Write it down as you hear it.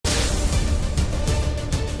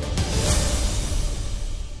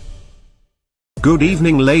Good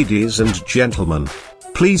evening, ladies and gentlemen.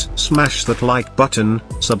 Please smash that like button,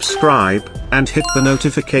 subscribe, and hit the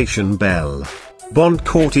notification bell. Bond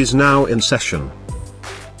Court is now in session.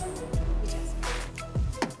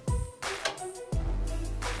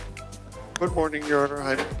 Good morning, Your Honor.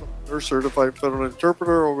 Heidi Plummer, certified federal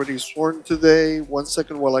interpreter, already sworn today. 1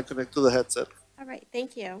 second while I connect to the headset. All right,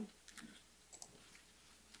 thank you.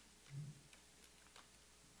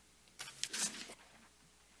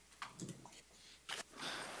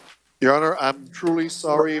 Your Honor, I'm truly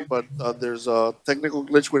sorry, but there's a technical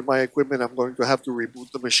glitch with my equipment. I'm going to have to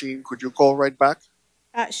reboot the machine. Could you call right back?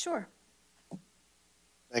 Sure.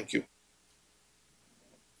 Thank you.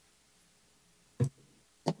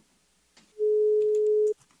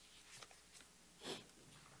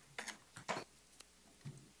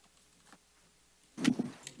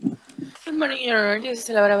 Good morning, Your Honor. This is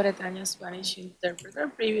Laura Bretaña, Spanish interpreter,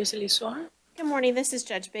 previously sworn. Good morning, this is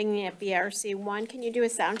Judge Bingley at BRC 1. Can you do a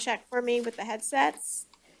sound check for me with the headsets?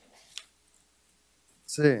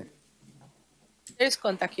 Sí, There is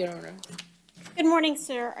contact, Your Honor. Good morning,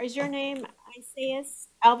 sir. Is your name Isaias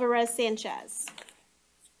Alvarez Sanchez?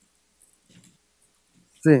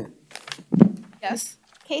 sí, Yes.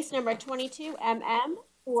 Case number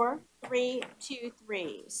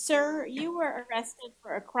 22MM4323. Sir, you were arrested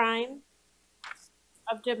for a crime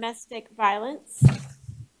of domestic violence.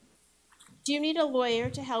 Do you need a lawyer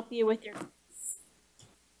to help you with your case?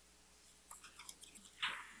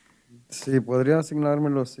 sí, podría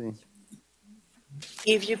asignármelo, sí.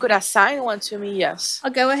 If you could assign one to me, yes.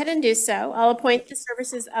 I'll go ahead and do so. I'll appoint the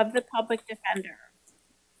services of the public defender.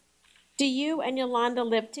 Do you and Yolanda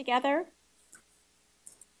live together?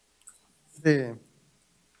 Sí,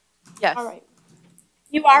 Yes. All right.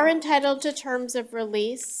 You are entitled to terms of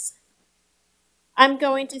release. I'm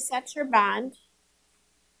going to set your bond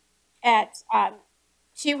at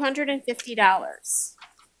 $250.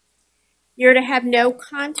 You're to have no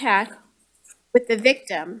contact with the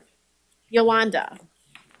victim, Yolanda.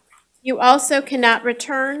 You also cannot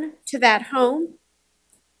return to that home.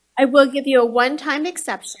 I will give you a one-time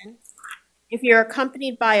exception. If you're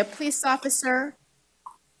accompanied by a police officer,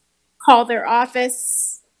 call their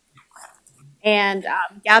office and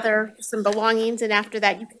gather some belongings, and after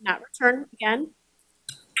that you cannot return again.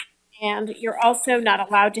 And you're also not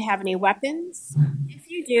allowed to have any weapons. If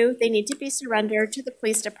you do, they need to be surrendered to the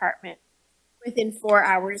police department within 4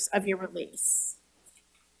 hours of your release.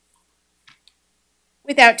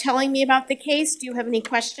 Without telling me about the case, do you have any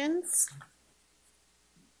questions?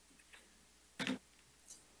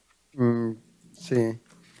 sí.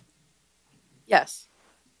 Yes.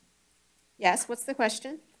 Yes, what's the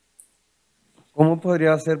question? ¿Cómo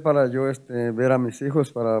podría hacer para yo ver a mis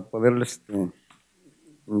hijos para poderles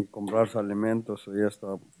comprar sus alimentos y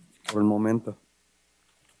esto por el momento?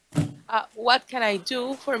 What can I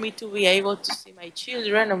do for me to be able to see my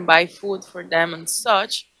children and buy food for them and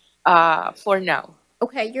such for now?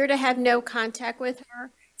 Okay, you're to have no contact with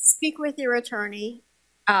her. Speak with your attorney.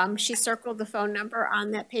 She circled the phone number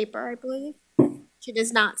on that paper, I believe. She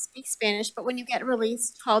does not speak Spanish, but when you get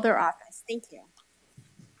released, call their office. Thank you.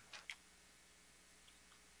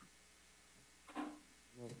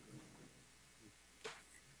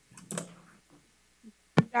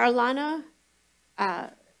 Darlana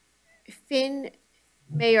Finn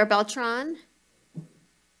Mayor Beltran.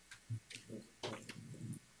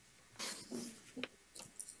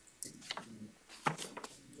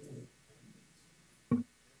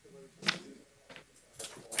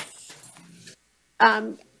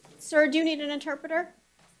 Sir, do you need an interpreter?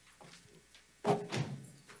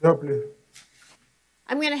 No, please.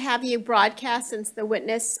 I'm going to have you broadcast since the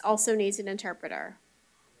witness also needs an interpreter.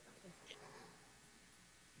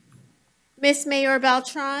 Miss Mayor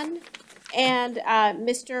Beltran and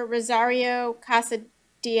Mr. Rosario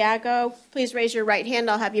Casadiego, please raise your right hand.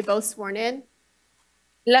 I'll have you both sworn in.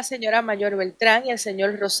 La señora Mayor Beltrán y el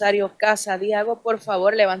señor Rosario Casadiego, por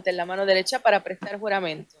favor, levanten la mano derecha para prestar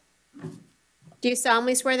juramento. Do you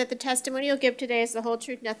solemnly swear that the testimony you'll give today is the whole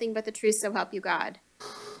truth, nothing but the truth, so help you God?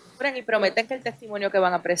 Juran y prometen que el testimonio que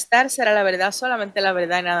van a prestar será la verdad, solamente la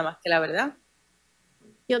verdad y nada más que la verdad.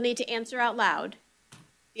 You'll need to answer out loud.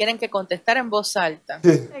 Tienen que contestar en voz alta.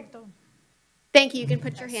 Sí. Thank you. You can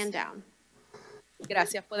put your hand down.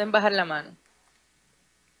 Gracias, pueden bajar la mano.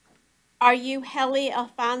 Are you Heli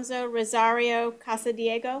Alfonso Rosario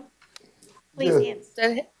Casadiego? Please Yes.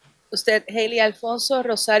 answer. Usted, Hailey Alfonso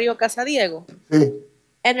Rosario Casadiego. Sí.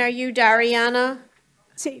 And are you Dariana?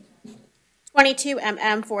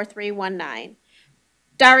 22MM4319.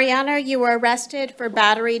 Dariana, you were arrested for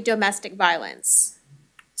battery domestic violence.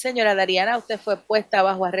 Señora Dariana, usted fue puesta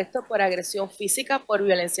bajo arresto por agresión física por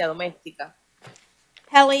violencia doméstica.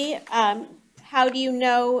 Helly, how do you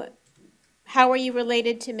know, how are you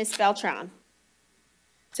related to Miss Beltran?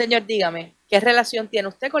 Señor, dígame, ¿qué relación tiene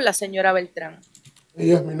usted con la señora Beltrán?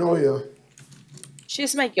 Ella es mi novia.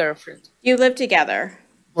 She's my girlfriend. You live together.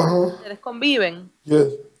 Ajá. ¿Ustedes conviven?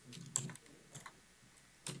 Yes.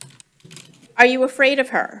 Are you afraid of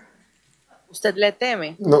her? ¿Usted le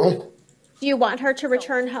teme? No. Do you want her to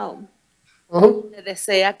return home? Ajá. ¿Usted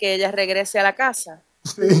desea que ella regrese a la casa?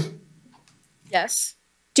 Sí. Yes.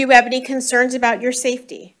 Do you have any concerns about your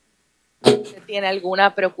safety? ¿Usted tiene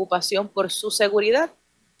alguna preocupación por su seguridad?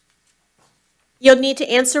 You'll need to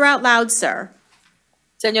answer out loud, sir.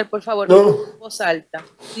 Señor, por favor, No. en voz alta.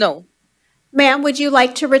 No. Ma'am, would you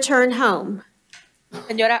like to return home?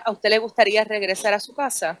 Señora, ¿a usted le gustaría regresar a su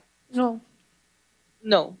casa? No,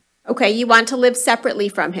 No. Okay, you want to live separately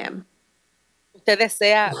from him. ¿Usted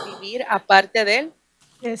desea vivir aparte de él?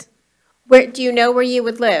 yes, Where do you know where you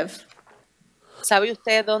would live? ¿Sabe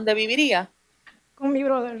usted dónde viviría? con mi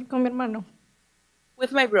brother, con mi hermano.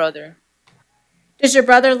 With my brother. Does your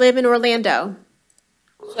brother live in Orlando?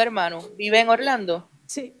 Su hermano vive en Orlando.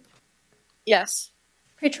 Sí, Yes.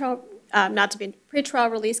 Pretrial, not to be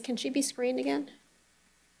pretrial release. Can she be screened again?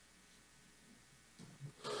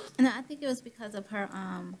 No, I think it was because of her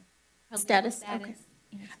her Status, okay.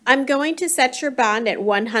 Yes. I'm going to set your bond at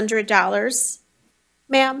 $100.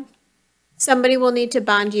 Ma'am, somebody will need to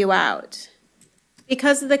bond you out.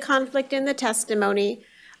 Because of the conflict in the testimony,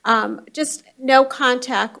 just no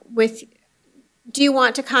contact with, do you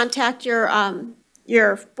want to contact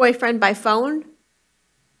your boyfriend by phone?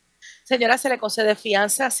 Señora, se le concede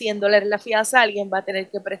fianza. Haciéndole la fianza, alguien va a tener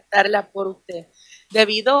que prestarla por usted.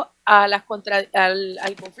 Debido a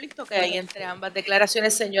al conflicto que hay entre ambas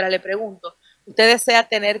declaraciones, señora, le pregunto, ¿usted desea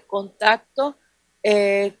tener contacto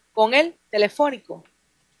con él telefónico?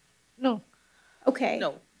 no, Okay.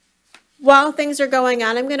 No. While things are going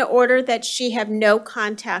on, I'm going to order that she have no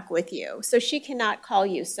contact with you. So she cannot call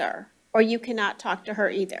you, sir, or you cannot talk to her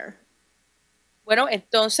either. Bueno,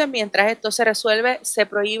 entonces, mientras esto se resuelve, se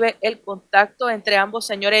prohíbe el contacto entre ambos.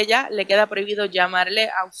 Señor, ella le queda prohibido llamarle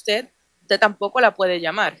a usted. Usted tampoco la puede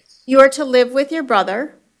llamar. You are to live with your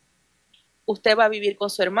brother. Usted va a vivir con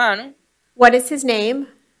su hermano. What is his name?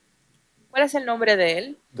 ¿Cuál es el nombre de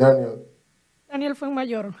él? Daniel. Daniel fue en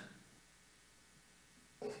mayor,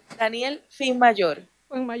 Daniel Finmayor.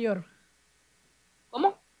 fue en mayor.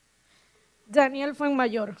 ¿Cómo? Daniel fue en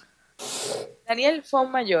mayor. Daniel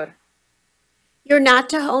Fonmayor. You're not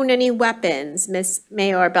to own any weapons, Miss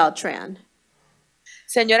Mayor Beltran.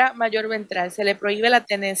 Señora Mayor Ventral, se le prohíbe la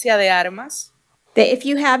tenencia de armas. If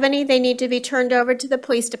you have any, they need to be turned over to the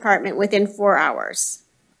police department within 4 hours.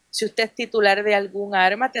 Si usted es titular de algún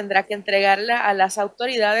arma, tendrá que entregarla a las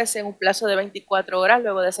autoridades en un plazo de 24 horas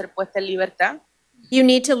luego de ser puesta en libertad. You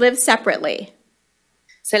need to live separately.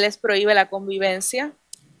 Se les prohíbe la convivencia.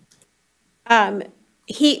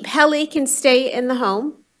 Helly can stay in the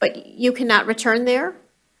home, but you cannot return there.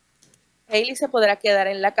 Hailey se podrá quedar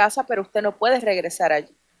en la casa, pero usted no puede regresar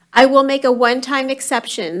allí. I will make a one-time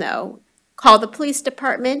exception, though. Call the police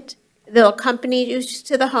department. They'll accompany you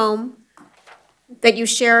to the home that you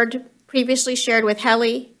previously shared with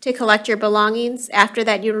Helly to collect your belongings. After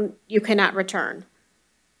that, you cannot return.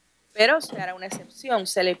 Pero se hará una excepción.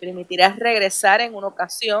 Se le permitirá regresar en una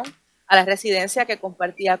ocasión a la residencia que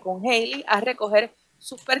compartía con Hailey a recoger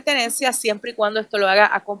sus pertenencias siempre y cuando esto lo haga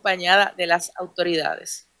acompañada de las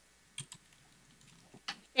autoridades.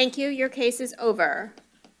 Thank you. Your case is over.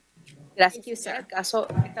 Gracias. Thank you, sir. El caso,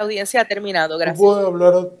 esta audiencia ha terminado. No Gracias. puedo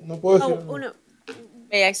hablar, no puedo decir. Oh, no.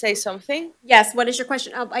 May I say something? Yes, what is your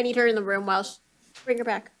question? Oh, I need her in the room while, bring her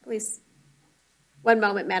back, please. One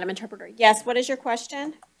moment, Madam Interpreter. Yes, what is your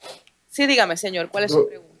question? Sí, dígame, señor, ¿cuál es su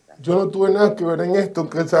pregunta? Yo no tuve nada que ver en esto.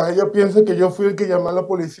 Quizás ella piensa que yo fui el que llamé a la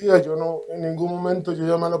policía. Yo no, en ningún momento yo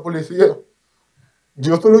llamé a la policía.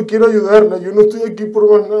 Yo solo quiero ayudarla. Yo no estoy aquí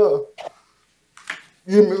por más nada.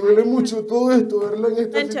 Y me duele mucho todo esto, verla en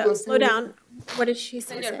esta Lento, situación. slow down. What did she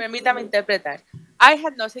say? Señor, permítame interpretar. I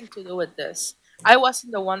had nothing to do with this. I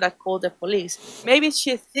wasn't the one that called the police. Maybe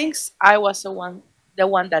she thinks I was the one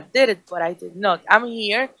that did it, but I did not. I'm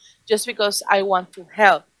here just because I want to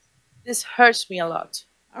help. This hurts me a lot.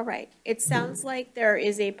 All right. It sounds like there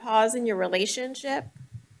is a pause in your relationship.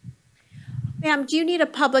 Ma'am, do you need a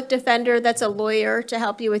public defender that's a lawyer to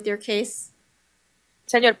help you with your case?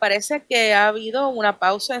 Señor, parece que ha habido una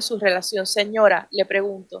pausa en su relación. Señora, le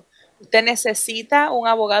pregunto, ¿usted necesita un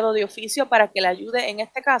abogado de oficio para que le ayude en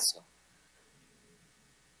este caso?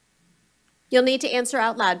 You'll need to answer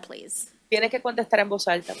out loud, please. Tiene que contestar en voz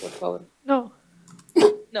alta, por favor. No,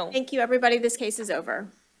 No. Thank you, everybody. This case is over.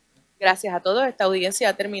 Gracias a todos, esta audiencia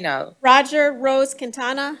ha terminado. Roger Rose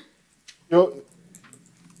Quintana, ¿Qué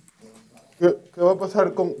va a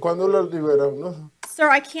pasar cuando lo liberan? No sé. sir,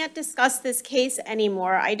 I can't discuss this case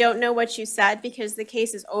anymore. I don't know what you said because the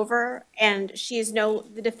case is over and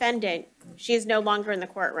the defendant, she is no longer in the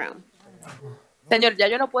courtroom. Señor, ya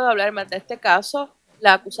yo no puedo hablar más de este caso.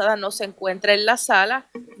 La acusada no se encuentra en la sala.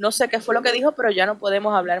 No sé qué fue lo que dijo, pero ya no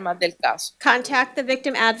podemos hablar más del caso. Contact the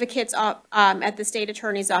victim advocates at the state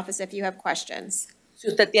attorney's office if you have questions. Si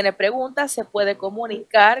usted tiene preguntas, se puede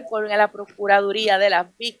comunicar con la Procuraduría de las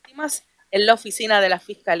Víctimas en la oficina de la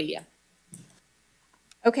Fiscalía.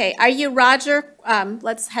 Okay, are you Roger?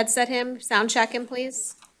 Let's headset him, sound check him,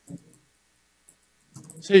 please.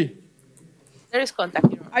 Sí, There is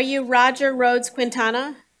contact. Your Honor. Are you Roger Rhodes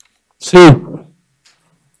Quintana? sí,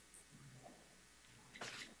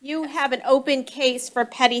 You have an open case for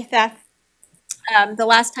petty theft. The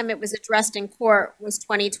last time it was addressed in court was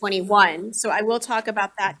 2021. So I will talk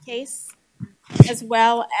about that case, as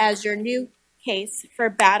well as your new case for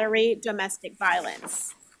battery domestic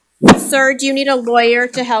violence. Sir, do you need a lawyer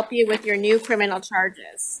to help you with your new criminal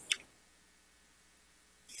charges?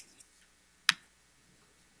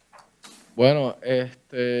 bueno,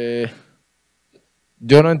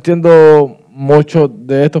 yo no entiendo mucho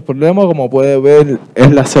de estos problemas, como puede ver,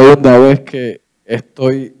 es la segunda vez que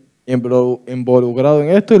estoy involucrado en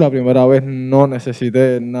esto y la primera vez no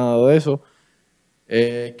necesité nada de eso.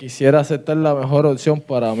 Quisiera aceptar la mejor opción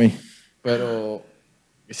para mí, pero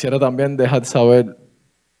quisiera también dejar saber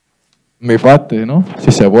mi parte, ¿no?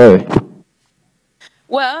 Si se puede.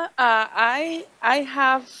 Well, I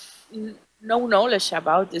have no knowledge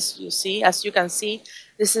about this, you see. As you can see,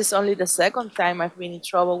 this is only the second time I've been in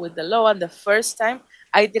trouble with the law, and the first time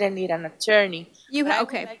I didn't need an attorney. But I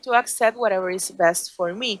would like to accept whatever is best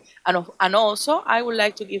for me, and also I would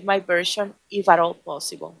like to give my version if at all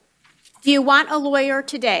possible. Do you want a lawyer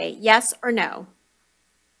today, yes or no?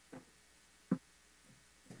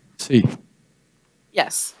 Sí.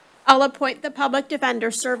 Yes. I'll appoint the public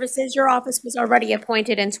defender services. Your office was already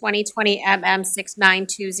appointed in 2020 MM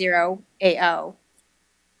 6920 AO.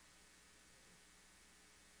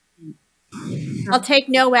 I'll take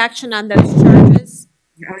no action on those charges.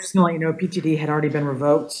 I was just going to let you know PTD had already been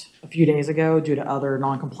revoked a few days ago due to other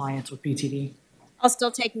non-compliance with PTD. I'll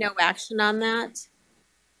still take no action on that.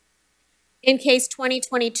 In case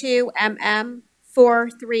 2022 MM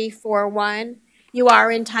 4341, you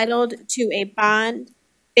are entitled to a bond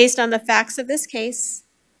based on the facts of this case,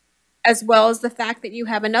 as well as the fact that you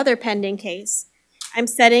have another pending case. I'm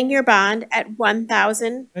setting your bond at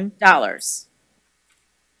 $1,000.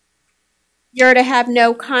 You're to have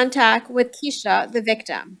no contact with Keisha, the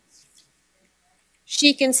victim.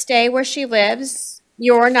 She can stay where she lives.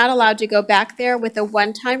 You're not allowed to go back there with a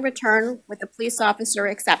one-time return with a police officer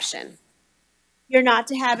exception. You're not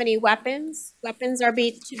to have any weapons. Weapons are to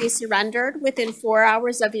be surrendered within 4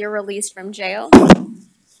 hours of your release from jail,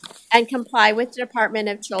 and comply with the Department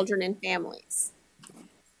of Children and Families.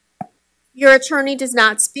 Your attorney does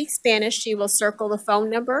not speak Spanish. She will circle the phone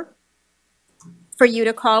number for you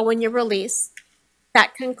to call when you're released.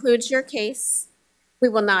 That concludes your case. We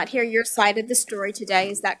will not hear your side of the story today.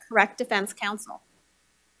 Is that correct, defense counsel?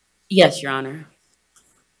 Yes, Your Honor.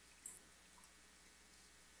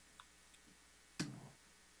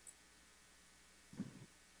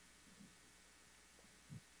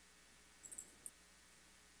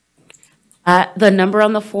 The number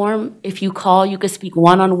on the form, if you call, you could speak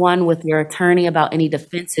one-on-one with your attorney about any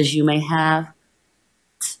defenses you may have.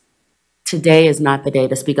 Today is not the day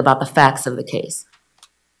to speak about the facts of the case.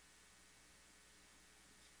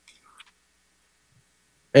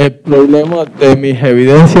 El problema de mis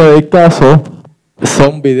evidencias del caso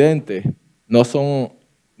son videntes, no son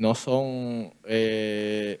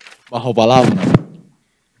bajo palabra.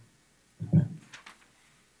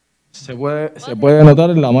 Se puede notar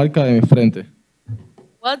en la marca de mi frente.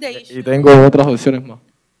 Well, Y tengo otras opciones más.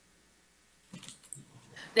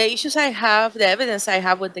 the issues I have, the evidence I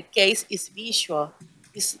have with the case is visual.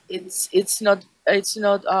 It's not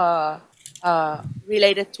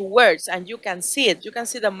related to words, and you can see it. You can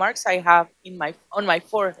see the marks I have on my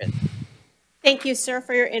forehead. Thank you, sir,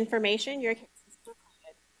 for your information. Your case is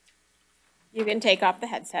concluded. You can take off the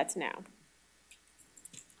headsets now.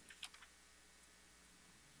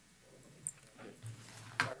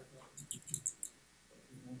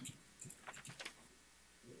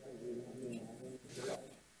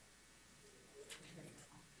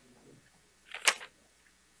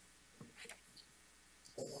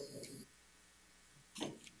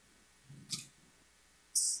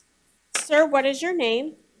 Sir, what is your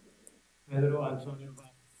name? Pedro Antonio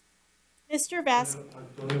Vázquez. Mr. Vasquez,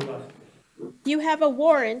 you have a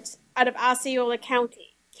warrant out of Osceola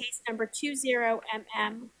County, case number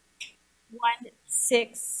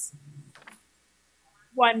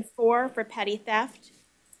 20MM1614 for petty theft.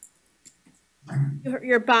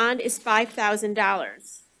 Your bond is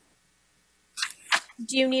 $5,000.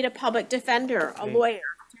 Do you need a public defender, a lawyer,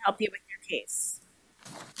 to help you with your case?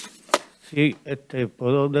 Sí,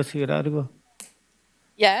 ¿puedo decir algo?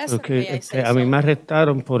 Yes, Porque may I say a mí so? me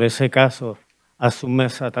arrestaron por ese caso hace un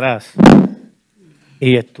mes atrás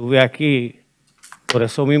y estuve aquí por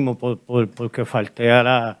eso mismo, porque falté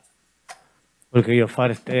porque yo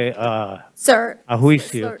falté Sir, a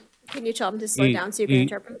juicio. can you tell him to slow Y- down so you can y-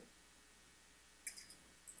 interpret?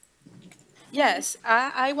 Yes,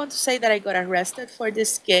 I want to say that I got arrested for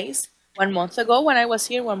this case 1 month ago when I was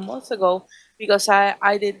here 1 month ago because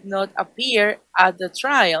I did not appear at the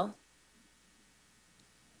trial.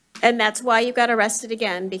 And that's why you got arrested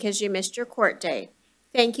again, because you missed your court date.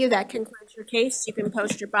 Thank you. That concludes your case. You can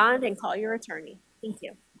post your bond and call your attorney. Thank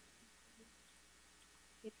you.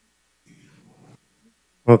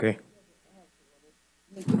 Okay.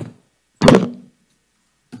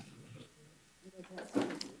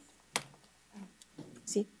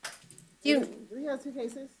 See? Do you He has 2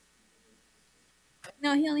 cases.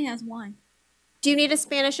 No, he only has one. Do you need a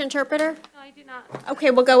Spanish interpreter? No, I do not. Okay,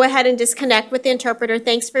 we'll go ahead and disconnect with the interpreter.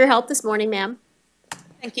 Thanks for your help this morning, ma'am.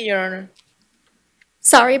 Thank you, Your Honor.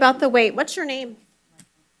 Sorry about the wait. What's your name?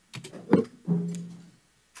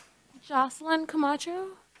 Jocelyn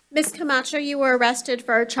Camacho? Ms. Camacho, you were arrested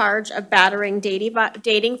for a charge of battering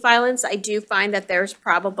dating violence. I do find that there's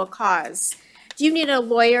probable cause. Do you need a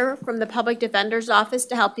lawyer from the public defender's office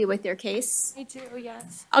to help you with your case? I do,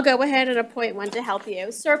 yes. I'll go ahead and appoint one to help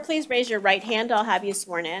you. Sir, please raise your right hand. I'll have you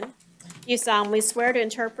sworn in. Do you solemnly swear to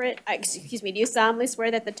do you solemnly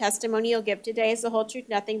swear that the testimony you'll give today is the whole truth,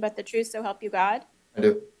 nothing but the truth, so help you God? I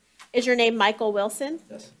do. Is your name Michael Wilson?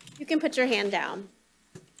 Yes. You can put your hand down.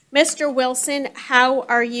 Mr. Wilson, how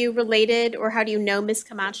are you related, or how do you know Ms.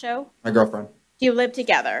 Camacho? My girlfriend. Do you live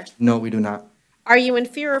together? No, we do not. Are you in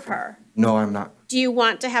fear of her? No, I'm not. Do you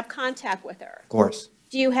want to have contact with her? Of course.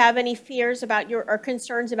 Do you have any fears about or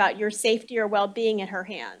concerns about your safety or well-being at her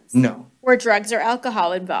hands? No. Were drugs or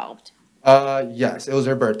alcohol involved? Yes. It was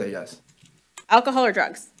her birthday, yes. Alcohol or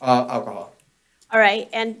drugs? Alcohol. All right,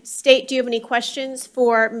 and State, do you have any questions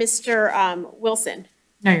for Mr. Wilson?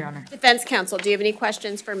 No, Your Honor. Defense Counsel, do you have any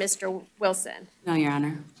questions for Mr. Wilson? No, Your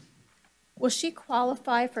Honor. Will she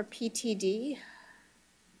qualify for PTD?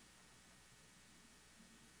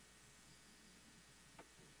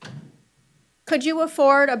 Could you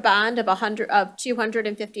afford a bond of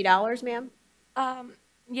 $250, ma'am?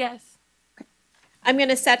 Yes. I'm going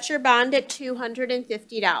to set your bond at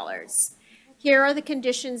 $250. Here are the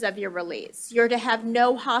conditions of your release. You're to have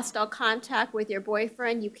no hostile contact with your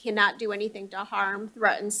boyfriend. You cannot do anything to harm,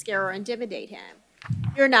 threaten, scare, or intimidate him.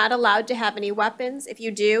 You're not allowed to have any weapons. If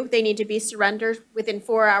you do, they need to be surrendered within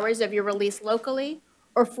 4 hours of your release locally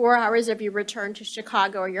or 4 hours of your return to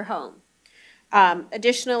Chicago or your home.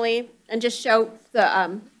 Additionally, and just show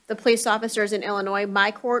the police officers in Illinois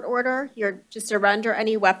my court order, you're to surrender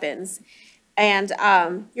any weapons. And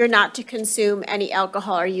you're not to consume any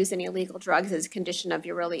alcohol or use any illegal drugs as a condition of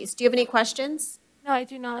your release. Do you have any questions? No, I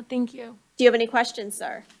do not. Thank you. Do you have any questions,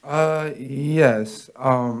 sir? Yes.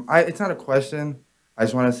 It's not a question. I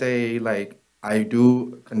just want to say, like, I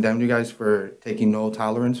do condemn you guys for taking no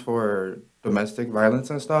tolerance for domestic violence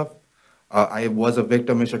and stuff. I was a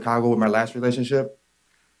victim in Chicago with my last relationship.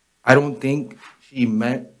 I don't think she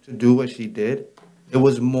meant to do what she did. It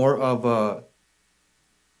was more of a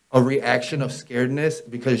reaction of scaredness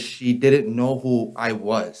because she didn't know who I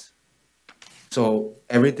was. So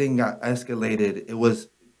everything got escalated. It was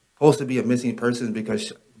supposed to be a missing person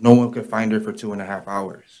because no one could find her for 2.5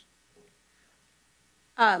 hours.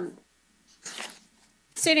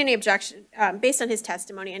 State any objection, based on his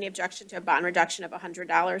testimony, any objection to a bond reduction of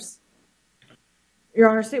 $100? Your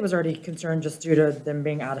Honor, state was already concerned just due to them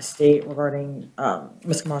being out of state regarding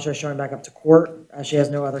Ms. Camacho showing back up to court. She has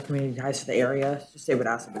no other community ties to the area. The state would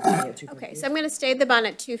ask them to stay at 250. Okay, so I'm going to stay the bond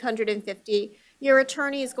at $250. Your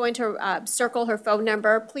attorney is going to circle her phone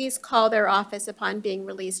number. Please call their office upon being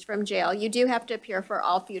released from jail. You do have to appear for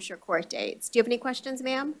all future court dates. Do you have any questions,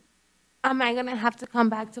 ma'am? Am I going to have to come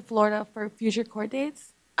back to Florida for future court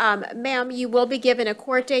dates? Ma'am, you will be given a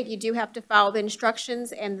court date. You do have to follow the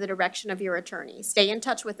instructions and the direction of your attorney. Stay in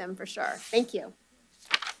touch with them for sure. Thank you.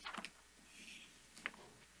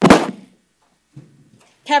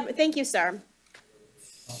 Thank you, sir.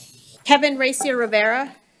 Kevin Racia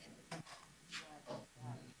Rivera.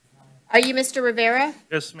 Are you Mr. Rivera?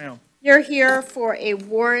 Yes, ma'am. You're here for a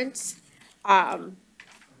warrant Out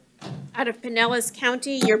of Pinellas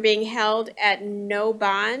County, you're being held at no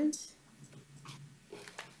bond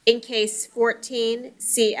in case 14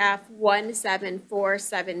 CF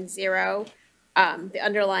 17470. The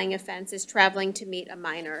underlying offense is traveling to meet a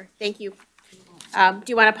minor. Thank you. Do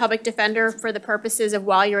you want a public defender for the purposes of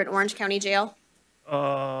while you're in Orange County Jail?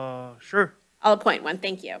 Sure. I'll appoint one,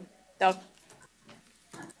 thank you.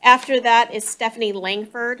 After that is Stephanie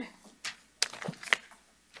Langford.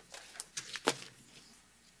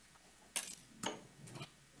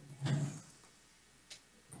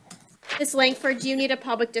 Ms. Langford, do you need a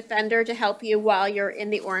public defender to help you while you're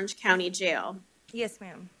in the Orange County Jail? Yes,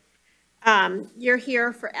 ma'am. You're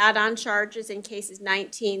here for add-on charges in cases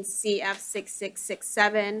 19 CF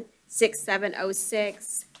 6667,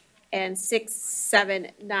 6706, and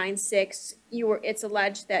 6796. It's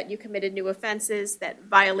alleged that you committed new offenses that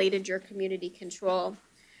violated your community control.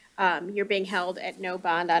 You're being held at no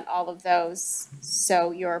bond on all of those,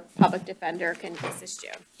 so your public defender can assist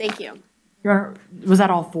you. Thank you. Your Honor, was that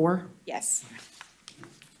all four? Yes.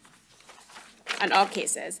 On all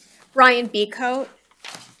cases. Brian Becote.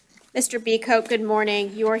 Mr. Becote, good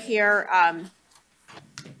morning. You're here.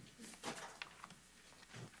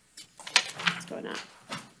 What's going on?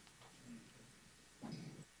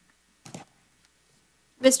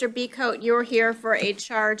 Mr. Becote, you're here for a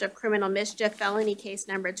charge of criminal mischief, felony case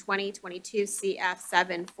number 2022 CF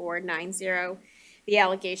 7490. The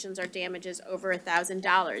allegations are damages over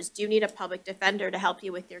 $1,000. Do you need a public defender to help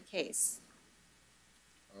you with your case?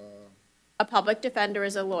 A public defender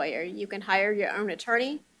is a lawyer. You can hire your own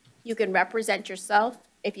attorney. You can represent yourself.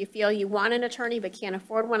 If you feel you want an attorney but can't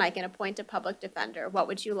afford one, I can appoint a public defender. What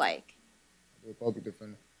would you like? A public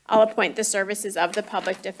defender. I'll appoint the services of the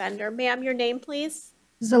public defender. Ma'am, your name, please?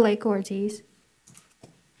 Zuleika Ortiz.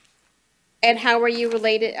 And how are you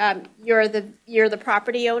related? You're the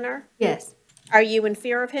property owner? Yes. Are you in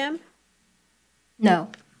fear of him? No.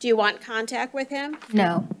 Do you want contact with him?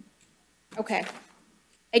 No. Okay.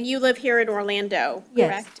 And you live here in Orlando, Yes.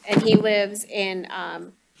 correct? And he lives in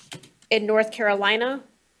North Carolina?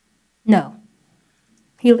 No.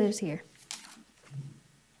 He lives here.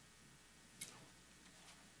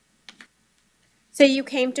 So you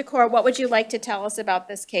came to court. What would you like to tell us about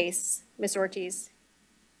this case, Ms. Ortiz?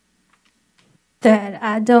 That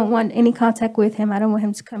I don't want any contact with him. I don't want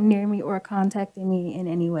him to come near me or contacting me in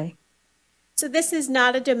any way. So this is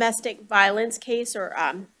not a domestic violence case, or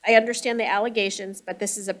I understand the allegations, but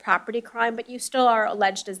this is a property crime, but you still are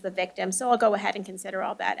alleged as the victim. So I'll go ahead and consider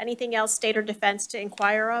all that. Anything else, state or defense, to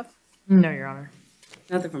inquire of? No, Your Honor.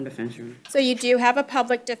 Nothing from defense, Your Honor. So you do have a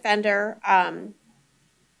public defender.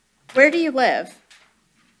 Where do you live?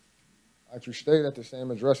 I actually stayed at the same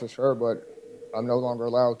address as her, but I'm no longer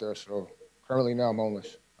allowed there, so currently now I'm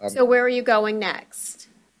homeless. So where are you going next?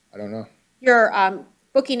 I don't know. Your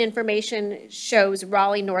booking information shows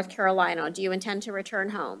Raleigh, North Carolina. Do you intend to return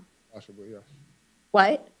home? Possibly, yes.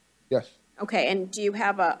 What? Yes. Okay, and do you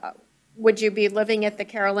have would you be living at the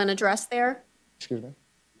Carolyn address there? Excuse me?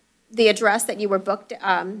 The address that you were booked,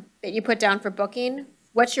 that you put down for booking?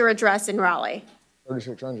 What's your address in Raleigh?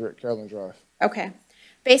 3600 Carolyn Drive. Okay.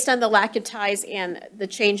 Based on the lack of ties and the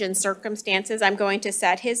change in circumstances, I'm going to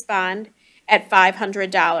set his bond at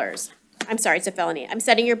 $500. I'm sorry, it's a felony. I'm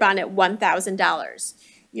setting your bond at $1,000.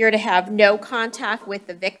 You're to have no contact with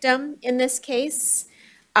the victim in this case.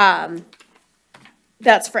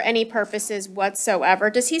 That's for any purposes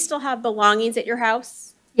whatsoever. Does he still have belongings at your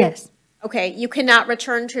house? Yes. Okay, you cannot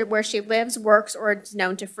return to where she lives, works, or is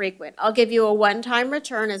known to frequent. I'll give you a one-time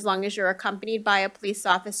return as long as you're accompanied by a police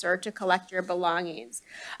officer to collect your belongings.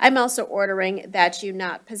 I'm also ordering that you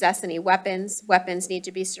not possess any weapons. Weapons need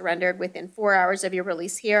to be surrendered within 4 hours of your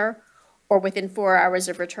release here or within 4 hours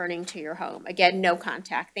of returning to your home. Again, no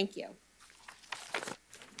contact. Thank you.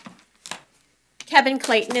 Kevin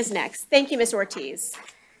Clayton is next. Thank you, Ms. Ortiz.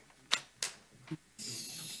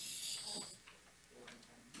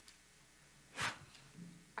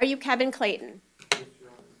 Are you Kevin Clayton?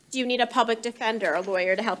 Do you need a public defender, a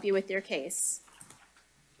lawyer, to help you with your case?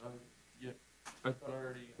 Yeah, I thought I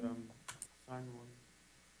already signed one.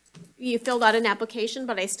 You filled out an application,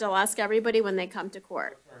 but I still ask everybody when they come to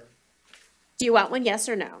court. Do you want one, yes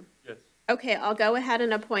or no? Yes. Okay, I'll go ahead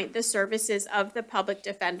and appoint the services of the public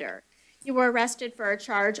defender. You were arrested for a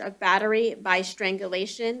charge of battery by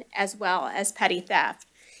strangulation as well as petty theft.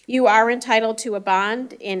 You are entitled to a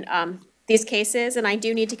bond in these cases, and I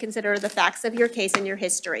do need to consider the facts of your case and your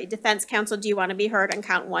history. Defense counsel, do you want to be heard on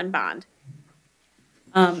count one bond?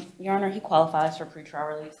 Your Honor, he qualifies for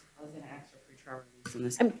pretrial release. I was going to ask for pretrial release in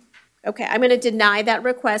this. Okay, I'm going to deny that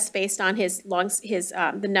request based on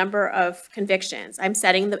the number of convictions. I'm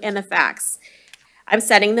setting and the facts. I'm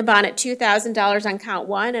setting the bond at $2,000 on count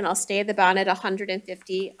 1, and I'll stay the bond at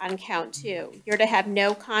 $150 on count 2. You're to have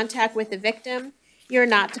no contact with the victim. You're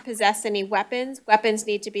not to possess any weapons. Weapons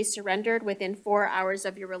need to be surrendered within 4 hours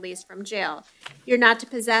of your release from jail. You're not to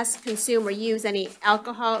possess, consume, or use any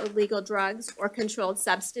alcohol, illegal drugs, or controlled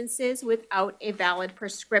substances without a valid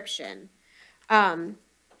prescription.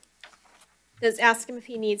 Does ask him if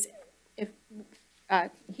he needs, if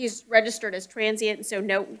he's registered as transient, so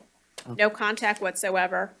no contact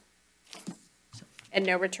whatsoever, and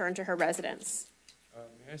no return to her residence.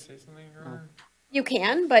 May I say something, Your Honor? You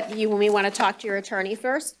can, but you may want to talk to your attorney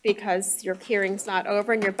first because your hearing's not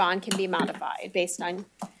over and your bond can be modified based on.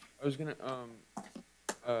 I was gonna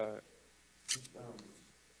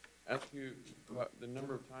ask you about the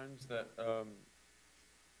number of times that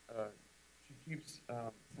she keeps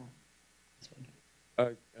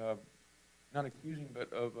not accusing,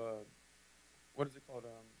 but of what is it called?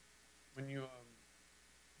 When you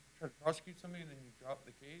try to prosecute somebody and then you drop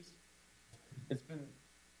the case. It's been,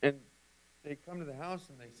 and they come to the house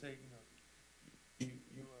and they say, you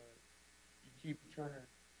keep trying to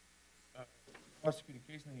prosecute a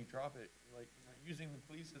case and then you drop it. Like, using the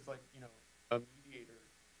police as like, a mediator,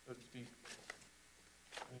 so to speak.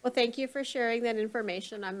 Well, thank you for sharing that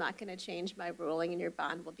information. I'm not going to change my ruling, and your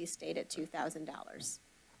bond will be stayed at $2,000.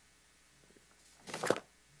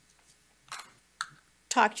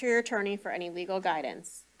 Talk to your attorney for any legal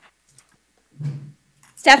guidance.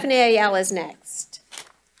 Stephanie Ayala is next.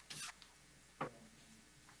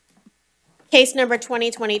 Case number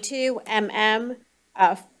 2022 MM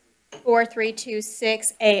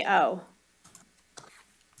 4326 AO.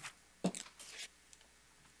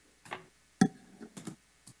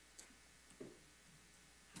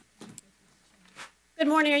 Good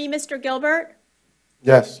morning. Are you Mr. Gilbert?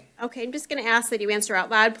 Yes. Okay, I'm just going to ask that you answer out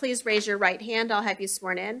loud. Please raise your right hand. I'll have you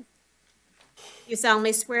sworn in. You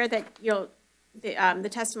solemnly swear that the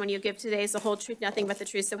testimony you give today is the whole truth, nothing but the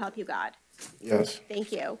truth, so help you God. Yes.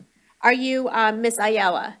 Thank you. Are you Ms.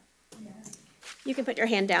 Ayala? Yes. You can put your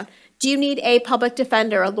hand down. Do you need a public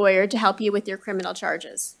defender, a lawyer, to help you with your criminal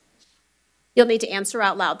charges? You'll need to answer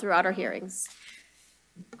out loud throughout our hearings.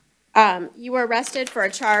 You were arrested for a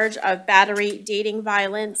charge of battery, dating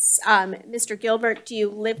violence. Mr. Gilbert, do you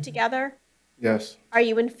live together? Yes. Are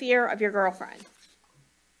you in fear of your girlfriend?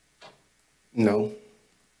 No.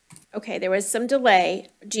 Okay, there was some delay.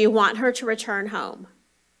 Do you want her to return home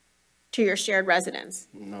to your shared residence?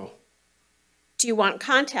 No. Do you want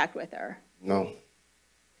contact with her? No.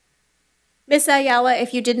 Miss Ayala,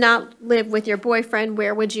 if you did not live with your boyfriend,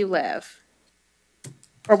 where would you live?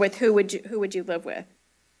 Or with who would you live with?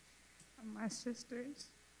 My sisters.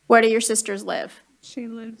 Where do your sisters live? She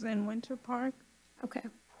lives in Winter Park. Okay.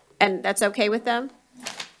 And that's okay with them?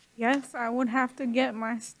 Yes, I would have to get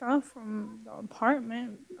my stuff from the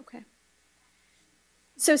apartment. Okay.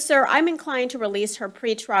 So, sir, I'm inclined to release her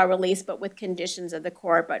pre-trial release, but with conditions of the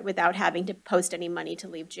court, but without having to post any money to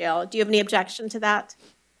leave jail. Do you have any objection to that?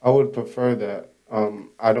 I would prefer that.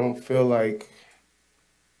 I feel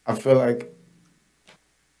like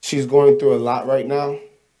she's going through a lot right now.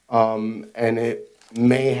 And it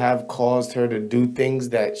may have caused her to do things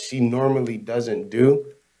that she normally doesn't do.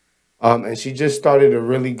 And she just started a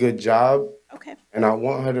really good job. Okay. And I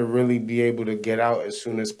want her to really be able to get out as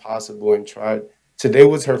soon as possible and try. Today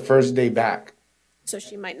was her first day back. So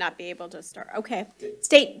she might not be able to start. Okay.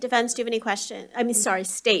 State defense, do you have any question?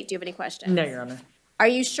 State, do you have any questions? No, Your Honor. Are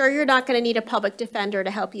you sure you're not going to need a public defender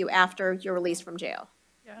to help you after you're released from jail?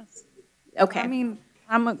 Yes. Okay. I mean,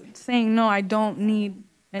 I'm saying no, I don't need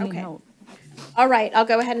any help. All right, I'll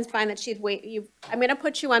go ahead and find that I'm going to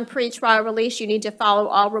put you on pre-trial release. You need to follow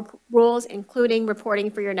all rules, including reporting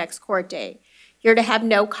for your next court date. You're to have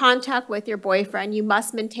no contact with your boyfriend. You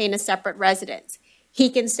must maintain a separate residence. He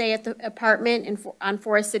can stay at the apartment on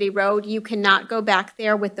Forest City Road. You cannot go back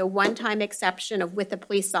there with the one-time exception of with a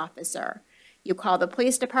police officer. You call the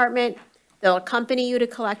police department. They'll accompany you to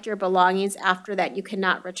collect your belongings. After that, you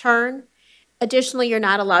cannot return. Additionally, you're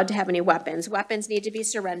not allowed to have any weapons. Weapons need to be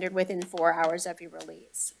surrendered within 4 hours of your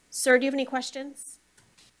release. Sir, do you have any questions?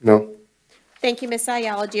 No. Thank you, Ms.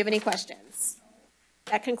 Ayala. Do you have any questions?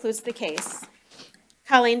 That concludes the case.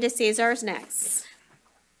 Colleen DeCesar is next.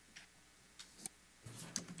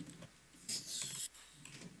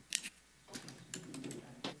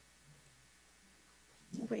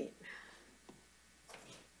 Wait.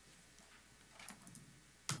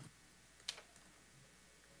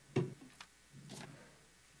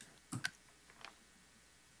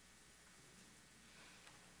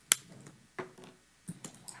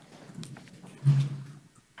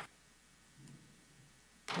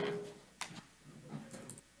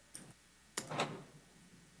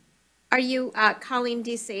 Are you Colleen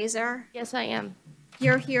DeCesar? Yes, I am.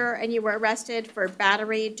 You're here and you were arrested for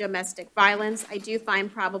battery, domestic violence. I do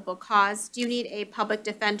find probable cause. Do you need a public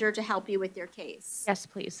defender to help you with your case? Yes,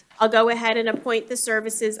 please. I'll go ahead and appoint the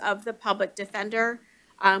services of the public defender.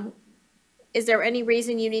 Is there any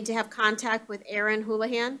reason you need to have contact with Aaron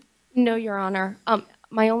Houlihan? No, Your Honor.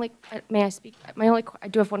 May I speak? I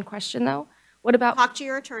do have one question, though. What about Talk to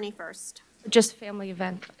your attorney first. just family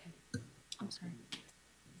event? Okay. I'm sorry.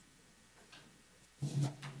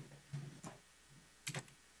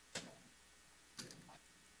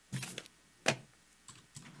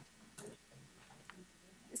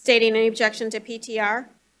 Stating any objection to PTR?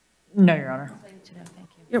 No, Your Honor.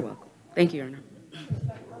 You're welcome. Thank you, Your Honor.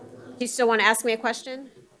 Do you still want to ask me a question?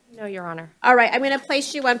 No, Your Honor. All right, I'm going to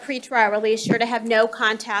place you on pretrial release. You're to have no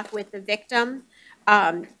contact with the victim.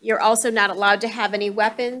 You're also not allowed to have any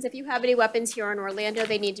weapons. If you have any weapons here in Orlando,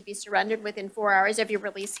 they need to be surrendered within 4 hours of your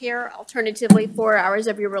release here. Alternatively, 4 hours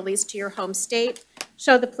of your release to your home state.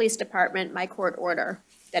 Show the police department my court order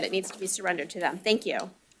that it needs to be surrendered to them. Thank you.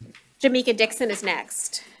 Jamaica Dixon is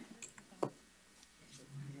next.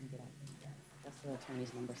 That's the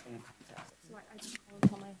attorney's number, stay in contact. So I just call and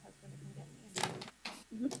tell my husband to come get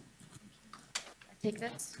me. I take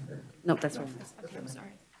this? No, that's right. Okay, I'm sorry.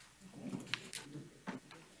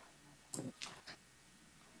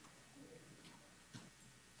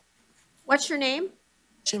 What's your name?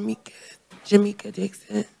 Jamaica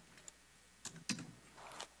Dixon.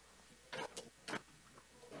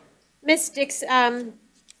 Miss Dixon,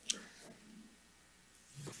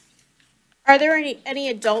 are there any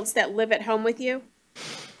adults that live at home with you?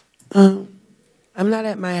 I'm not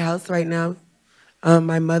at my house right now.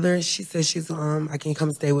 My mother, she says I can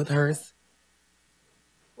come stay with hers.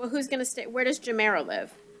 Well, who's going to stay? Where does Jamera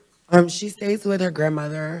live? She stays with her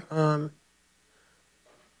grandmother.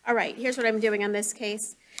 All right, here's what I'm doing on this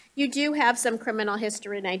case. You do have some criminal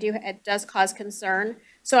history, and it does cause concern.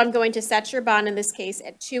 So I'm going to set your bond in this case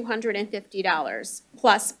at $250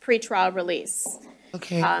 plus pretrial release.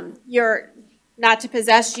 Okay. You're not to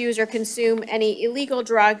possess, use, or consume any illegal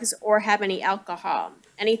drugs or have any alcohol.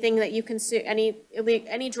 Anything that you consume,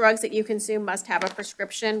 any drugs that you consume must have a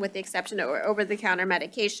prescription, with the exception of over-the-counter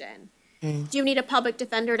medication. Okay. Do you need a public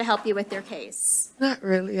defender to help you with your case? Not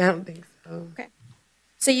really, I don't think so. Okay.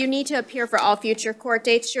 So you need to appear for all future court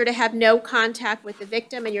dates. You're to have no contact with the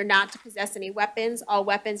victim, and you're not to possess any weapons. All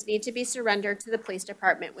weapons need to be surrendered to the police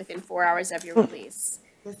department within 4 hours of your release.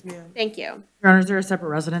 Yes, ma'am. Thank you. Your Honor, is there separate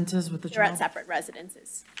residences with the You're child? at separate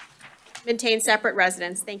residences. Maintain separate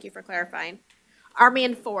residence. Thank you for clarifying. Army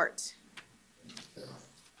and Fort.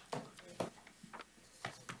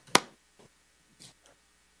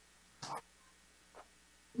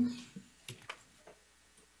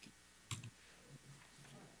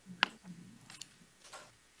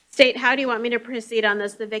 State, how do you want me to proceed on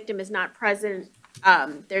this? The victim is not present.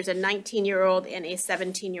 There's a 19-year-old and a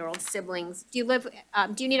 17-year-old siblings. Do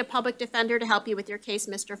you need a public defender to help you with your case,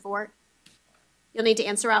 Mr. Fort? You'll need to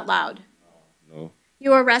answer out loud. No.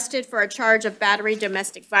 You were arrested for a charge of battery,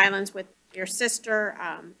 domestic violence with your sister.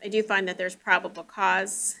 I do find that there's probable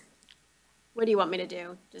cause. What do you want me to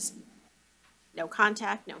do? Just no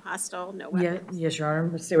contact, no hostile, no Yeah, weapons? yes, Your Honor.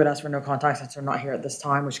 The state would ask for no contact since they're not here at this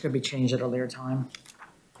time, which could be changed at a later time.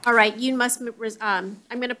 All right, you must, I'm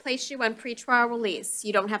going to place you on pretrial release.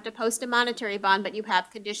 You don't have to post a monetary bond, but you have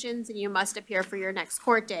conditions and you must appear for your next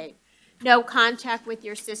court date. No contact with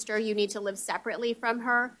your sister. You need to live separately from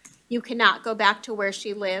her. You cannot go back to where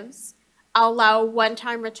she lives. I'll allow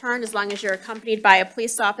one-time return as long as you're accompanied by a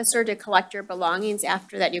police officer to collect your belongings.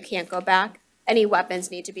 After that, you can't go back. Any weapons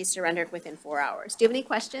need to be surrendered within 4 hours. Do you have any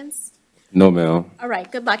questions? No, ma'am. All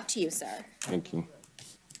right, good luck to you, sir. Thank you.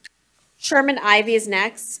 Sherman Ivy is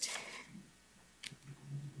next.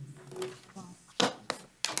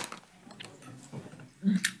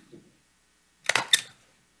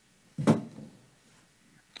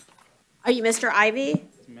 Are you Mr. Ivy?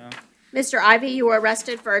 Ma'am. Mr. Ivy, you were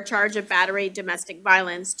arrested for a charge of battery, domestic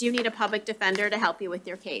violence. Do you need a public defender to help you with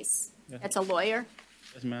your case? Yes. That's a lawyer.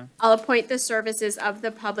 Yes, ma'am. I'll appoint the services of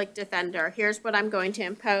the public defender. Here's what I'm going to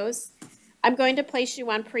impose. I'm going to place you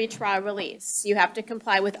on pretrial release. You have to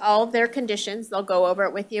comply with all of their conditions. They'll go over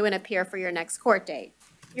it with you and appear for your next court date.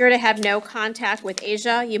 You're to have no contact with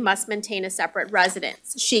Asia. You must maintain a separate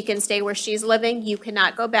residence. She can stay where she's living. You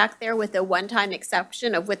cannot go back there with a one-time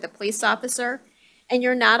exception of with the police officer. And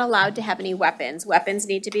you're not allowed to have any weapons. Weapons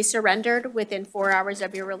need to be surrendered within 4 hours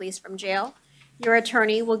of your release from jail. Your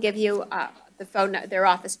attorney will give you their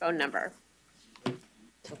office phone number.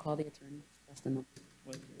 So call the attorney. That's the number.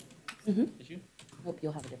 Is you? Hope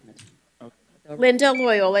you'll have a different attorney. Linda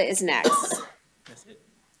Loyola is next. That's it.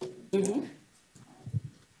 Ms.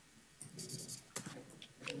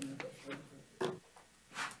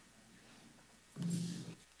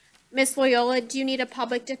 Loyola, do you need a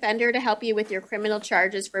public defender to help you with your criminal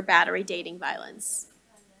charges for battery, dating, violence?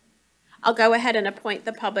 I'll go ahead and appoint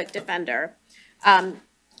the public defender. I'm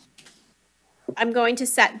going to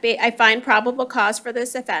I find probable cause for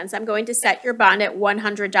this offense. I'm going to set your bond at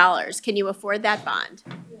 $100. Can you afford that bond?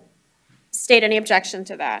 State any objection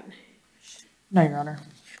to that? No, Your Honor.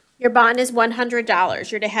 Your bond is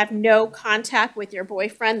 $100. You're to have no contact with your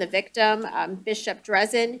boyfriend, the victim, Bishop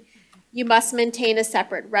Dresden. You must maintain a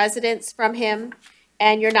separate residence from him,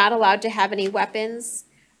 and you're not allowed to have any weapons.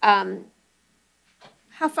 How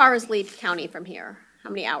far is Lee County from here?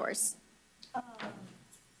 How many hours?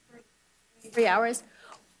 3 hours.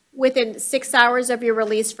 Within 6 hours of your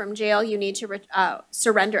release from jail, you need to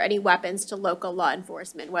surrender any weapons to local law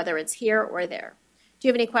enforcement, whether it's here or there. Do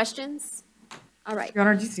you have any questions? All right. Your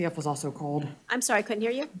Honor, DCF was also called. I'm sorry, I couldn't hear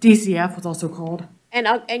you. DCF was also called. And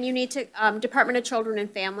you need to, Department of Children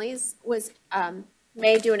and Families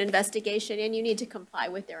may do an investigation, and you need to comply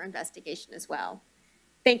with their investigation as well.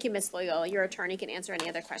 Thank you, Ms. Loyola. Your attorney can answer any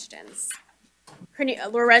other questions.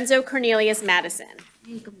 Lorenzo Cornelius Madison.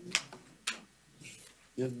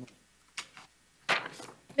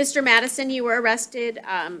 Mr. Madison, you were arrested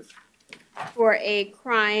for a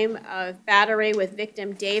crime of battery with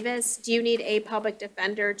victim Davis. Do you need a public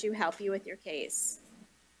defender to help you with your case?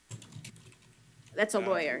 That's a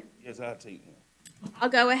lawyer. Yes, I'll take him. I'll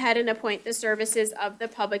go ahead and appoint the services of the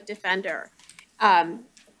public defender.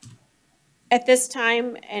 At this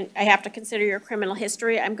time, and I have to consider your criminal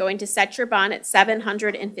history, I'm going to set your bond at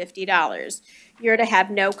 $750. You're to have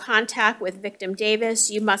no contact with victim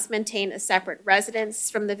Davis. You must maintain a separate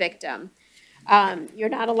residence from the victim. You're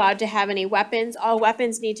not allowed to have any weapons. All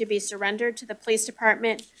weapons need to be surrendered to the police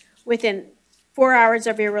department within 4 hours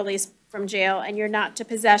of your release from jail, and you're not to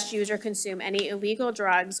possess, use, or consume any illegal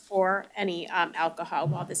drugs or any alcohol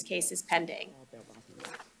while this case is pending.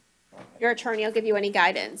 Your attorney will give you any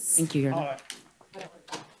guidance. Thank you, Your Honor.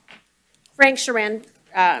 Frank Sharan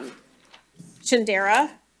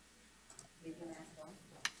Chandera.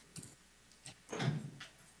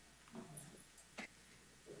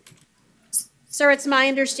 Sir, it's my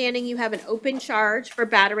understanding you have an open charge for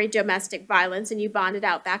battery domestic violence, and you bonded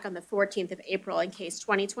out back on the 14th of April in case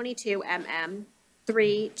 2022 MM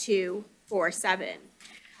 3247.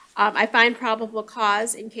 I find probable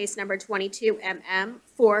cause in case number 22 MM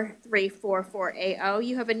 4344AO.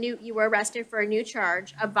 You were arrested for a new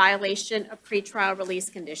charge of violation of pretrial release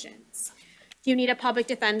conditions. Do you need a public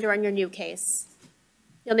defender on your new case?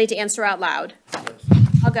 You'll need to answer out loud.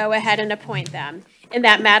 I'll go ahead and appoint them. In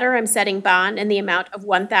that matter, I'm setting bond in the amount of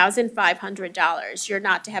 $1,500. You're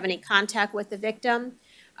not to have any contact with the victim,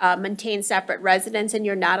 maintain separate residence, and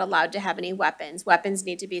you're not allowed to have any weapons. Weapons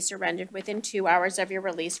need to be surrendered within 2 hours of your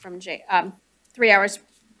release from jail, 3 hours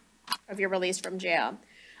of your release from jail.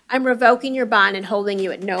 I'm revoking your bond and holding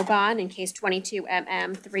you at no bond in case 22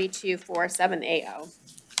 MM 3247AO.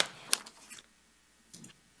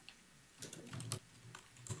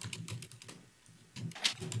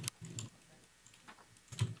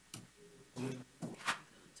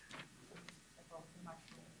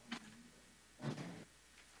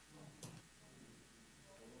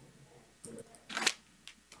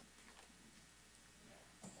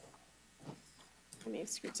 I may have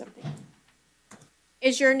screwed something.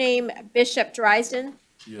 Is your name Bishop Dresden?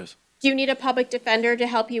 Yes. Do you need a public defender to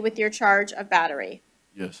help you with your charge of battery?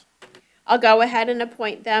 Yes. I'll go ahead and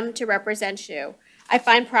appoint them to represent you. I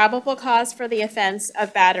find probable cause for the offense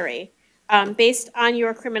of battery. Based on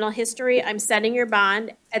your criminal history, I'm setting your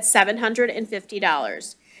bond at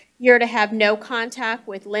 $750. You're to have no contact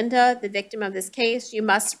with Linda, the victim of this case. You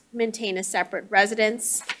must maintain a separate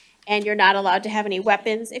residence, and you're not allowed to have any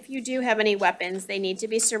weapons. If you do have any weapons, they need to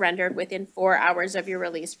be surrendered within 4 hours of your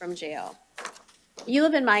release from jail. You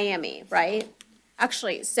live in Miami, right?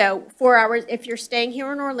 Actually, so 4 hours, if you're staying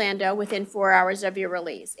here in Orlando, within 4 hours of your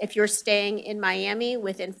release. If you're staying in Miami,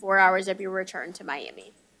 within 4 hours of your return to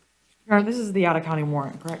Miami. Your Honor, this is the out-of-county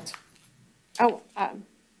warrant, correct? Oh,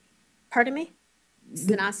 pardon me? This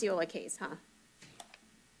is an Osceola case, huh?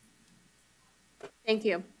 Thank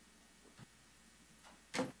you.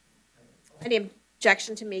 Any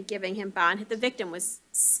objection to me giving him bond? The victim was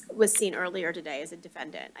seen earlier today as a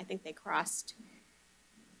defendant. I think they crossed.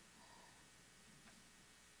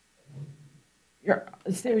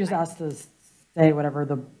 The state was just asked to say whatever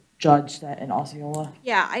the judge said in Osceola.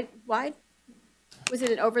 Yeah, why? Was it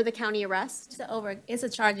an over-the-county arrest? It's a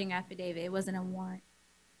charging affidavit. It wasn't a warrant.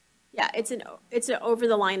 Yeah, it's an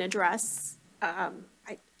over-the-line address. I'm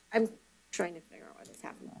trying to figure out what is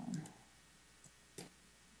happening.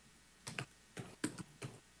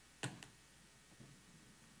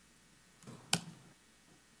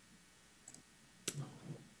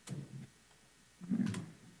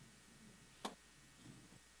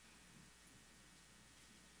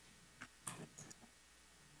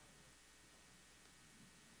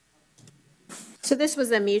 So this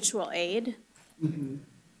was a mutual aid,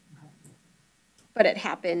 but it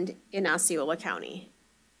happened in Osceola County.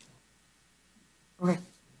 Okay.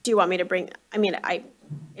 Do you want me to bring, I mean,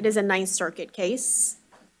 it is a Ninth Circuit case.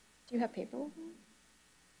 Do you have paperwork on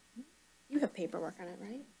it? You have paperwork on it,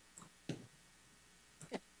 right?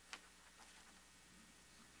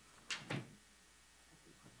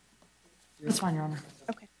 That's fine, Your Honor.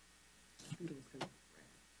 Okay.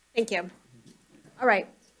 Thank you. All right.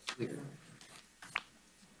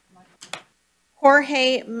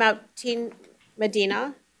 Jorge Martin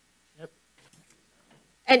Medina. Yep.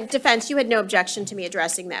 And defense, you had no objection to me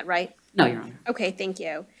addressing that, right? No, Your Honor. Okay, thank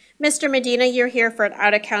you. Mr. Medina, you're here for an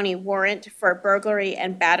out-of-county warrant for burglary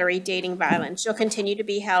and battery dating violence. You'll continue to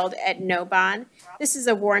be held at no bond. This is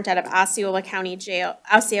a warrant out of Osceola County Jail,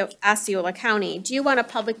 Osceola County. Do you want a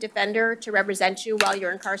public defender to represent you while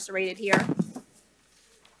you're incarcerated here?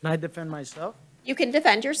 Can I defend myself? You can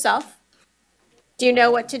defend yourself. Do you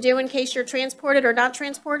know what to do in case you're transported or not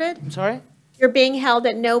transported? I'm sorry? You're being held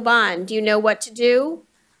at no bond. Do you know what to do?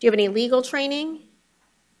 Do you have any legal training?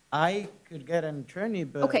 I could get an attorney,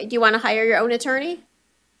 but. Okay, do you want to hire your own attorney?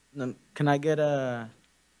 Can I get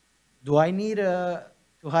do I need to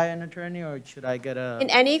hire an attorney or should I get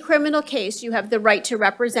In any criminal case, you have the right to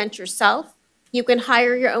represent yourself. You can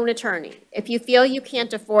hire your own attorney. If you feel you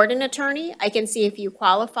can't afford an attorney, I can see if you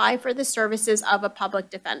qualify for the services of a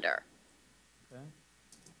public defender.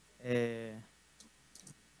 I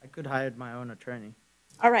could hire my own attorney.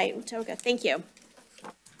 All right, Toga, thank you.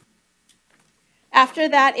 After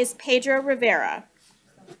that is Pedro Rivera.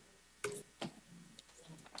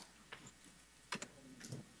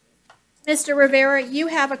 Mr. Rivera, you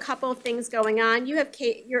have a couple of things going on.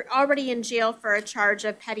 You're already in jail for a charge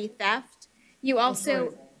of petty theft. You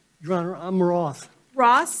also, Your Honor, I'm Roth,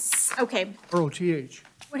 Ross, okay. R-O-T-H.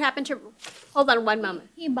 What happened to, hold on one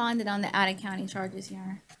moment. He bonded on the out-of-county charges, Your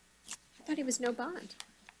Honor. I thought he was no bond.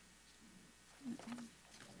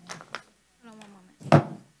 Hold on one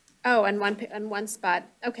moment. Oh, on one spot,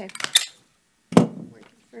 okay.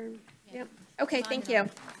 Confirm. Yep, okay, thank you.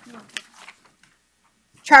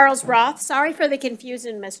 Charles Roth, sorry for the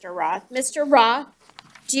confusion, Mr. Roth. Mr. Roth,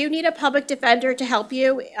 do you need a public defender to help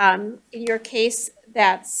you in your case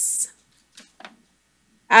that's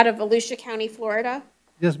out of Volusia County, Florida?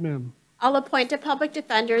 Yes, ma'am. I'll appoint a public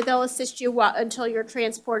defender. They'll assist you until you're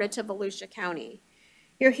transported to Volusia County.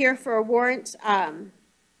 You're here for a warrant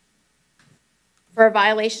for a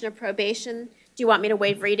violation of probation. Do you want me to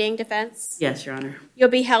waive reading, defense? Yes, Your Honor. You'll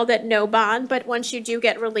be held at no bond, but once you do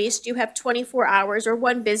get released, you have 24 hours or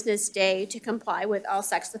 1 business day to comply with all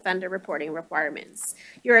sex offender reporting requirements.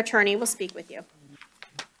 Your attorney will speak with you.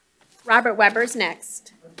 Robert Weber's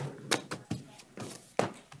next.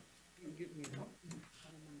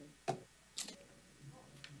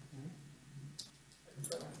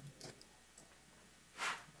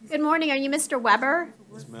 Good morning. Are you Mr. Weber?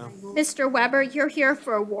 Yes, ma'am. Mr. Weber, you're here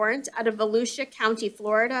for a warrant out of Volusia County,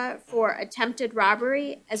 Florida for attempted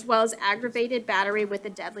robbery as well as aggravated battery with a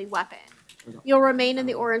deadly weapon. You'll remain in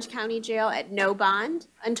the Orange County Jail at no bond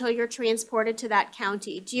until you're transported to that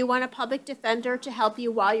county. Do you want a public defender to help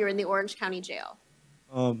you while you're in the Orange County Jail?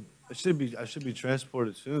 I should be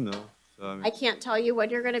transported soon though. So I mean, I can't tell you when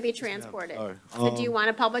you're going to be transported. Sorry. So do you want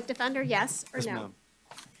a public defender, yes or yes, no? ma'am.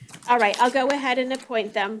 All right, I'll go ahead and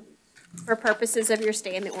appoint them for purposes of your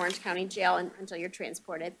stay in the Orange County Jail until you're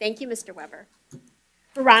transported. Thank you, Mr. Weber.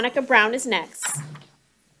 Veronica Brown is next.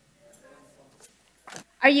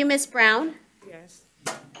 Are you Miss Brown? Yes.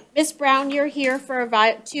 Miss Brown, you're here for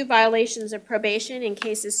 2 violations of probation in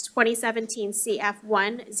cases 2017 CF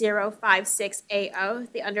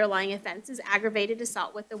 1056AO. The underlying offense is aggravated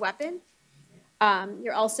assault with a weapon.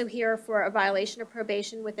 You're also here for a violation of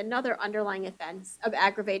probation with another underlying offense of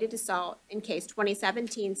aggravated assault in case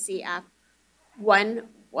 2017 CF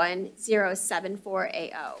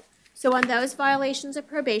 11074AO. So on those violations of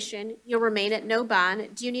probation, you'll remain at no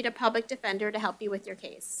bond. Do you need a public defender to help you with your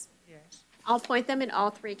case? Yes. I'll appoint them in all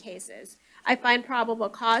 3 cases. I find probable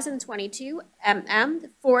cause in 22 MM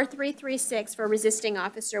 4336 for resisting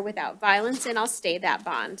officer without violence, and I'll stay that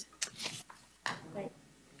bond.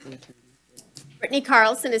 Brittany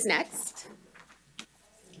Carlson is next.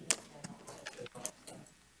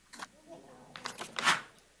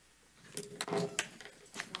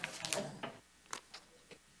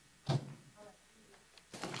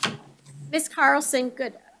 Ms. Carlson,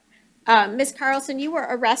 good. Ms. Carlson, you were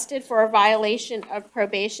arrested for a violation of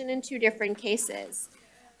probation in 2 different cases.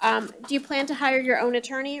 Do you plan to hire your own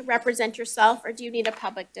attorney, represent yourself, or do you need a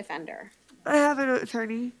public defender? I have an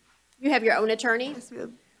attorney. You have your own attorney? Yes,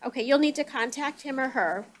 ma'am. Okay, you'll need to contact him or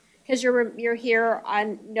her because you're here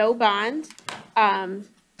on no bond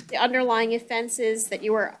The underlying offenses that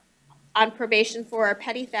you were on probation for are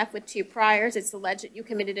petty theft with 2 priors. It's alleged that you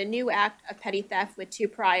committed a new act of petty theft with 2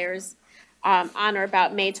 priors on or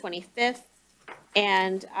about May 25th,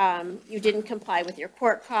 and you didn't comply with your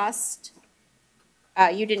court cost.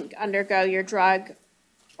 You didn't undergo your drug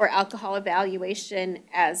or alcohol evaluation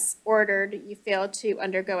as ordered. You failed to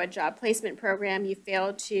undergo a job placement program. You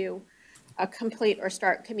failed to complete or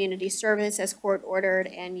start community service as court ordered,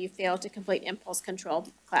 and you failed to complete impulse control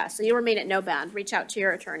class. So you remain at no bond. Reach out to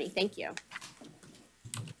your attorney. Thank you.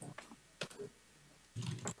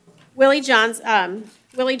 Willie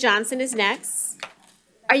Johnson is next.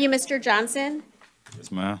 Are you Mr. Johnson? Yes,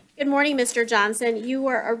 ma'am. Good morning, Mr. Johnson. You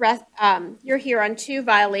were you're here on 2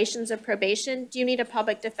 violations of probation. Do you need a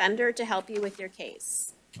public defender to help you with your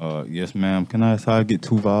case? Yes, ma'am. Can I ask how I get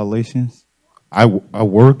 2 violations? I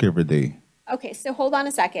work every day. Okay, so hold on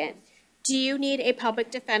a second. Do you need a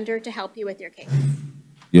public defender to help you with your case?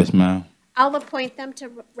 Yes, ma'am. I'll appoint them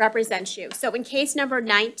to represent you. So in case number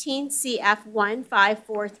 19, CF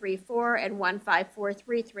 15434 and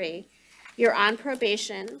 15433, you're on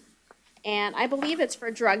probation, and I believe it's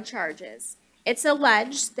for drug charges. It's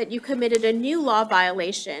alleged that you committed a new law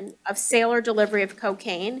violation of sale or delivery of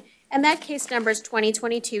cocaine, and that case number is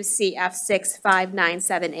 2022 CF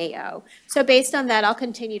 6597AO. So based on that, I'll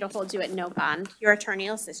continue to hold you at no bond. Your attorney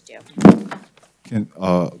will assist you. Can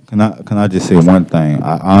I just say one thing?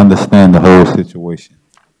 I understand the whole situation.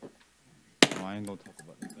 I ain't gonna talk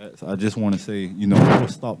about that. So I just want to say, you know, I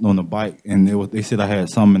was stopped on the bike, and they said I had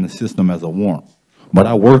something in the system as a warrant. But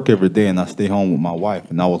I work every day and I stay home with my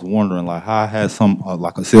wife, and I was wondering like how I had some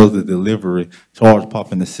like a sales and delivery charge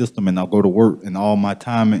pop in the system, and I go to work and all my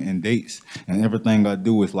timing and dates and everything I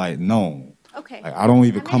do is like known. Okay. Like I don't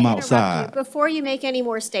even I'm come gonna interrupt outside. you. Before you make any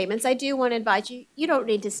more statements, I do want to advise you, you don't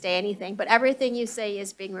need to say anything, but everything you say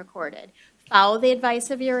is being recorded. Follow the advice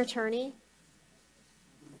of your attorney.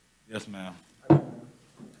 Yes, ma'am.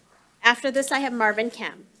 After this, I have Marvin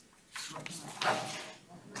Kemp.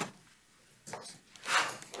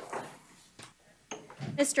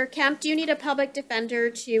 Mr. Kemp, do you need a public defender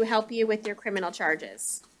to help you with your criminal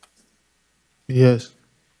charges? Yes.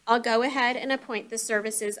 I'll go ahead and appoint the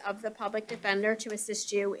services of the public defender to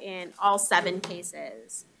assist you in all 7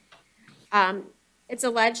 cases. It's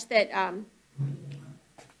alleged that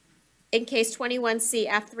in case 21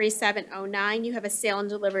 CF 3709, you have a sale and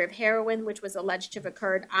delivery of heroin, which was alleged to have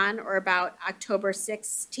occurred on or about October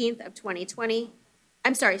 16th of 2020.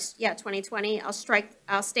 I'm sorry, yeah, 2020. I'll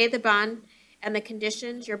stay the bond. And the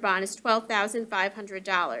conditions, your bond is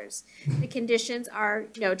 $12,500. The conditions are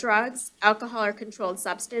no drugs, alcohol, or controlled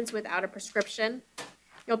substance without a prescription.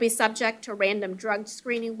 You'll be subject to random drug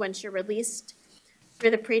screening once you're released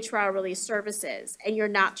through the pretrial release services, and you're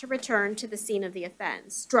not to return to the scene of the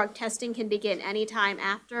offense. Drug testing can begin anytime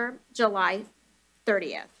after July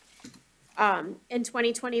 30th. In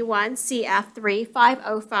 2021, CF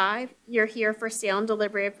 3505, you're here for sale and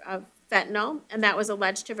delivery of fentanyl, and that was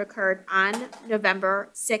alleged to have occurred on November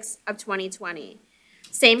 6th of 2020.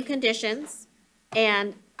 Same conditions,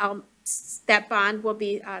 and that bond will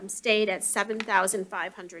be stayed at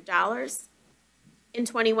 $7,500. In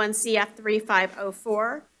 21 CF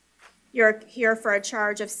 3504, you're here for a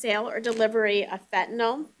charge of sale or delivery of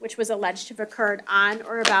fentanyl, which was alleged to have occurred on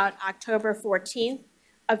or about October 14th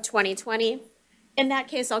of 2020. In that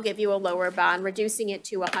case, I'll give you a lower bond, reducing it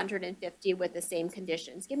to $150 with the same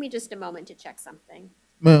conditions. Give me just a moment to check something.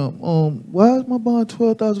 Ma'am, why is my bond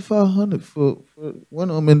 $12,500 for one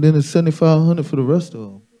of them, and then it's $7,500 for the rest of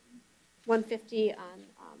them? $150 on.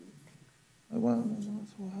 Like, why is it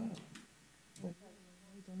so high? Yes.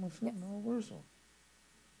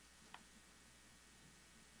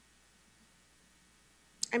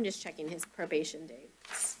 I'm just checking his probation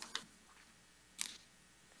dates.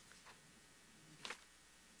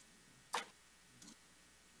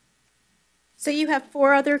 So you have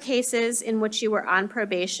 4 other cases in which you were on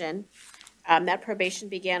probation. That probation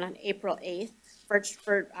began on April 8th for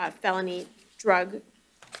felony drug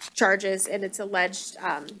charges, and it's alleged,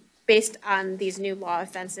 based on these new law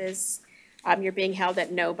offenses, you're being held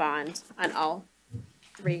at no bond on all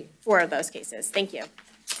 4 of those cases. Thank you.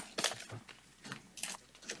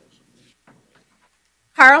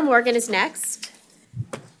 Carl Morgan is next.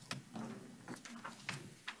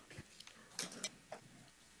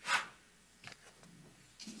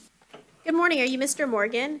 Good morning. Are you Mr.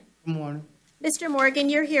 Morgan? Good morning. Mr. Morgan,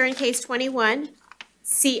 you're here in case 21,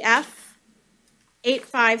 CF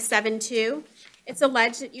 8572. It's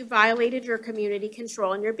alleged that you violated your community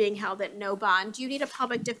control and you're being held at no bond. Do you need a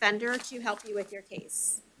public defender to help you with your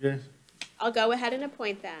case? Yes. I'll go ahead and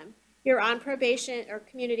appoint them. You're on probation or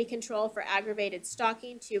community control for aggravated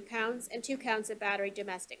stalking, 2 counts, and 2 counts of battery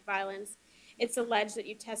domestic violence. It's alleged that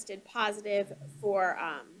you tested positive for,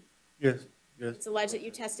 Yes, yes. it's alleged that you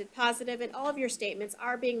tested positive, and all of your statements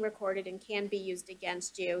are being recorded and can be used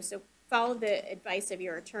against you. So follow the advice of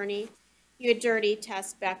your attorney. You had dirty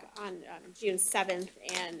tests back on June 7th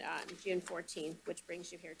and June 14th, which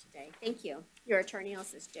brings you here today. Thank you. Your attorney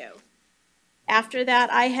else is due. After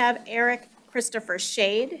that, I have Eric Christopher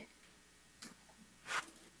Shade.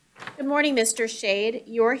 Good morning, Mr. Shade.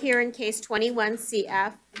 You're here in case 21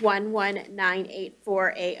 CF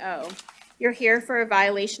 11984AO. You're here for a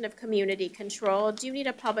violation of community control. Do you need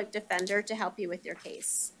a public defender to help you with your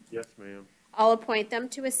case? Yes, ma'am. I'll appoint them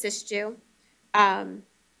to assist you.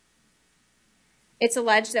 It's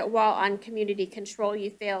alleged that while on community control,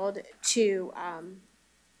 you failed to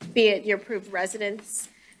be at your approved residence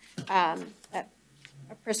at a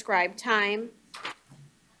prescribed time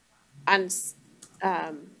on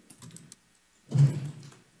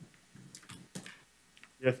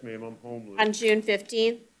Yes, ma'am, I'm homeless. on June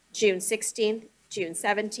 15th, June 16th, June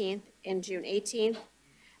 17th, and June 18th.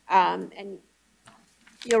 And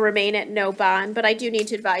you'll remain at no bond, but I do need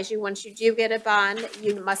to advise you, once you do get a bond,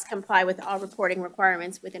 you must comply with all reporting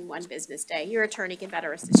requirements within 1 business day. Your attorney can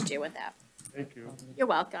better assist you with that. Thank you. You're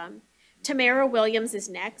welcome. Tamara Williams is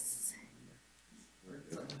next.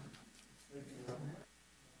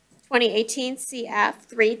 2018 CF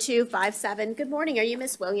 3257. Good morning. Are you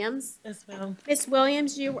Miss Williams? Yes, ma'am. Miss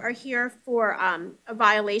Williams, you are here for a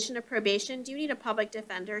violation of probation. Do you need a public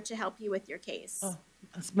defender to help you with your case?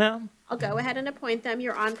 Yes, ma'am. I'll go ahead and appoint them.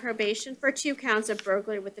 You're on probation for 2 counts of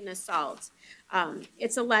burglary with an assault.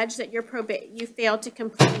 It's alleged that you failed to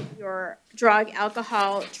complete your drug,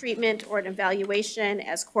 alcohol treatment or an evaluation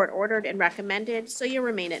as court ordered and recommended, so you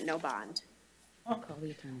remain at no bond. I'll call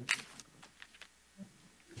the attorney.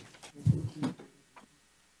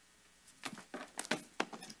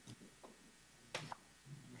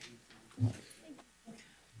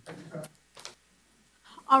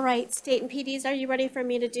 All right, state and PDs, are you ready for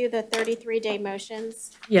me to do the 33-day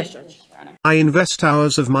motions? Yes, Judge. I invest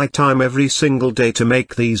hours of my time every single day to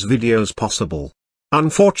make these videos possible.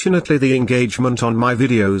 Unfortunately, the engagement on my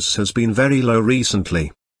videos has been very low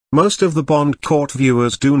recently. Most of the bond court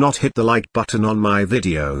viewers do not hit the like button on my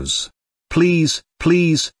videos. Please,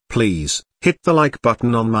 please, please, hit the like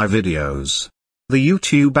button on my videos. The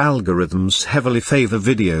YouTube algorithms heavily favor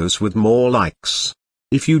videos with more likes.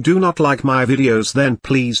 If you do not like my videos, then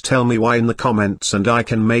please tell me why in the comments and I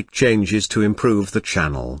can make changes to improve the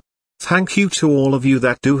channel. Thank you to all of you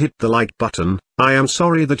that do hit the like button. I am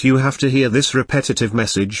sorry that you have to hear this repetitive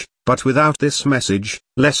message, but without this message,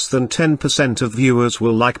 less than 10% of viewers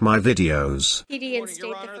will like my videos. PD and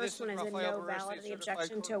state, the first one is a no validity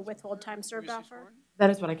objection to a withhold time served offer. That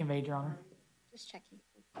is what I conveyed, Your Honor. Just checking.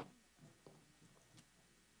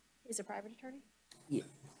 He's a private attorney? Yeah.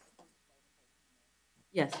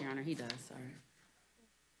 Yes, Your Honor, he does, sorry.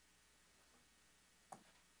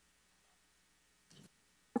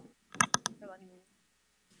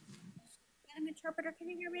 Madam Interpreter, can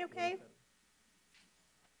you hear me okay?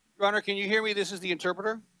 Your Honor, can you hear me? This is the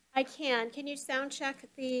interpreter. I can. Can you sound check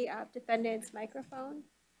the defendant's microphone?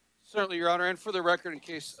 Certainly, Your Honor. And for the record, in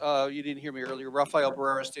case you didn't hear me earlier, Rafael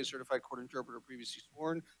Barrera, State Certified Court Interpreter, previously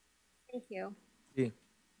sworn. Thank you. Yeah.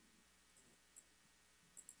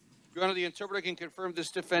 Your Honor, the interpreter can confirm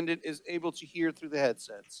this defendant is able to hear through the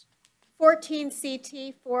headsets. 14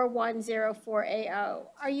 CT 4104AO.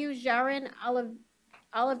 Are you Jaron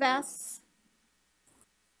Olivas?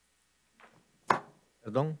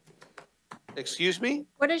 Perdón. Excuse me?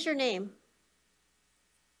 What is your name?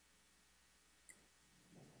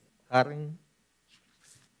 Harin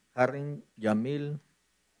Yamil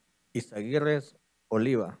Izaguirre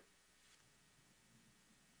Oliva.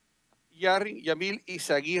 Yamil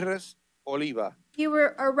Izaguirre Oliva. You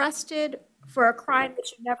were arrested for a crime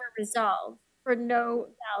that you never resolved for no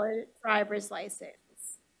valid driver's license.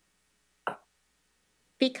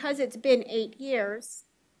 Because it's been 8 years,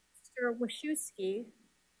 Mr. Wachowski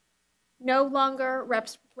no longer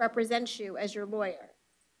represents you as your lawyer.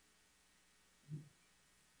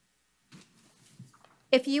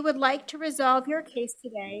 If you would like to resolve your case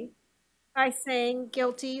today by saying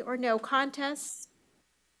guilty or no contest,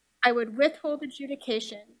 I would withhold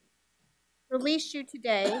adjudication, release you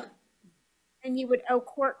today, and you would owe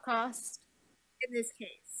court costs in this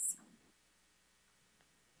case.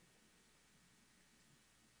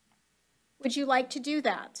 Would you like to do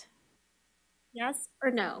that? Yes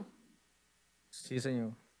or no? Sí,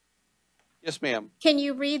 señor. Yes, ma'am. Can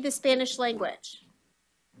you read the Spanish language?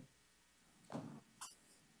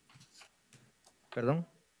 Perdón.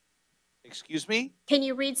 Excuse me? Can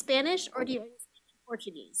you read Spanish or do you speak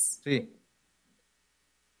Portuguese? Sí.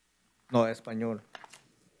 No, español.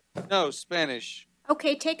 No, Spanish.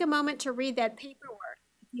 Okay, take a moment to read that paperwork.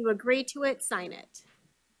 If you agree to it, sign it.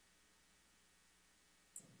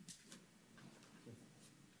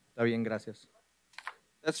 Está bien, gracias.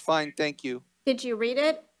 That's fine, thank you. Did you read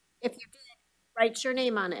it? If you did, write your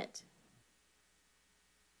name on it.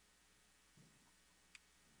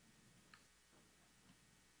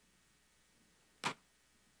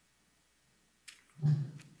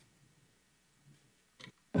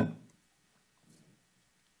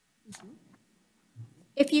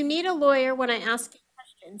 If you need a lawyer when I ask you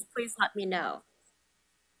questions, please let me know.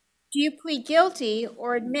 Do you plead guilty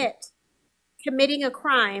or admit committing a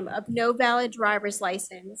crime of no valid driver's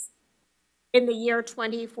license in the year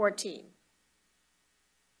 2014?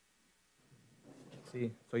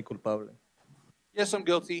 Sí, soy culpable. Yes, I'm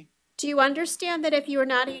guilty. Do you understand that if you are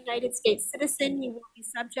not a United States citizen, you will be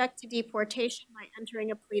subject to deportation by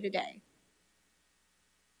entering a plea today?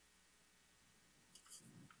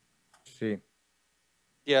 Sí.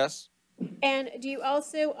 Yes. And do you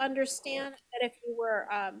also understand that if you were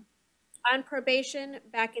on probation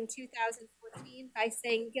back in 2014, by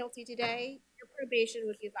saying guilty today, your probation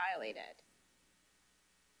would be violated?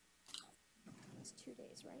 It's 2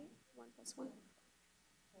 days, right? 1 + 1.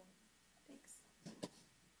 Thanks.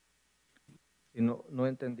 Y no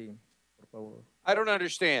entendí, por favor. I don't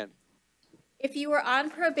understand. If you were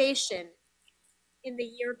on probation in the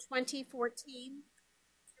year 2014,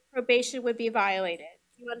 your probation would be violated.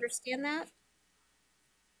 Do you understand that?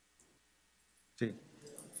 Sí.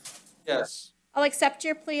 Yes. I'll accept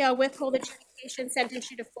your plea. I'll withhold adjudication,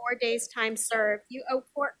 sentence you to 4 days' time served. You owe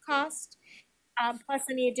court cost, plus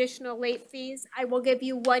any additional late fees. I will give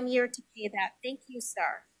you 1 year to pay that. Thank you,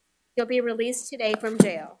 sir. You'll be released today from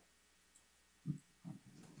jail.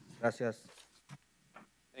 Gracias.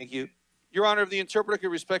 Thank you. Your Honor, the interpreter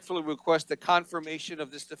could respectfully request a confirmation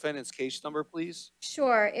of this defendant's case number, please.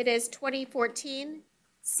 Sure, it is 2014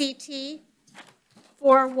 CT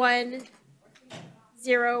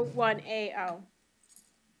 4101AO.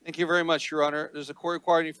 Thank you very much, Your Honor. Does the court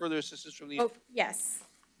require any further assistance from the? Oh, yes.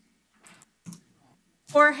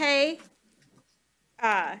 Jorge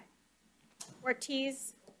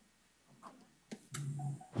Ortiz.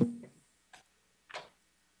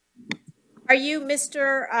 Are you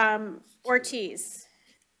Mr. Ortiz?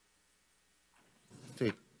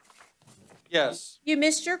 Sí. Yes. You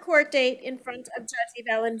missed your court date in front of Judge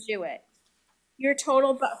Evelyn Jewett. Your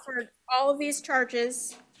total but for all of these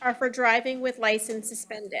charges are for driving with license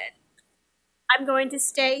suspended. I'm going to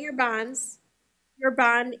stay your bonds. Your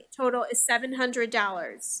bond total is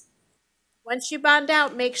 $700. Once you bond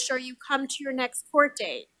out, make sure you come to your next court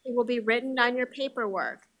date. It will be written on your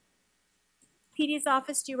paperwork. PD's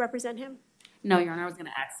office, do you represent him? No, Your Honor, I was going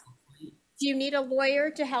to ask. Do you need a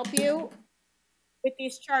lawyer to help you with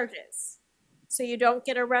these charges so you don't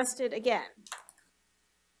get arrested again?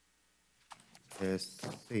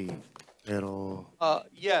 Sí, pero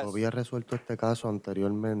yes. yo había resuelto este caso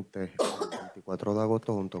anteriormente, el 24 de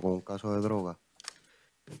agosto, junto con un caso de droga.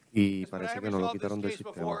 Y parece que no lo quitaron del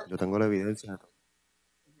sistema. Yo tengo la evidencia.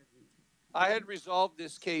 I had resolved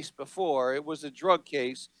this case before. It was a drug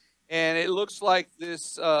case, and it looks like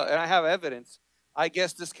this, and I have evidence. I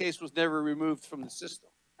guess this case was never removed from the system.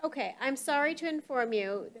 Okay, I'm sorry to inform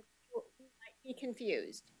you that you might be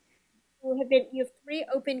confused. You have 3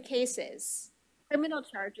 open cases, criminal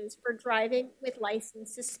charges for driving with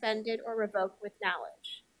license suspended or revoked with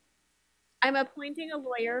knowledge. I'm appointing a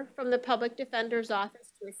lawyer from the Public Defender's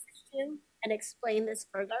Office to assist you and explain this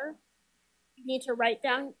further. You need to write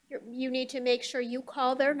down, you need to make sure you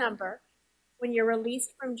call their number when you're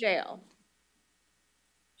released from jail.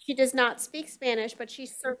 She does not speak Spanish, but she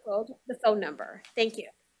circled the phone number. Thank you.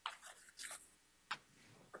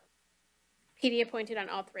 PD appointed on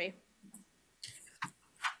all 3.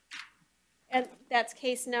 And that's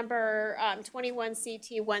case number 21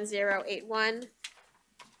 CT 1081.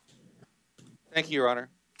 Thank you, Your Honor.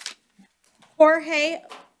 Jorge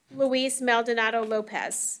Luis Maldonado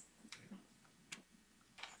Lopez.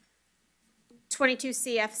 22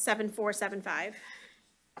 CF 7475.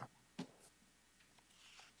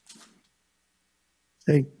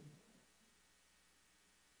 Hey.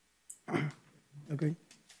 Okay.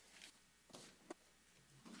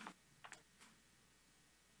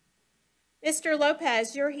 Mr.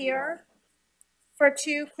 Lopez, you're here for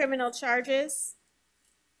 2 criminal charges.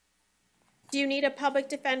 Do you need a public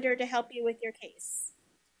defender to help you with your case?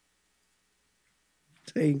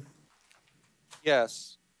 Hey.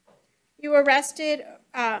 Yes. You were arrested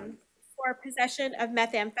for possession of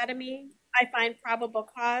methamphetamine I find probable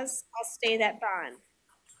cause, I'll stay that bond.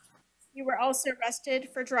 You were also arrested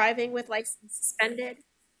for driving with license suspended.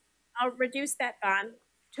 I'll reduce that bond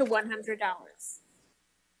to $100.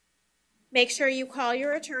 Make sure you call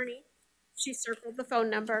your attorney. She circled the phone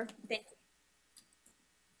number. Thank you.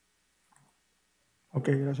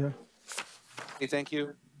 Ok, gracias. Okay, thank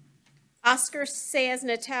you. Oscar Sayas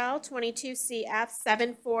Natal, 22 CF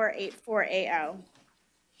 7484AO.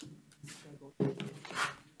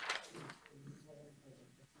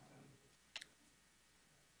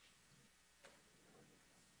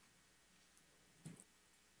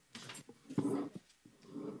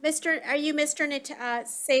 Are you Mr.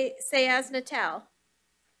 Sayas Natal?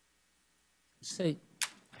 Say,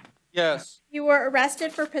 Yes. You were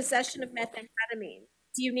arrested for possession of methamphetamine.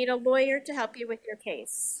 Do you need a lawyer to help you with your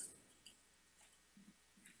case?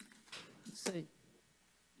 say,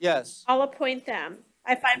 Yes. I'll appoint them.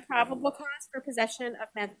 I find probable cause for possession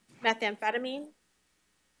of methamphetamine,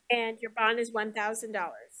 and your bond is $1,000.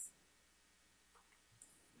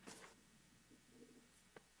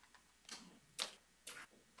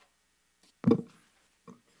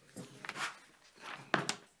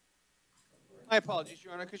 My apologies,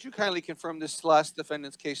 Your Honor. Could you kindly confirm this last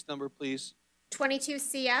defendant's case number, please? 22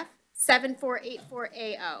 CF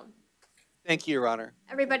 7484AO. Thank you, Your Honor.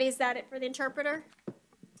 Everybody, is that it for the interpreter?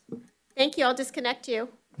 Thank you. I'll disconnect you.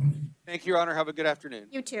 Thank you, Your Honor. Have a good afternoon.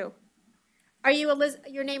 You too. Are you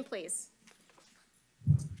your name, please?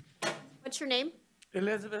 What's your name?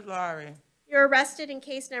 Elizabeth Laurie. You're arrested in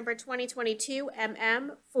case number 2022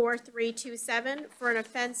 MM4327 for an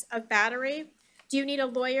offense of battery. Do you need a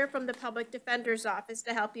lawyer from the public defender's office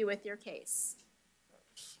to help you with your case?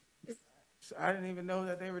 I didn't even know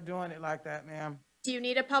that they were doing it like that, ma'am. Do you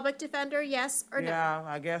need a public defender, yes or no? Yeah,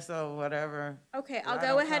 I guess so, whatever. Okay, I I'll don't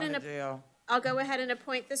go ahead come and to jail. I'll go ahead and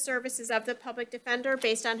appoint the services of the public defender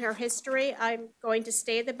based on her history. I'm going to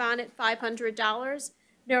stay the bond at $500.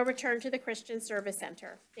 No return to the Christian Service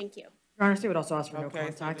Center. Thank you. Your Honor, State would also ask for no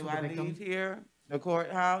Okay, so contact do with the I victim. leave here, the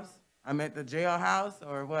courthouse? I'm at the jailhouse,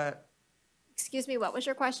 or what? Excuse me, what was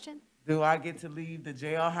your question? Do I get to leave the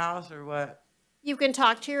jailhouse, or what? You can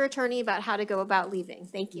talk to your attorney about how to go about leaving.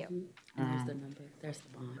 Thank you. And there's the number, there's the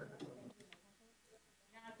bond.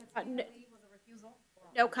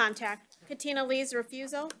 No contact. Katina Lee's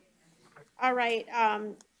refusal. All right,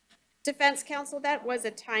 defense counsel, that was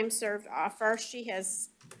a time-served offer. She has,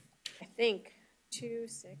 I think, 2,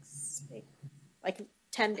 6, 8, like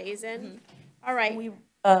 10 days in. All right. We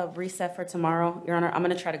reset for tomorrow, Your Honor. I'm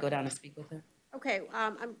gonna try to go down and speak with her. Okay,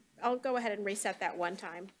 I'll go ahead and reset that one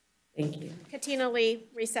time. Thank you. Katina Lee,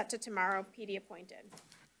 reset to tomorrow, PD appointed.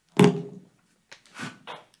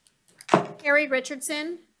 Harry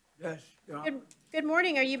Richardson. Yes, Good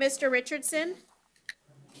morning. Are you Mr. Richardson?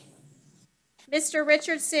 Mr.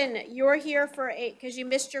 Richardson, you're here because you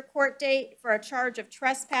missed your court date for a charge of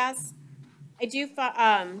trespass. Do you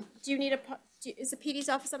need is the PD's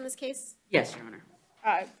office on this case? Yes, Your Honor.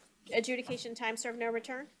 Adjudication time served, no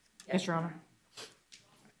return? Yes, Your Honor.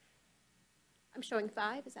 I'm showing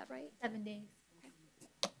 5, is that right? 7 days.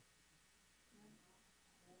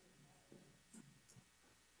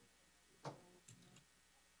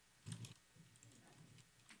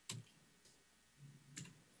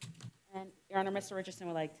 And Your Honor, Mr. Richardson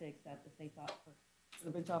would like to accept the state's offer,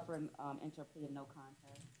 the bench offer and enter plea of no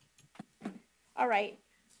contest. All right.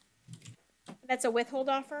 That's a withhold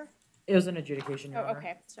offer? It was an adjudication, Your Oh, Honor.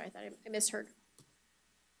 okay. Sorry, I thought I misheard.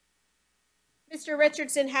 Mr.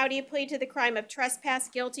 Richardson, how do you plead to the crime of trespass?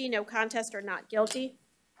 Guilty, no contest, or not guilty?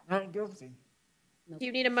 Not guilty. Do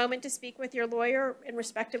you need a moment to speak with your lawyer and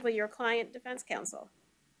respectively your client defense counsel?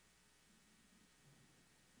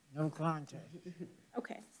 No contest.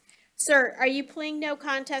 Okay. Sir, are you pleading no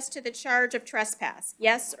contest to the charge of trespass?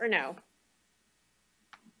 Yes or no?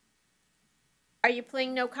 Are you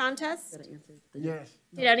pleading no contest? Yes.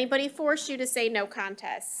 Did anybody force you to say no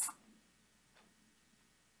contest?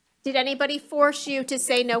 Did anybody force you to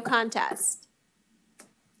say no contest?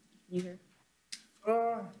 You hear?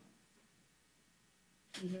 You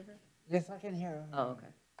hear her? Yes, I can hear her. Oh, okay.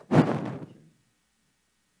 Let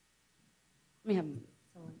me have.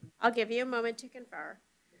 I'll give you a moment to confer.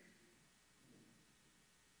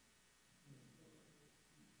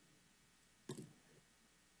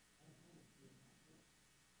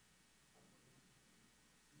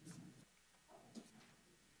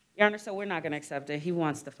 Your Honor, so we're not gonna accept it. He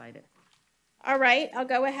wants to fight it. All right, I'll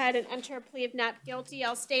go ahead and enter a plea of not guilty.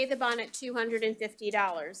 I'll stay the bond at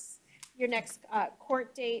 $250. Your next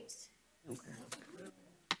court date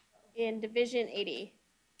in Division 80.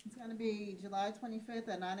 It's gonna be July 25th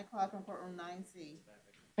at 9 o'clock in courtroom 9C.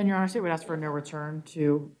 And Your Honor, state would ask for no return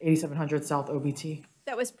to 8700 South OBT.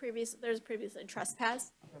 That was there's previously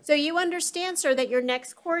trespass. So you understand, sir, that your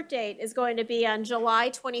next court date is going to be on July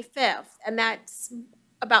 25th, and that's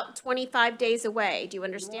about 25 days away. Do you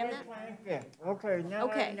understand that? Okay, now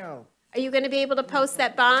I Okay. know. Are you going to be able to post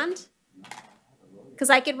that bond? Because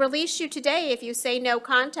I could release you today if you say no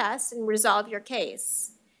contest and resolve your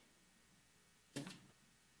case.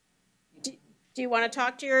 Do you want to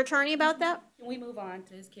talk to your attorney about that? Can we move on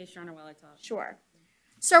to his case, Your Honor, while I talk? Sure.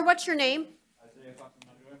 Sir, what's your name?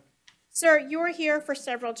 Sir, you're here for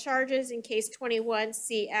several charges in case 21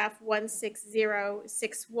 CF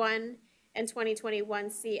 16061 and 2021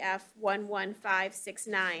 CF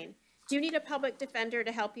 11569. Do you need a public defender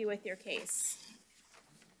to help you with your case?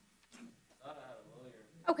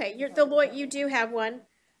 Okay, you do have one.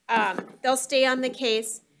 They'll stay on the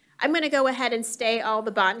case. I'm going to go ahead and stay all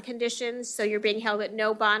the bond conditions, so you're being held at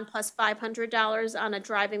no bond plus $500 on a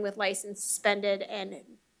driving with license suspended and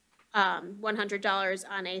 $100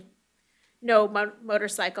 on a no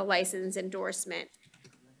motorcycle license endorsement.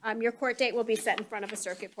 Your court date will be set in front of a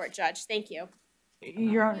circuit court judge. Thank you.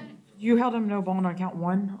 Your Honor, you held him no bond on count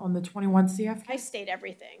 1 on the 21 CF? I state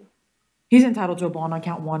everything. He's entitled to a bond on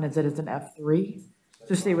count 1 as it is an F3.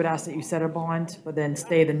 So state would ask that you set a bond, but then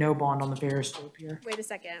stay the no bond on the Ferris Slope here. Wait a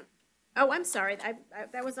second. Oh, I'm sorry.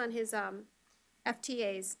 That was on his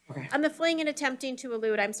FTAs. Okay. On the fleeing and attempting to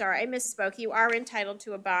elude, I'm sorry, I misspoke. You are entitled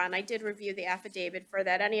to a bond. I did review the affidavit for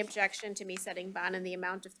that. Any objection to me setting bond in the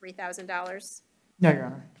amount of $3,000? No, Your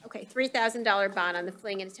Honor. Okay, $3,000 bond on the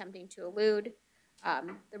fleeing and attempting to elude,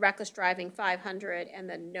 the reckless driving $500, and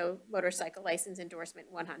the no motorcycle license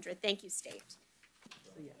endorsement $100. Thank you, State.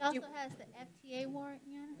 It also has the FTA warrant,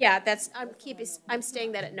 Your Honor? Yeah, I'm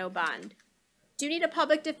staying that at no bond. Do you need a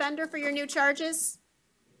public defender for your new charges?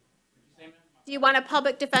 Do you want a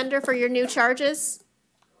public defender for your new charges?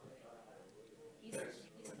 You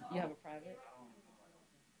have a private?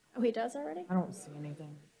 Oh, he does already? I don't see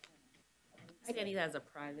anything. I said he has a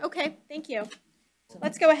private. Okay, thank you.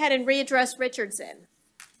 Let's go ahead and readdress Richardson.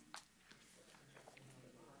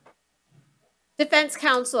 Defense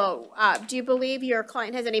counsel, do you believe your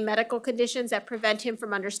client has any medical conditions that prevent him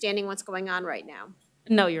from understanding what's going on right now?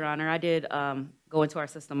 No, Your Honor. I did go into our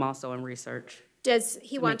system also and research. Does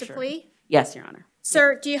he want to sure. plea? Yes, Your Honor.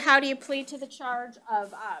 Sir, how do you plead to the charge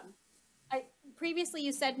of, previously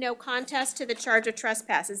you said no contest to the charge of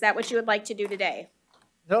trespass. Is that what you would like to do today?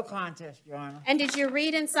 No contest, Your Honor. And did you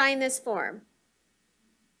read and sign this form?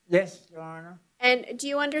 Yes, Your Honor. And do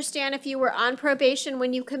you understand if you were on probation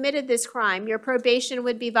when you committed this crime, your probation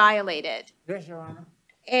would be violated? Yes, Your Honor.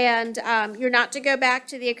 And you're not to go back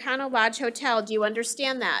to the Econo Lodge Hotel. Do you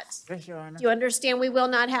understand that? Yes, Your Honor. Do you understand we will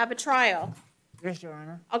not have a trial? Yes, Your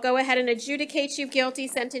Honor. I'll go ahead and adjudicate you guilty,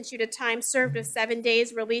 sentence you to time served of 7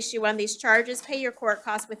 days, release you on these charges, pay your court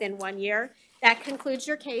costs within 1 year. That concludes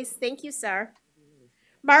your case. Thank you, sir.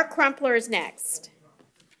 Mark Crumpler is next.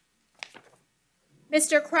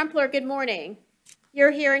 Mr. Crumpler, good morning.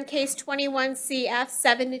 You're here in case 21 CF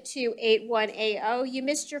 7281AO. You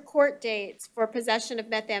missed your court dates for possession of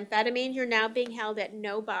methamphetamine. You're now being held at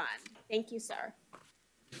no bond. Thank you, sir.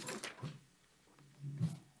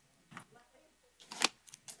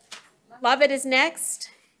 Lovett is next.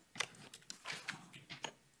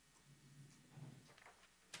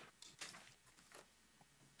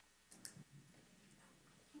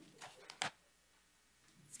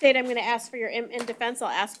 State, I'm going to ask for your, in defense, I'll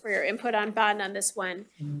ask for your input on bond on this one.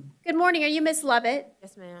 Good morning. Are you Miss Lovett?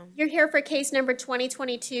 Yes, ma'am. You're here for case number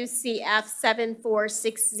 2022 CF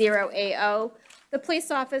 7460AO. The police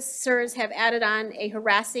officers have added on a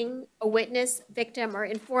harassing a witness, victim, or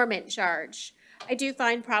informant charge. I do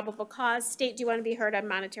find probable cause. State, do you want to be heard on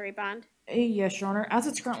monetary bond? Yes, Your Honor. As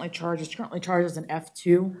it's currently charged as an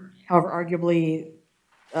F2. However, arguably,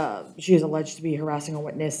 she is alleged to be harassing a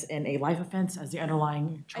witness in a life offense as the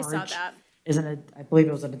underlying I charge. saw that. I believe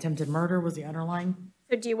it was an attempted murder was the underlying.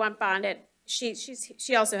 So do you want bonded? She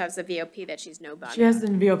also has the VOP that she's no bond. She has the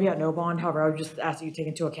VOP at no bond. However, I would just ask that you take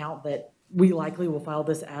into account that we likely will file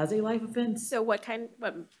this as a life offense. So what?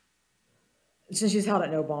 Since she's held at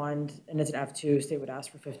no bond and it's an F2, state would ask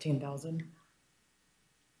for $15,000.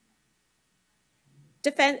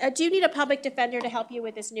 Do you need a public defender to help you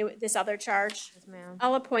with this other charge? Yes, ma'am.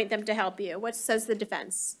 I'll appoint them to help you. What says the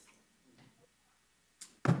defense?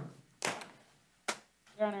 Your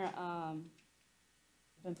Honor,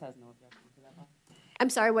 defense has no objection to that bond. I'm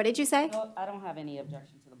sorry, what did you say? No, I don't have any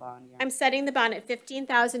objection to the bond, Your Honor. I'm setting the bond at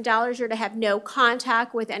 $15,000. You're to have no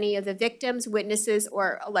contact with any of the victims, witnesses,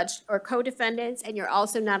 or alleged or co-defendants, and you're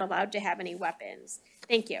also not allowed to have any weapons.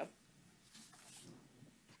 Thank you.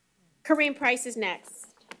 Kareem Price is next.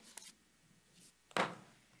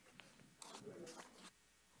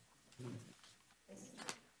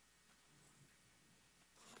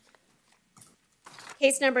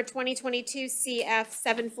 Case number 2022 CF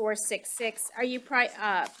 7466. Are you,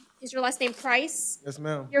 is your last name Price? Yes,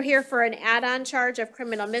 ma'am. You're here for an add-on charge of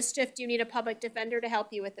criminal mischief. Do you need a public defender to help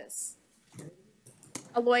you with this?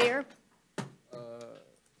 A lawyer?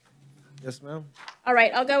 Yes, ma'am. All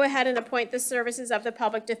right, I'll go ahead and appoint the services of the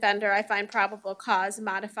public defender. I find probable cause,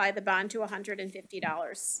 modify the bond to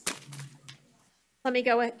 $150. Let me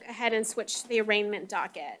go ahead and switch to the arraignment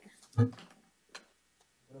docket.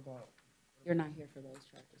 You're not here for those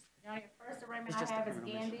charges. Your Honor, your first arraignment It's I just a have is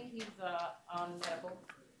criminal Gandy. He was on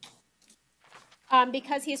medical.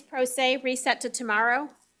 Because he's pro se, reset to tomorrow.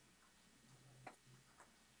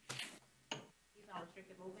 He's on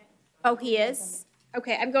restricted movement. Oh, he is?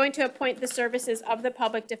 Okay, I'm going to appoint the services of the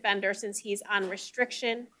public defender since he's on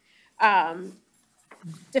restriction.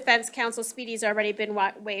 Defense counsel Speedy's already been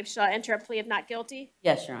waived. Shall I enter a plea of not guilty?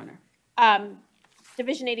 Yes, Your Honor.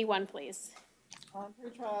 Division 81, please. On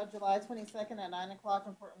pretrial, July 22nd at 9 o'clock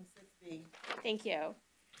in courtroom 6B. Thank you.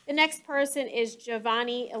 The next person is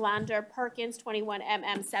Giovanni Ilander Perkins, 21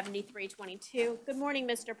 7322. Good morning,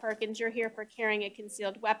 Mr. Perkins. You're here for carrying a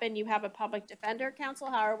concealed weapon. You have a public defender.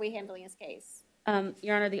 Counsel, how are we handling his case?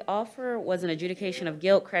 Your Honor, the offer was an adjudication of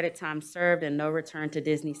guilt, credit time served, and no return to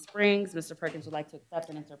Disney Springs. Mr. Perkins would like to accept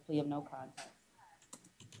and enter a plea of no contest.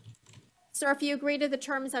 Sir, if you agree to the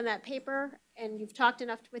terms on that paper and you've talked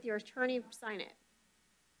enough with your attorney, sign it.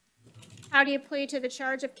 How do you plead to the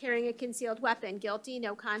charge of carrying a concealed weapon? Guilty,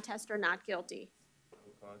 no contest, or not guilty? No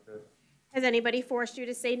contest. Has anybody forced you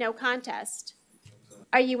to say no contest?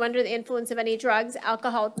 Are you under the influence of any drugs,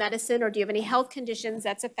 alcohol, medicine, or do you have any health conditions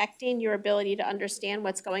that's affecting your ability to understand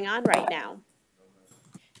what's going on right now?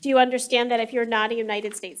 Do you understand that if you're not a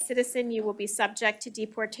United States citizen, you will be subject to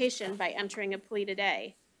deportation by entering a plea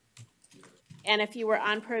today? And if you were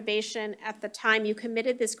on probation at the time you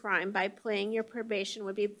committed this crime, by pleading, your probation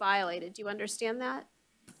would be violated. Do you understand that?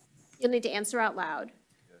 You'll need to answer out loud.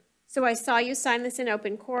 So I saw you sign this in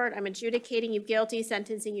open court. I'm adjudicating you guilty,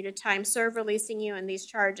 sentencing you to time served, releasing you on these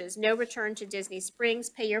charges. No return to Disney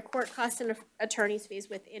Springs. Pay your court costs and attorney's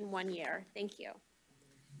fees within 1 year. Thank you.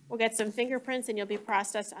 We'll get some fingerprints and you'll be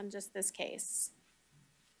processed on just this case.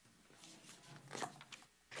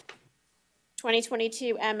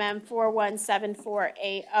 2022 MM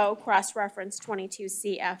 4174AO, cross-reference 22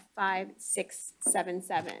 CF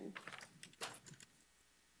 5677.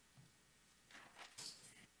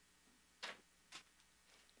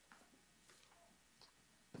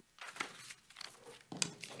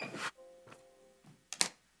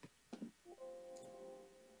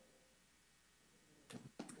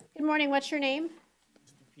 Good morning, what's your name?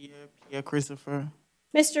 Pierre Christopher.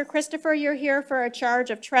 Mr. Christopher, you're here for a charge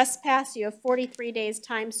of trespass. You have 43 days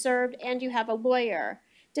time served, and you have a lawyer.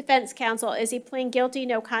 Defense counsel, is he pleading guilty,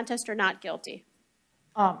 no contest, or not guilty?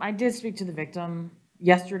 I did speak to the victim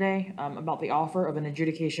yesterday about the offer of an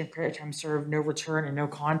adjudication, credit time served, no return, and no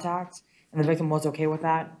contact, and the victim was okay with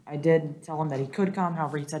that. I did tell him that he could come,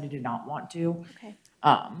 however, he said he did not want to, Okay.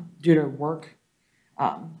 Due to work.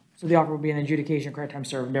 So the offer would be an adjudication, credit time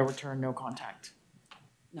served, no return, no contact.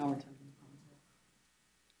 No return.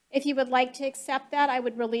 If you would like to accept that, I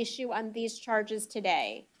would release you on these charges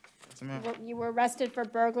today. You were arrested for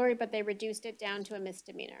burglary, but they reduced it down to a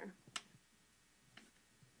misdemeanor.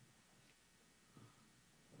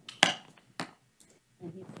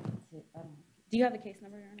 Do you have the case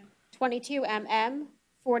number, Your Honor? 22 MM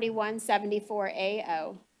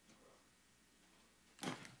 4174AO.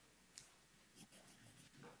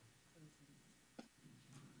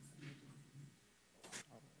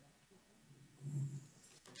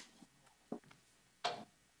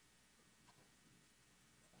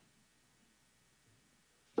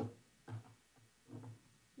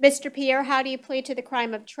 Mr. Pierre, how do you plead to the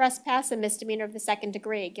crime of trespass, a misdemeanor of the second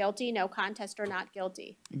degree? Guilty, no contest, or not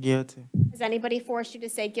guilty? Guilty. Has anybody forced you to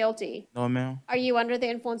say guilty? No, ma'am. Are you under the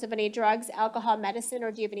influence of any drugs, alcohol, medicine, or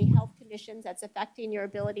do you have any health conditions that's affecting your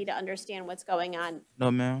ability to understand what's going on? No,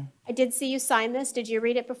 ma'am. I did see you sign this. Did you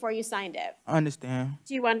read it before you signed it? I understand.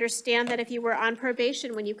 Do you understand that if you were on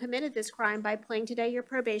probation when you committed this crime, by pleading today, your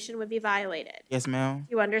probation would be violated? Yes, ma'am.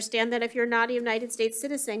 Do you understand that if you're not a United States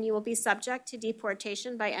citizen, you will be subject to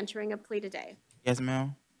deportation by entering a plea today? Yes,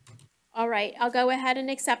 ma'am. All right, I'll go ahead and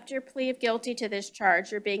accept your plea of guilty to this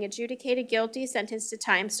charge. You're being adjudicated guilty, sentenced to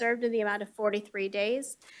time served in the amount of 43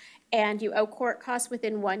 days, and you owe court costs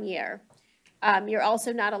within 1 year. You're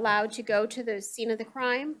also not allowed to go to the scene of the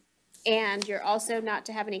crime, and you're also not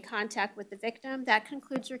to have any contact with the victim. That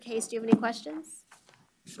concludes your case. Do you have any questions?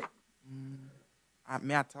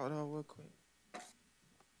 May I talk to her real quick?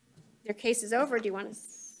 Your case is over. Do you want to?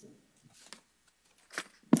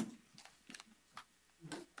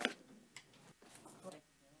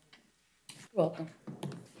 Welcome.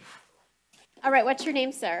 All right, what's your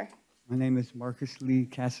name, sir? My name is Marcus Lee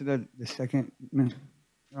Cassida, the second, Your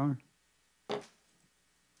Honor.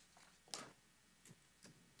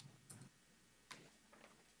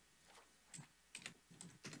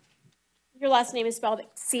 Your last name is spelled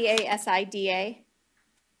C-A-S-I-D-A.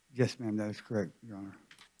 Yes, ma'am, that is correct, Your Honor.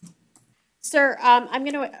 Sir,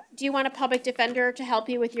 do you want a public defender to help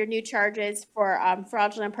you with your new charges for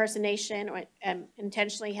fraudulent impersonation or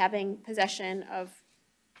intentionally having possession of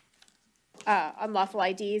unlawful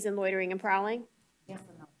IDs and loitering and prowling? Yes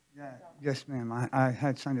or no? Yes, ma'am, I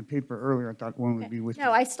had signed a paper earlier, I thought one would be with me.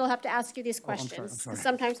 No, I still have to ask you these Oh, I'm questions. sorry.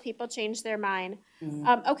 Sometimes people change their mind.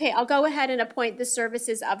 Okay, I'll go ahead and appoint the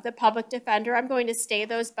services of the public defender. I'm going to stay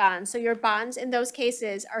those bonds. So your bonds in those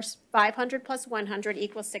cases are $500 plus $100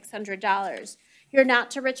 equals $600. You're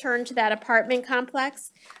not to return to that apartment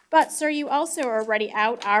complex. But, sir, you also are already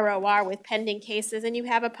out ROR with pending cases, and you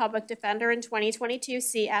have a public defender in 2022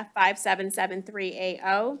 CF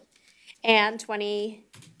 5773AO and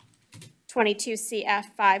 2022 CF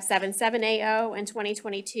 577AO and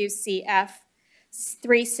 2022 CF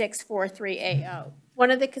 3643AO.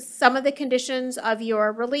 Some of the conditions of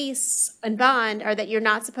your release and bond are that you're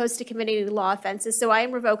not supposed to commit any law offenses, so I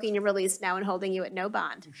am revoking your release now and holding you at no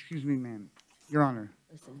bond. Excuse me, ma'am, Your Honor.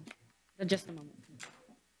 Listen, just a moment.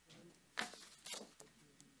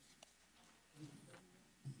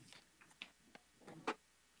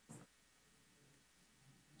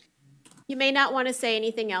 You may not want to say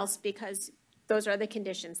anything else because those are the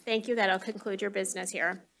conditions. Thank you. That'll conclude your business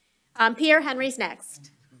here. Pierre Henry's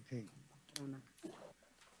next. Okay.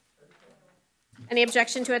 Any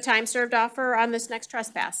objection to a time served offer on this next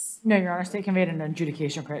trespass? No, Your Honor, state conveyed an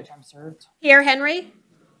adjudication credit time served. Pierre Henry?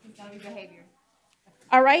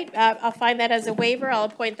 All right, I'll find that as a waiver. I'll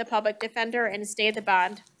appoint the public defender and stay the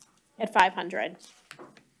bond at $500.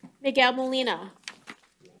 Miguel Molina.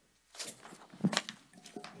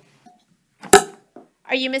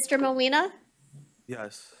 Are you Mr. Molina?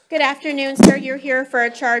 Yes. Good afternoon, sir. You're here for a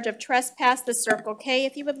charge of trespass, the Circle K.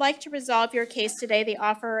 If you would like to resolve your case today, the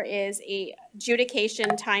offer is a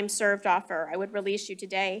adjudication time served offer. I would release you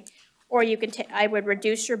today, or I would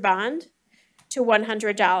reduce your bond to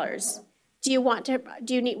 $100. Do you want to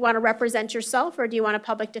represent yourself, or do you want a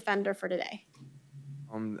public defender for today?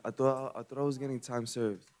 I thought I was getting time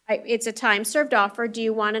served. It's a time served offer. Do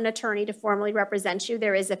you want an attorney to formally represent you?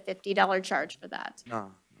 There is a $50 charge for that. Nah.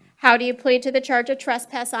 How do you plead to the charge of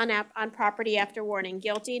trespass on property after warning?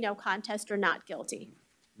 Guilty, no contest, or not guilty?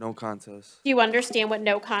 No contest. Do you understand what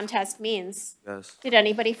no contest means? Yes. Did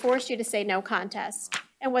anybody force you to say no contest?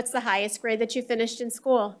 And what's the highest grade that you finished in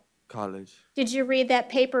school? College. Did you read that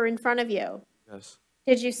paper in front of you? Yes.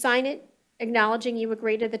 Did you sign it acknowledging you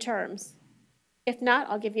agree to the terms? If not,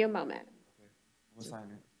 I'll give you a moment. I'll sign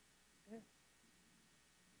it.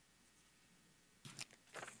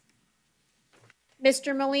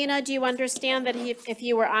 Mr. Molina, do you understand that if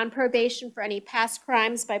you were on probation for any past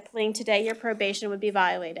crimes, by pleading today, your probation would be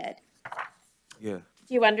violated? Yeah.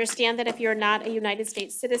 Do you understand that if you're not a United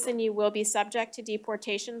States citizen, you will be subject to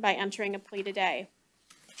deportation by entering a plea today?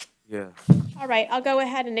 Yeah. All right, I'll go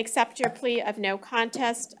ahead and accept your plea of no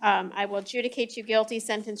contest. I will adjudicate you guilty,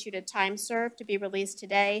 sentence you to time served to be released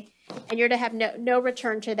today, and you're to have no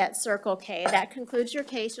return to that Circle K. That concludes your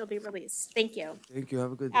case. You'll be released. Thank you. Thank you.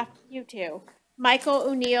 Have a good day. You too. Michael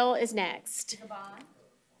O'Neill is next.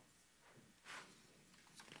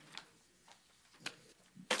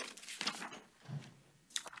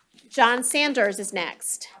 John Sanders is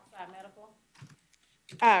next.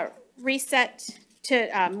 Reset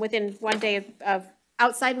to within 1 day of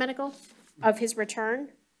outside medical of his return.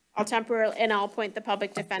 I'll temporarily, and I'll appoint the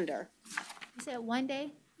public defender. You said 1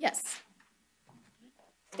 day? Yes.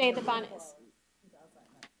 Stay the bond is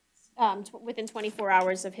within 24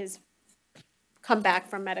 hours of his come back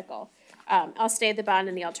from medical. I'll stay the bond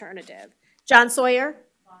in the alternative. John Sawyer.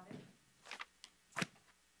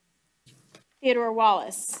 Theodore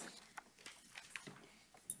Wallace.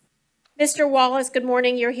 Mr. Wallace, good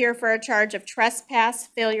morning. You're here for a charge of trespass,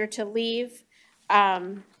 failure to leave.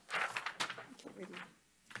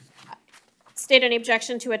 State any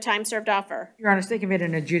objection to a time served offer. Your Honor, state conveyed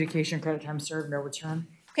an adjudication credit time served, no return.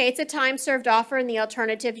 Okay, it's a time served offer, and the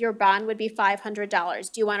alternative, your bond would be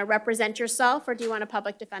 $500. Do you want to represent yourself, or do you want a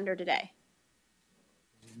public defender today?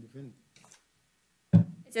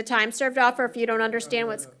 It's a time served offer. If you don't understand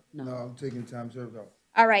what's... No, I'm taking time served off.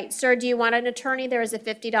 All right, sir, do you want an attorney? There is a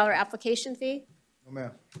 $50 application fee. No,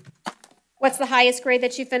 ma'am. What's the highest grade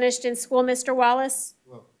that you finished in school, Mr. Wallace?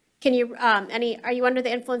 Well. Can you, are you under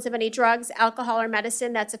the influence of any drugs, alcohol, or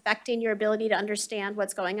medicine that's affecting your ability to understand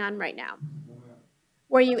what's going on right now? No, ma'am.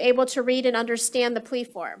 Were you able to read and understand the plea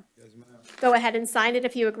form? Yes, ma'am. Go ahead and sign it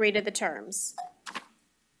if you agree to the terms.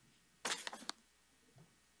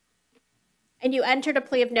 And you entered a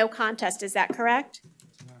plea of no contest, is that correct?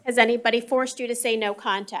 Has anybody forced you to say no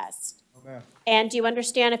contest? No, ma'am. And do you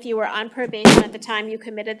understand if you were on probation at the time you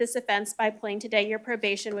committed this offense by pleading today, your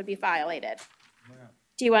probation would be violated? Ma'am.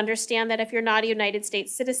 Do you understand that if you're not a United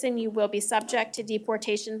States citizen, you will be subject to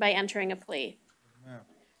deportation by entering a plea? Ma'am.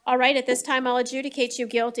 All right, at this time, I'll adjudicate you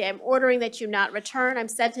guilty. I'm ordering that you not return. I'm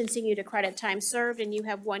sentencing you to credit time served, and you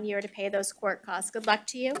have 1 year to pay those court costs. Good luck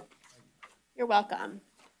to you. You're welcome.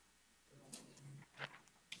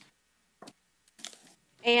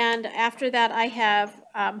 And after that, I have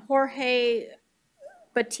Jorge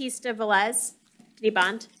Batista Velez. Did he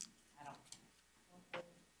bond?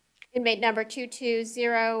 Inmate number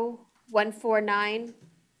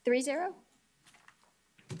 220-14930.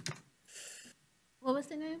 What was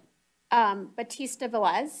the name? Batista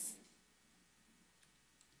Velez.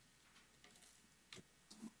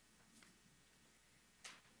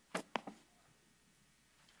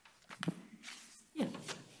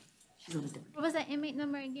 What was that inmate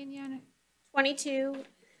number again, Your Honor?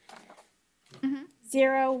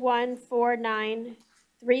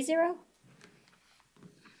 220-14930.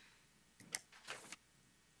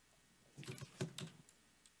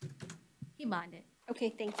 He bonded.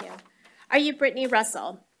 Okay, thank you. Are you Brittany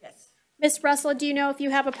Russell? Yes. Miss Russell, do you know if you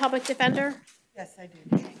have a public defender? Yes, I do.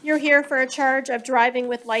 You're here for a charge of driving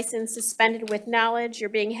with license suspended with knowledge. You're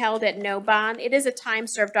being held at no bond. It is a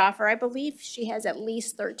time-served offer. I believe she has at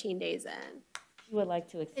least 13 days in. She would like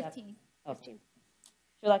to accept. 15. Oh, she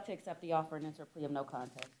would like to accept the offer and enter a plea of no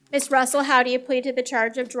contest. Miss Russell, how do you plead to the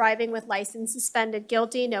charge of driving with license suspended?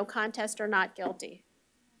 Guilty, no contest, or not guilty?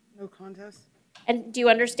 No contest? And do you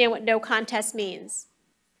understand what no contest means?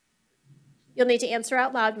 You'll need to answer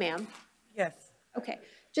out loud, ma'am. Yes. Okay.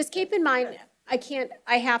 Just keep in mind,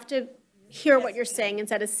 I have to hear what you're saying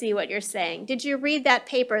instead of see what you're saying. Did you read that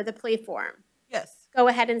paper, the plea form? Yes. Go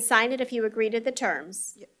ahead and sign it if you agree to the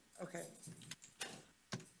terms. Yeah. Okay.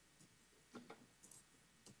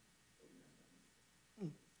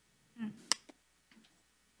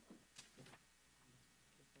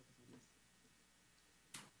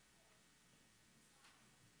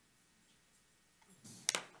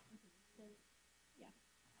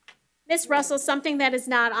 Ms. Russell, something that is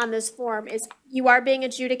not on this form is you are being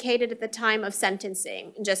adjudicated at the time of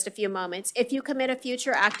sentencing in just a few moments. If you commit a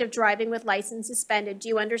future act of driving with license suspended, do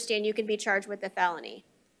you understand you can be charged with a felony?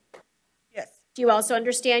 Yes. Do you also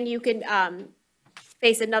understand you can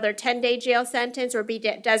face another 10-day jail sentence or be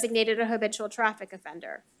designated a habitual traffic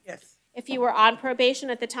offender? Yes. If you were on probation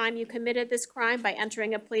at the time you committed this crime, by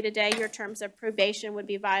entering a plea today, your terms of probation would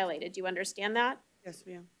be violated. Do you understand that? Yes,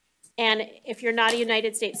 ma'am. And if you're not a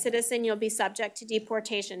United States citizen, you'll be subject to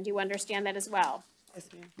deportation. Do you understand that as well? Yes,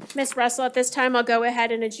 ma'am. Ms. Russell, at this time, I'll go ahead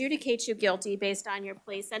and adjudicate you guilty based on your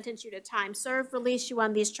plea, sentence you to time served, release you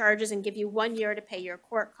on these charges, and give you 1 year to pay your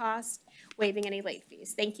court costs, waiving any late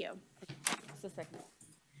fees. Thank you. Just a second.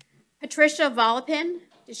 Patricia Volpin,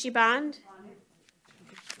 did she bond?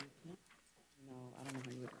 No, I don't know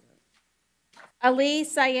how you would do that. Ali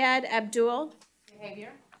Syed Abdul.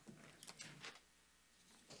 Behavior.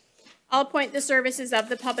 I'll appoint the services of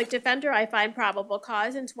the public defender. I find probable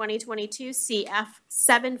cause in 2022 CF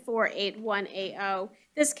 748180.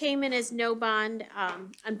 This came in as no bond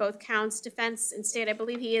on both counts, defense and state. I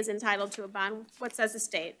believe he is entitled to a bond. What says the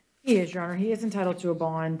state? He is, Your Honor. He is entitled to a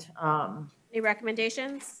bond. Any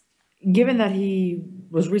recommendations? Given that he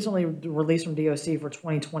was recently released from DOC for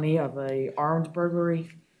 2020 of a armed burglary,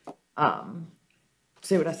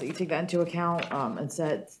 say what I say, you take that into account and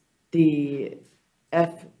set the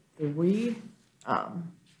F3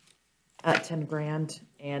 at 10 grand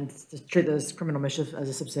and treat this criminal mischief as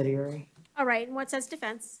a subsidiary. All right, and what says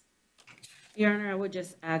defense? Your Honor, I would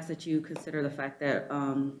just ask that you consider the fact that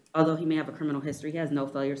although he may have a criminal history, he has no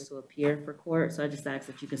failures to appear for court. So I just ask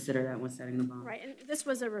that you consider that when setting the bond. Right, and this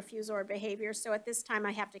was a refusal behavior, so at this time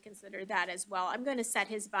I have to consider that as well. I'm going to set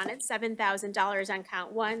his bond at $7,000 on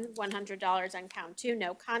count 1, $100 on count 2,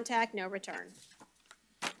 no contact, no return.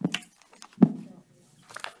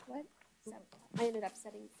 What? I ended up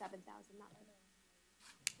setting 7,000, not.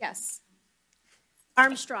 Yes.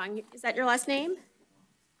 Armstrong, is that your last name?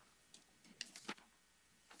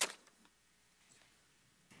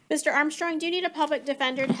 Mr. Armstrong, do you need a public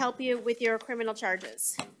defender to help you with your criminal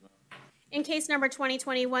charges? In case number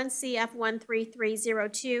 2021 CF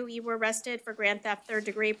 13302, you were arrested for grand theft third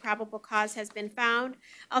degree. Probable cause has been found.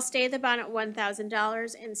 I'll stay the bond at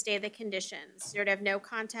 $1,000 and stay the conditions. You're to have no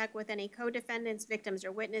contact with any co-defendants, victims,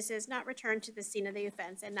 or witnesses, not return to the scene of the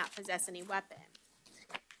offense, and not possess any weapon.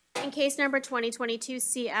 In case number 2022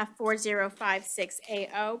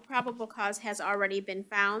 CF4056AO, probable cause has already been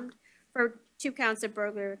found for 2 counts of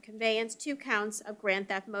burglary conveyance, 2 counts of grand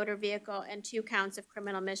theft motor vehicle, and 2 counts of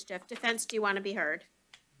criminal mischief. Defense, do you want to be heard?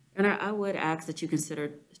 And I would ask that you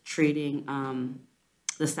consider treating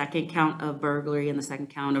the second count of burglary and the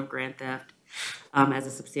second count of grand theft as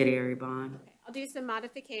a subsidiary bond. I'll do some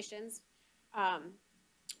modifications.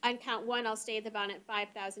 On count 1, I'll stay the bond at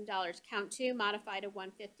 $5,000. Count 2, modify to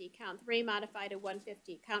 $150. Count 3, modify to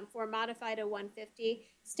 $150. Count 4, modify to $150.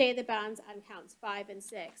 Stay the bonds on counts 5 and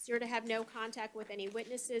 6. You're to have no contact with any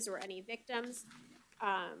witnesses or any victims.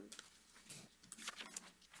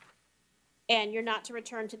 And you're not to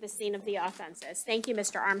return to the scene of the offenses. Thank you,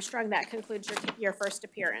 Mr. Armstrong. That concludes your first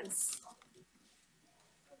appearance.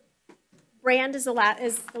 Brand is the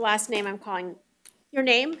last name I'm calling. Your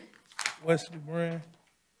name? Wesley Brand.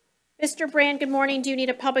 Mr. Brand, good morning. Do you need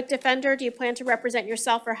a public defender? Do you plan to represent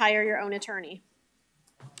yourself or hire your own attorney?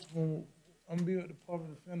 I'm gonna be with the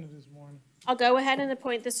public defender this morning. I'll go ahead and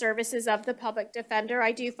appoint the services of the public defender.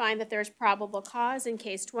 I do find that there's probable cause in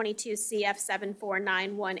case 22 CF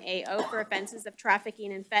 7491AO for offenses of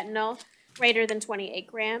trafficking in fentanyl greater than 28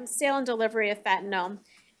 grams, sale and delivery of fentanyl,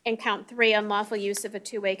 and count 3, unlawful use of a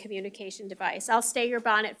two-way communication device. I'll stay your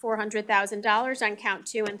bond at $400,000 on count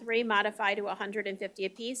 2 and 3, modify to $150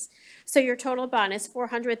 apiece. So your total bond is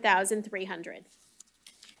 $400,300.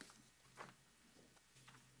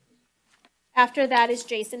 After that is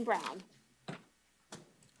Jason Brown.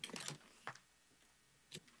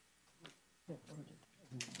 Your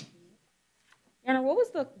Honor, what was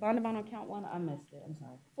the bond amount on count 1? I missed it. I'm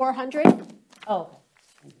sorry. 400. Oh,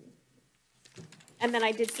 okay. And then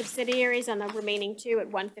I did subsidiaries on the remaining 2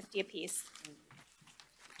 at $150 apiece.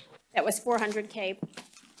 That was $400K.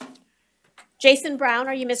 Jason Brown,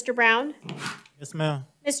 are you Mr. Brown? Yes, ma'am.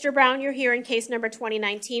 Mr. Brown, you're here in case number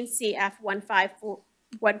 2019 CF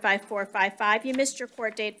 15455. You missed your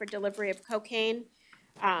court date for delivery of cocaine.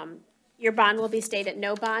 Your bond will be stayed at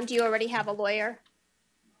no bond. Do you already have a lawyer?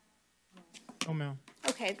 No, ma'am.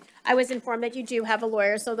 Okay. I was informed that you do have a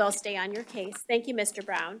lawyer, so they'll stay on your case. Thank you, Mr.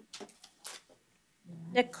 Brown.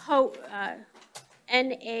 Nacoe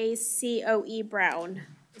Brown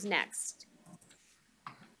is next.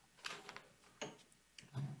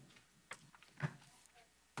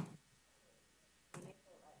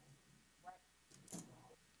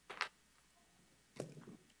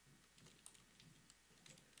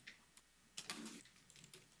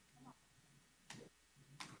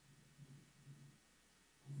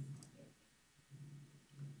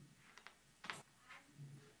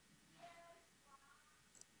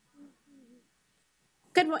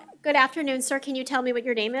 Good afternoon, sir. Can you tell me what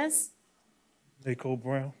your name is? Nacoe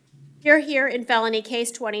Brown. You're here in felony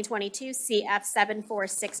case 2022 CF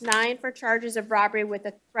 7469 for charges of robbery with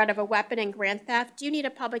the threat of a weapon and grand theft. Do you need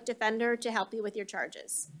a public defender to help you with your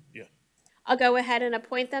charges? Yeah. I'll go ahead and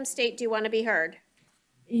appoint them. State, do you want to be heard?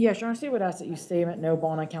 Yes, Your Honor, State would ask that you stay at no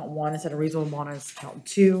bond on count 1 instead of reasonable bond on count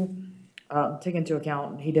 2. Take into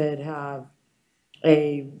account he did have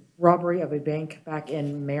a robbery of a bank back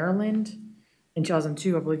in Maryland in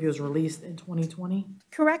 2002. I believe he was released in 2020.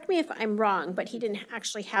 Correct me if I'm wrong, but he didn't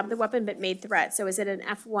actually have the weapon but made threats. So is it an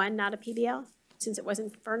F1, not a PBL, since it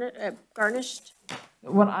wasn't garnished?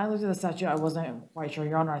 When I looked at the statute, I wasn't quite sure,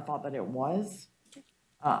 Your Honor. I thought that it was.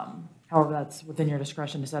 However, that's within your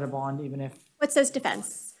discretion to set a bond, even if... What says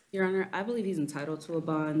defense? Your Honor, I believe he's entitled to a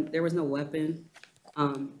bond. There was no weapon.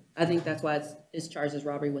 I think that's why it's charged as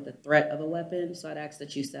robbery with the threat of a weapon. So I'd ask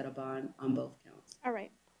that you set a bond on both counts. All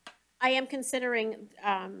right. I am considering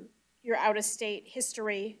your out-of-state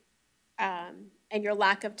history and your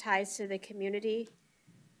lack of ties to the community.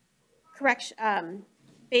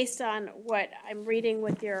 Based on what I'm reading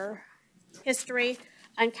with your history,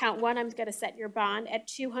 on count 1, I'm going to set your bond at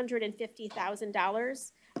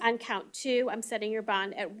 $250,000. On count 2, I'm setting your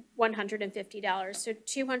bond at $150. So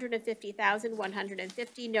 $250,000,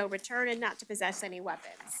 $150, no return, and not to possess any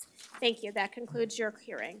weapons. Thank you. That concludes your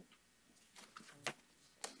hearing.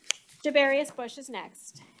 Jabarius Bush is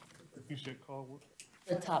next. You should call what?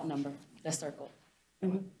 The top number, the circle.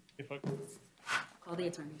 If I could. Call the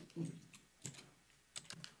attorney.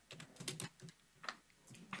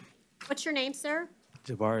 What's your name, sir?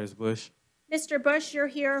 Jabarius Bush. Mr. Bush, you're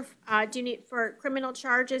here do you need for criminal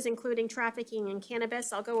charges, including trafficking and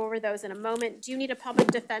cannabis. I'll go over those in a moment. Do you need a public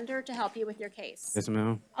defender to help you with your case? Yes,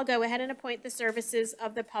 ma'am. I'll go ahead and appoint the services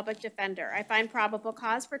of the public defender. I find probable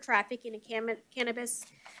cause for trafficking in cannabis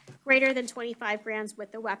greater than 25 grams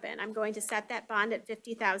with the weapon. I'm going to set that bond at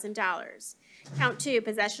 $50,000. Count 2,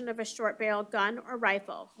 possession of a short barrel gun or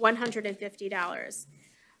rifle, $150.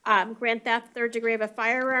 Grand theft, third degree of a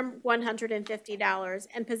firearm, $150,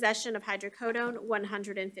 and possession of hydrocodone,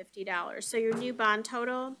 $150. So your new bond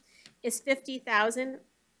total is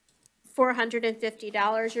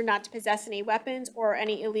 $50,450. You're not to possess any weapons or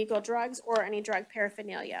any illegal drugs or any drug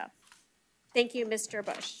paraphernalia. Thank you, Mr.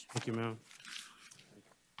 Bush. Thank you, ma'am.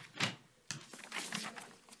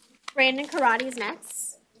 Brandon Karate is next.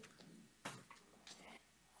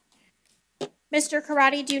 Mr.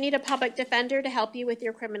 Karate, do you need a public defender to help you with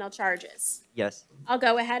your criminal charges? Yes. I'll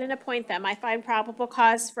go ahead and appoint them. I find probable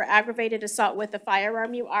cause for aggravated assault with a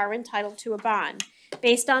firearm. You are entitled to a bond.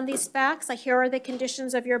 Based on these facts, here are the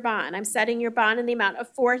conditions of your bond. I'm setting your bond in the amount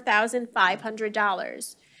of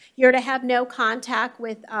 $4,500. You're to have no contact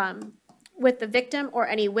with the victim or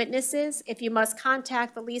any witnesses. If you must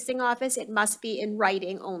contact the leasing office, it must be in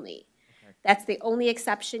writing only. That's the only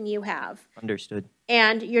exception you have. Understood.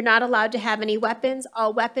 And you're not allowed to have any weapons.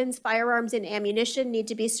 All weapons, firearms, and ammunition need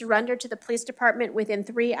to be surrendered to the police department within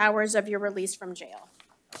 3 hours of your release from jail.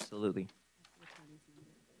 Absolutely.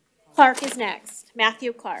 Clark is next.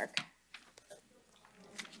 Matthew Clark.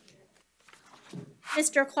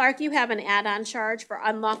 Mr. Clark, you have an add-on charge for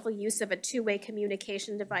unlawful use of a two-way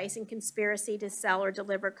communication device and conspiracy to sell or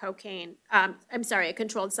deliver cocaine. A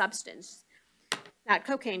controlled substance. Not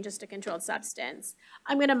cocaine, just a controlled substance.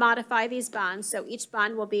 I'm going to modify these bonds, so each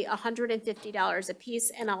bond will be $150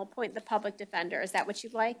 apiece, and I'll appoint the public defender. Is that what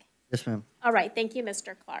you'd like? Yes, ma'am. All right, thank you,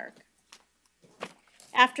 Mr. Clark.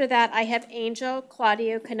 After that, I have Angel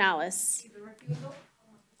Claudio Canales.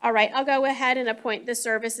 All right, I'll go ahead and appoint the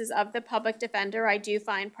services of the public defender. I do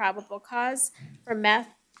find probable cause for meth,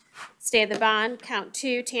 stay the bond, count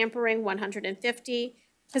 2, tampering, $150.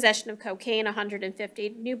 Possession of cocaine,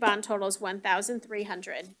 $150. New bond total is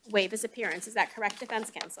 $1,300. Waive his appearance. Is that correct, defense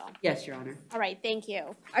counsel? Yes, Your Honor. All right, thank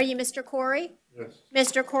you. Are you Mr. Corey? Yes.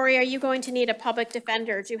 Mr. Corey, are you going to need a public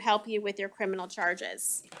defender to help you with your criminal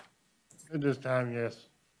charges? At this time, yes.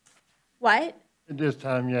 What? At this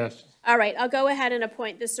time, yes. All right, I'll go ahead and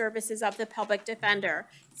appoint the services of the public defender.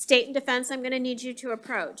 State and defense, I'm going to need you to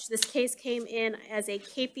approach. This case came in as a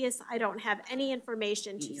capious. I don't have any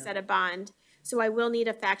information to set a bond. So I will need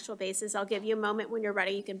a factual basis. I'll give you a moment. When you're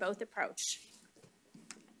ready, you can both approach.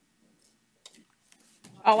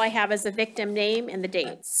 All I have is the victim name and the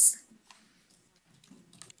dates.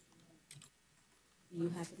 You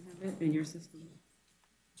happen to have it in your system?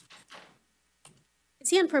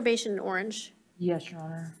 Is he on probation in Orange? Yes, Your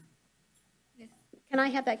Honor. Can I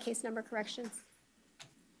have that case number corrections?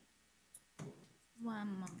 1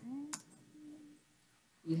 moment.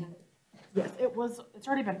 You have it? Yes, it's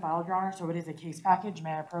already been filed, Your Honor, so it is a case package.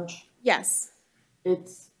 May I approach? Yes.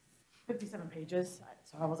 It's 57 pages,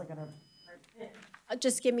 so I wasn't gonna.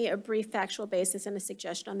 Just give me a brief factual basis and a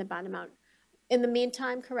suggestion on the bond amount. In the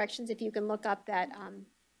meantime, corrections, if you can look up that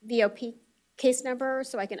VOP case number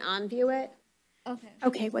so I can on-view it. Okay.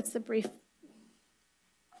 Okay, what's the brief?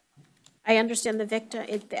 I understand the victim,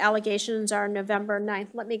 the allegations are November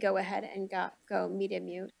 9th. Let me go ahead and go media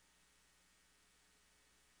mute.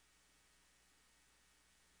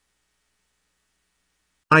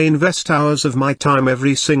 I invest hours of my time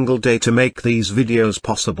every single day to make these videos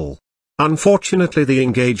possible. Unfortunately, the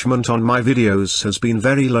engagement on my videos has been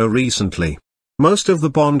very low recently. Most of the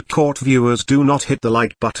Bond Court viewers do not hit the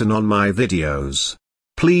like button on my videos.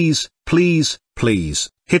 Please, please, please,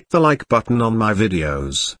 hit the like button on my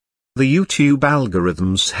videos. The YouTube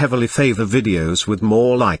algorithms heavily favor videos with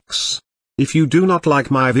more likes. If you do not like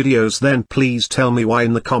my videos, then please tell me why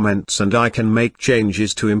in the comments and I can make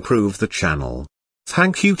changes to improve the channel.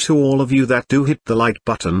 Thank you to all of you that do hit the like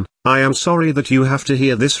button. I am sorry that you have to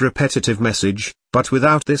hear this repetitive message, but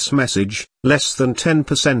without this message, less than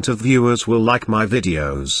 10% of viewers will like my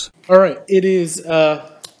videos. All right, it is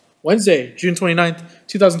Wednesday, June 29th,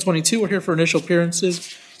 2022. We're here for initial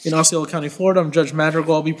appearances in Osceola County, Florida. I'm Judge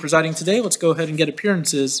Madrigal. I'll be presiding today. Let's go ahead and get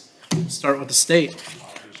appearances. Start with the state.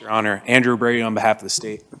 Your Honor, Andrew Brady on behalf of the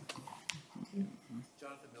state.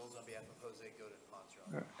 Jonathan Mills on behalf of Jose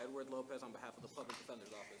Godin. Edward Lopez on behalf of the Public Defender's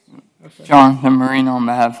Office. Okay. Jonathan Marino on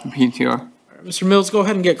behalf of PTR. All right, Mr. Mills, go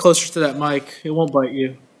ahead and get closer to that mic. It won't bite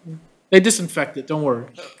you. They disinfect it. Don't worry.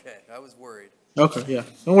 Okay, I was worried. Okay, yeah.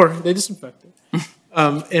 Don't worry. They disinfect it.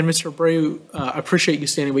 And Mr. Abreu, I appreciate you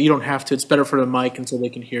standing, but you don't have to. It's better for the mic and so they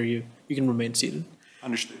can hear you. You can remain seated.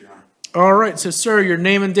 Understood, Your Honor. All right. So, sir, your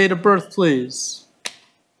name and date of birth, please.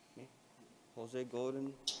 Jose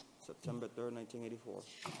Godin, September 3rd, 1984.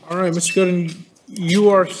 All right, Mr. Godin, you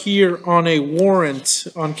are here on a warrant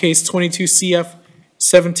on case 22 CF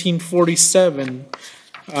 1747.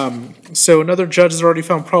 So another judge has already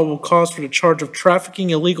found probable cause for the charge of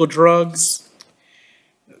trafficking illegal drugs.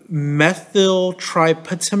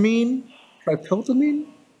 methyltryptamine.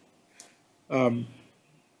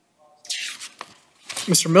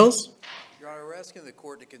 Mr. Mills? Your Honor, we're asking the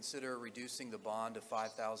court to consider reducing the bond to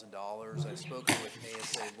 $5,000. I've spoken with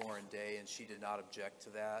ASA Lauren Day, and she did not object to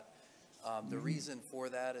that. The reason for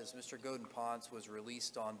that is Mr. Godin Ponce was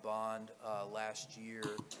released on bond last year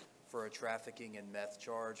for a trafficking and meth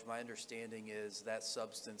charge. My understanding is that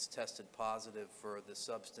substance tested positive for the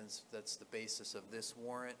substance that's the basis of this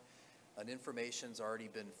warrant. An information's already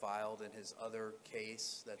been filed in his other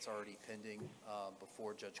case that's already pending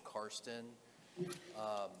before Judge Karsten.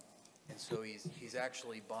 And so he's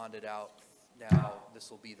actually bonded out now. This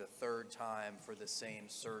will be the third time for the same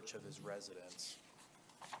search of his residence.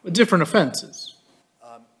 Different offenses.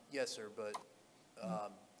 Yes, sir, but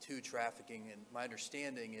two trafficking, and my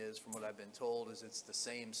understanding is, from what I've been told, is it's the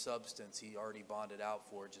same substance he already bonded out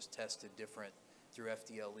for, just tested different through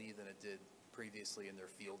FDLE than it did previously in their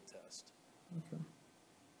field test. Okay.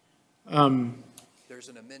 There's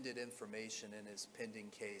an amended information in his pending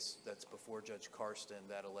case that's before Judge Karsten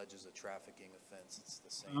that alleges a trafficking offense. It's the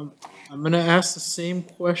same. I'm going to ask the same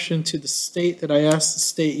question to the state that I asked the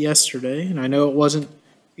state yesterday, and I know it wasn't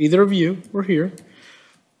either of you were here.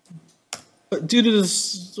 But due to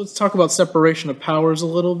this, let's talk about separation of powers a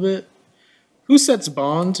little bit. Who sets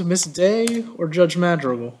bond, Ms. Day or Judge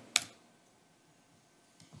Madrigal?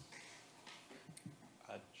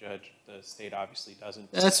 Judge, the state obviously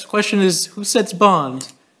doesn't. That's the question is, who sets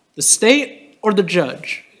bond? The state or the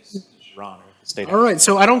judge? Your Honor, the state. All right,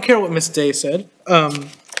 so I don't care what Ms. Day said.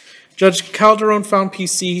 Judge Calderon found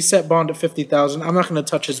PC, he set bond at $50,000. I'm not going to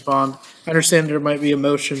touch his bond. I understand there might be a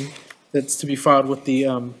motion that's to be filed with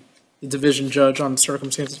the division judge on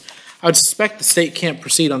circumstances. I would suspect the state can't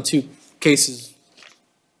proceed on two cases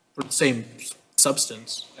for the same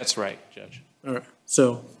substance. That's right, Judge. All right,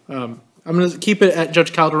 so I'm going to keep it at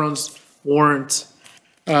Judge Calderon's warrant.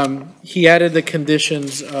 He added the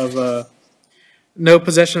conditions of no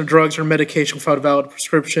possession of drugs or medication without a valid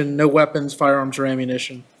prescription, no weapons, firearms, or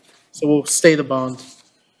ammunition. So we'll stay the bond.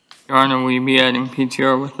 Your Honor, will you be adding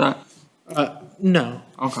PTR with that? No.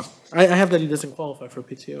 Okay. I have that he doesn't qualify for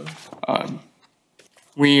PTO.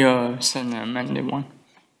 We sent an amended one.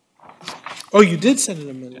 Oh, you did send an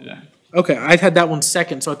amended one? Okay, I had that one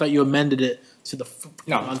second, so I thought you amended it to the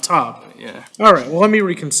on top. Yeah. All right, well, let me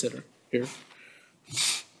reconsider here.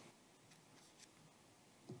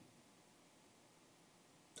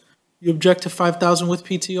 You object to 5,000 with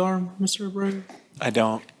PTR, Mr. Abreu? I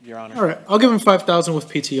don't, Your Honor. All right, I'll give him 5,000 with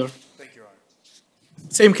PTR. Thank you, Your Honor.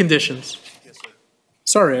 Same conditions. Yes, sir.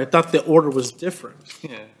 Sorry, I thought the order was different.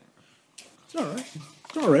 Yeah. It's all right.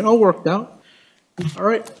 It's all right, all worked out. All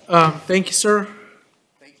right, thank you, sir.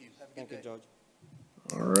 Thank you. Have a good day. Judge.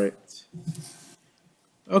 All right.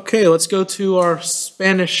 Okay, let's go to our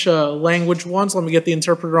Spanish language ones. Let me get the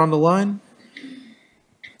interpreter on the line.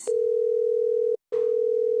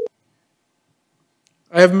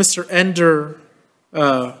 I have Mr. Ender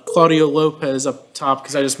Claudio Lopez up top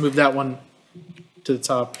because I just moved that one to the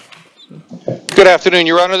top. Good afternoon,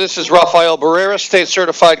 Your Honor. This is Rafael Barrera, State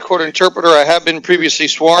Certified Court Interpreter. I have been previously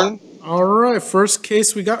sworn. All right, first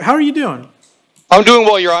case we got. How are you doing? I'm doing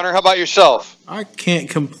well, Your Honor. How about yourself? I can't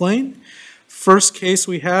complain. First case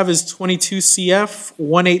we have is 22 CF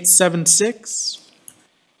 1876.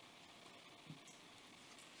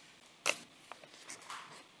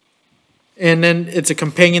 And then it's a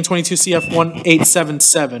companion 22 CF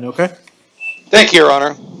 1877, okay? Thank you, Your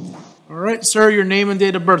Honor. All right, sir, your name and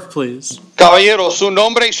date of birth, please. Caballero, su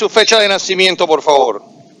nombre y su fecha de nacimiento, por favor.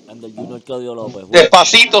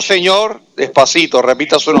 Despacito, señor. Despacito.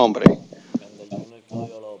 Repita su nombre.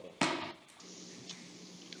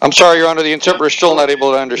 I'm sorry, Your Honor. The interpreter is still not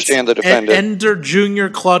able to understand the defendant. Ender Jr.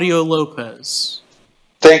 Claudio Lopez.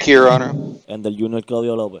 Thank you, Your Honor. Ender Jr.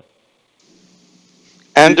 Claudio Lopez.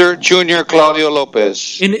 Ender Jr. Claudio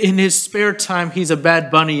Lopez. In his spare time, he's a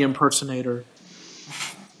Bad Bunny impersonator.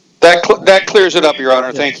 That clears it up, Your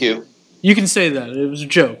Honor. Thank you. You can say that. It was a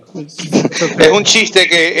joke. It's okay. Es un chiste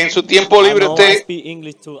que en su tiempo libre I usted... speak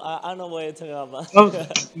English too. I know what you're talking about.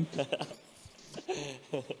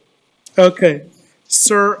 Okay.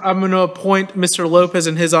 Sir, I'm going to appoint Mr. Lopez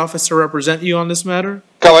and his office to represent you on this matter.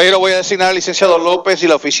 Caballero, voy a designar al licenciado López y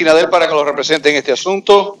la oficina de él para que lo represente en este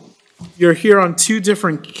asunto. You're here on two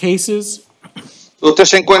different cases. Usted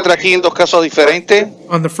se encuentra aquí en dos casos diferentes.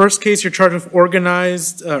 On the first case, you're charged with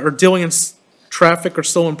organized or dealing in traffic or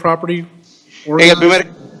stolen property. En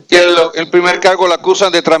el primer cargo lo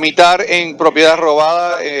acusan de tramitar en propiedad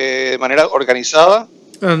robada de manera organizada.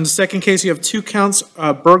 In the second case, you have two counts,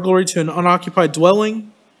 burglary to an unoccupied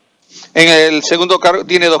dwelling. En el segundo cargo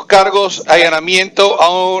tiene dos cargos, allanamiento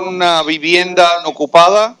a una vivienda no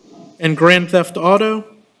ocupada and grand theft auto.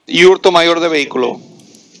 y hurto mayor de vehículo.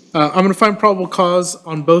 I'm going to find probable cause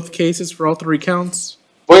on both cases for all three counts.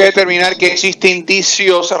 Voy a determinar que existen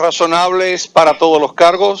indicios razonables para todos los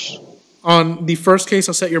cargos. On the first case,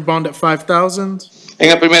 I'll set your bond at $5,000. En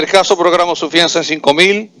el primer caso, programo su fianza en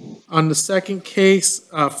 5,000. On the second case,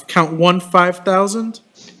 count 1, $5,000.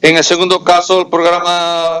 En el segundo caso,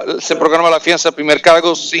 se programa la fianza del primer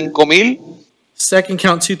cargo 5,000. Second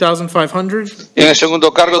count 2,500. En el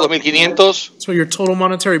segundo cargo 2,500. So your total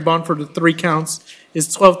monetary bond for the three counts is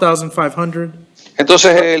 12,500.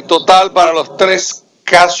 Entonces el total para los tres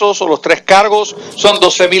casos o los tres cargos son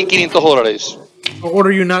 $12,500. I'll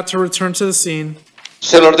order you not to return to the scene.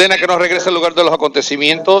 Se le ordena que no regrese al lugar de los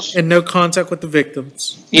acontecimientos and no contact with the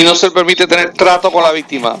victims. y no se le permite tener trato con la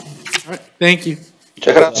víctima. All right, thank you.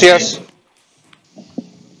 Muchas gracias.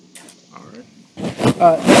 Next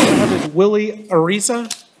I have is Willie Ariza,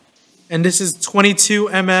 and this is 22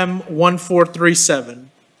 MM 1437.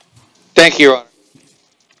 Thank you, Your Honor.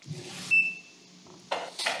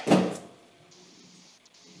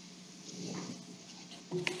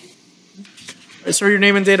 Sir, your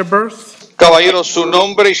name and date of birth? Caballero, su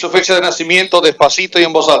nombre y su fecha de nacimiento despacito y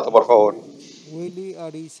en voz alta, por favor. Willy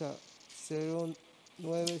Ariza,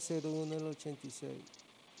 0901 del 86.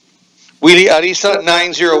 Willie Ariza,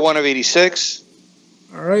 901 of 86.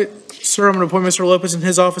 All right. Sir, I'm going to appoint Mr. Lopez in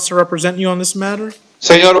his office to represent you on this matter.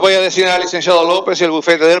 Señor, voy a designar al licenciado López y el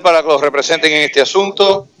bufete de él para que los representen en este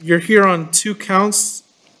asunto. You're here on two counts.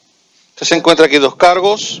 Usted se encuentra aquí dos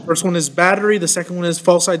cargos. First one is battery. The second one is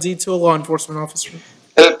false ID to a law enforcement officer.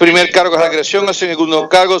 El primer cargo es la agresión, el segundo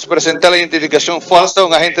cargo es presentar la identificación falsa a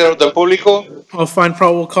un agente de orden público. I'll find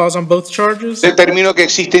probable cause on both charges. Determino que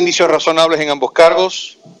existen indicios razonables en ambos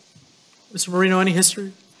cargos. Mr. Marino, any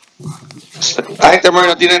history? Agente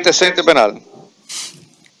Marino, ¿tiene antecedente penal?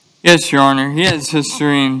 Yes, Your Honor. He has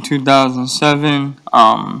history in 2007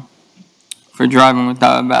 for driving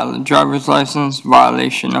without a valid driver's license,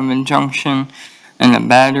 violation of injunction, and a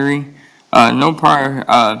battery.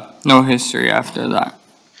 No history after that.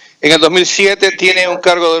 En el 2007 tiene un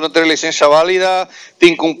cargo de no tener licencia válida, de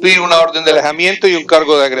incumplir una orden de alejamiento y un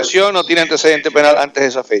cargo de agresión. No tiene antecedente penal antes de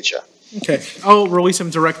esa fecha. Okay. I'll release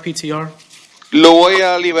him direct PTR. Lo voy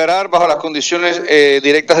a liberar bajo las condiciones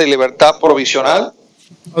directas de libertad provisional.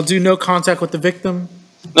 I'll do no contact with the victim.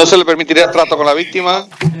 No se le permitirá trato con la víctima.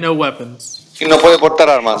 No weapons. Y no puede portar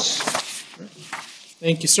armas.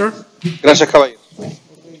 Thank you, sir. Gracias, caballero.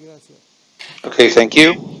 Okay, thank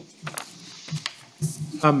you.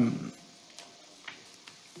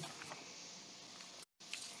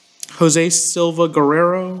 Jose Silva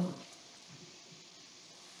Guerrero.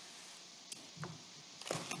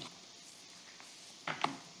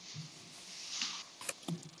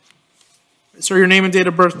 Sir, your name and date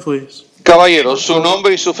of birth, please. Caballero, su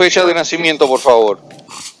nombre y su fecha de nacimiento, por favor.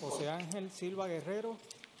 José Ángel Silva Guerrero,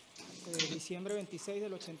 diciembre 26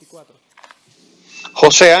 del 84.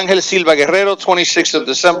 José Ángel Silva Guerrero, 26th of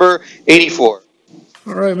December, 84.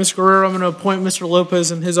 All right, Mr. Guerrero, I'm going to appoint Mr.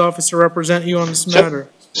 Lopez in his office to represent you on this matter.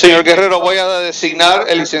 Señor Guerrero, voy a designar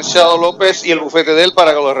el licenciado López y el bufete de él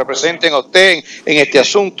para que lo representen a usted en este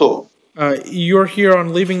asunto. You're here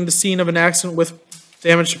on leaving the scene of an accident with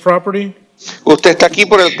damage to property. Usted está aquí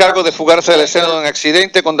por el cargo de fugarse de la escena de un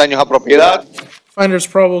accidente con daños a propiedad. Find there's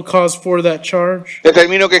probable cause for that charge.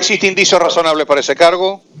 Determino que existe indicio razonable para ese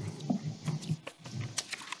cargo.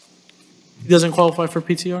 He doesn't qualify for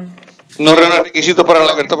PTR. No reúne requisitos para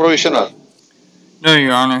la libertad provisional. No,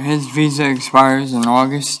 Your Honor. His visa expires in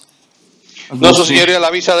August. No, su señoría,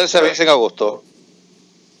 la visa de él se vence en agosto.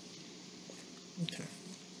 Okay.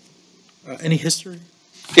 Any history?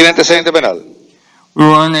 ¿Tiene antecedente penal? We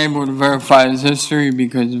were unable to verify his history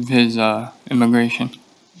because of his immigration.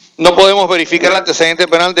 No podemos verificar el antecedente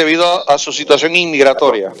penal debido a su situación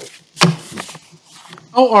inmigratoria.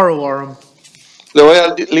 I'll ROR him. Le voy a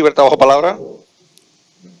dar libertad bajo palabra.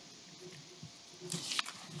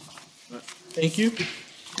 Thank you.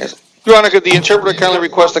 Yes. Your Honor, could the interpreter kindly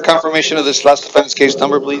request a confirmation of this last offense case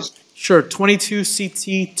number, please? Sure, 22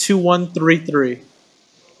 CT 2133.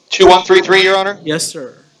 2133, Your Honor? Yes,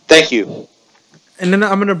 sir. Thank you. And then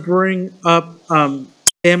I'm going to bring up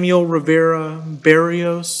Samuel Rivera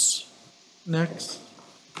Barrios next.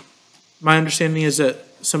 My understanding is that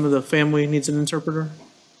some of the family needs an interpreter.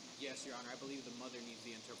 Yes, Your Honor. I believe the mother needs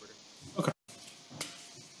the interpreter. Okay.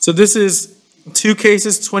 So this is two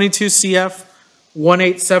cases, 22 CF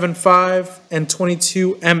 1875 and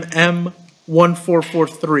 22 MM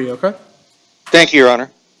 1443, okay? Thank you, Your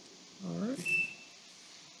Honor.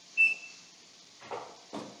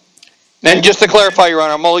 And just to clarify, Your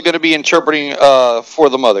Honor, I'm only going to be interpreting for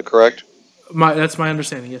the mother, correct? That's my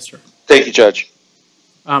understanding, yes, sir. Thank you, Judge.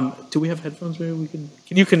 Do we have headphones? Maybe we can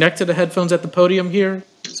you connect to the headphones at the podium here?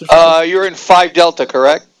 You're in 5 Delta,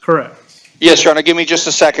 correct? Correct. Yes, Your Honor. Give me just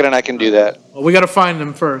a second and I can do that. Well, we got to find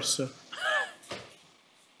them first. So.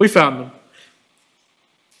 We found them.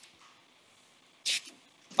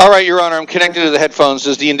 All right, Your Honor. I'm connected to the headphones.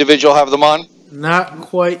 Does the individual have them on? Not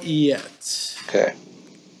quite yet. Okay.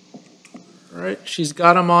 All right, she's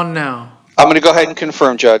got them on now. I'm going to go ahead and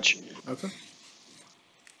confirm, Judge. Okay.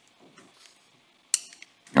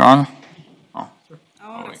 Your Honor?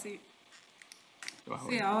 Ahora sí.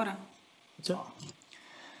 Sí, ahora.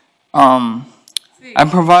 I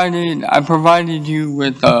provided you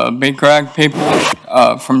with Baker Act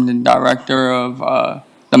paperwork from the director of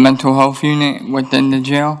the mental health unit within the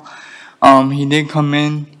jail. He did come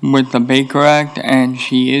in with the Baker Act, and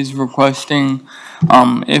she is requesting,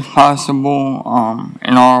 if possible,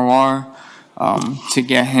 an ROR to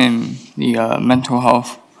get him the mental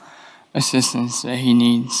health assistance that he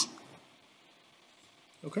needs.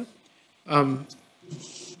 Okay.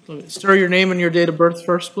 Sir, your name and your date of birth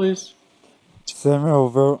first, please.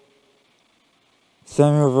 Samuel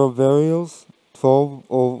Vilberials,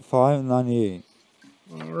 12/05/98.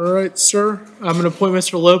 All right, sir. I'm going to appoint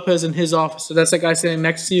Mr. Lopez in his office. So that's that guy standing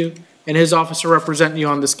next to you, and his officer representing you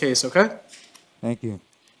on this case, okay? Thank you.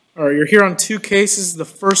 All right, you're here on 2 cases. The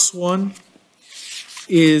first one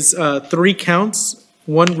is 3 counts.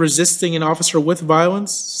 1, resisting an officer with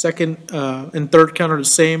violence. Second and third count are the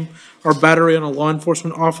same, are battery on a law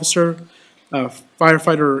enforcement officer,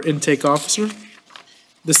 firefighter or intake officer.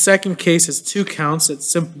 The second case is 2 counts. It's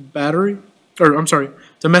simple battery, or I'm sorry,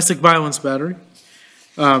 domestic violence battery.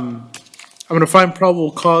 I'm going to find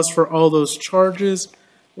probable cause for all those charges.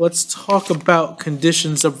 Let's talk about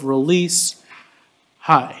conditions of release.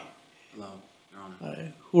 Hi. Hello, Your Honor.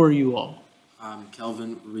 Hi. Who are you all? I'm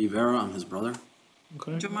Kelvin Rivera. I'm his brother.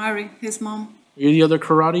 Okay. Jamari, his mom. Are you the other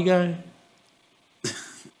karate guy?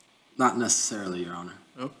 Not necessarily, Your Honor.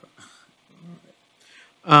 Okay.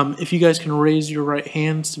 If you guys can raise your right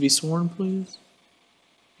hands to be sworn, please.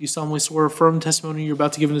 You solemnly swear a firm testimony you're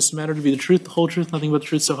about to give in this matter to be the truth, the whole truth, nothing but the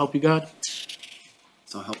truth, so help you God?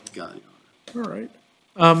 So help you God, Your Honor.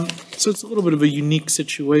 All right. So it's a little bit of a unique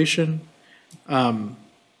situation.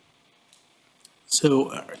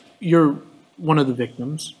 You're one of the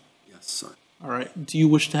victims. Yes, sir. All right. Do you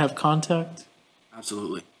wish to have contact?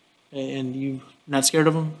 Absolutely. And you're not scared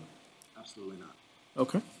of him? Absolutely not.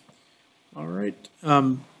 Okay. All right.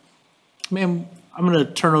 Ma'am, I'm going to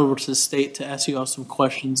turn over to the state to ask you all some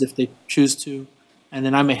questions if they choose to, and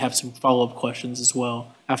then I may have some follow-up questions as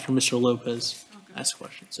well after Mr. Lopez asks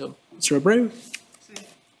questions. So, Mr. Abreu?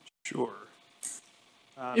 Sure.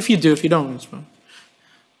 If you do, if you don't, it's fine.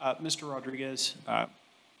 Mr. Rodriguez, are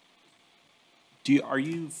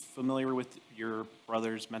you familiar with your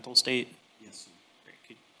brother's mental state? Yes, sir.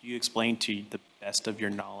 Could you explain to the best of your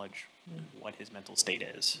knowledge what his mental state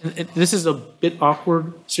is? This is a bit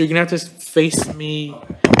awkward, so you're going to have to face me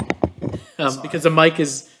because the mic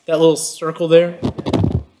is that little circle there.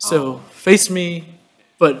 So face me,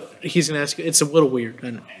 but he's going to ask you. It's a little weird.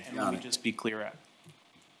 And let me just be clear.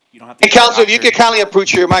 You don't have to. Hey, Counselor, if you could kindly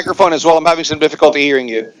approach your microphone as well. I'm having some difficulty hearing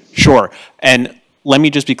you. Sure. And let me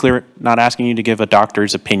just be clear, not asking you to give a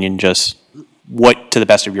doctor's opinion, just what, to the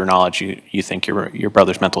best of your knowledge, you think your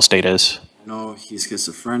brother's mental state is. No, he's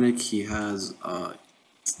schizophrenic. He has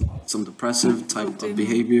some depressive type of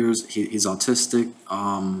behaviors. He's autistic.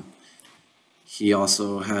 He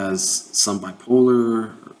also has some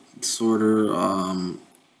bipolar disorder.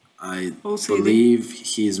 I believe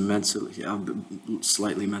he's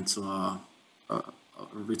slightly mental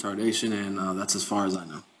retardation, and that's as far as I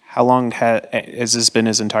know. How long has this been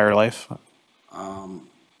his entire life?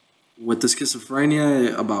 With the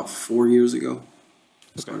schizophrenia, about 4 years ago.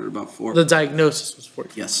 Started about 4. The diagnosis was 4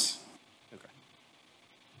 years. Yes. Okay.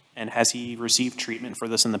 And has he received treatment for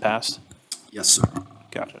this in the past? Yes, sir.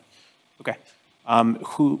 Gotcha. Okay.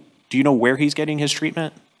 Do you know where he's getting his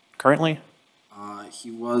treatment currently? He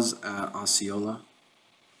was at Osceola.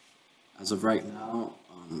 As of right now.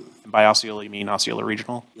 And by Osceola, you mean Osceola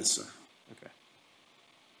Regional? Yes, sir. Okay.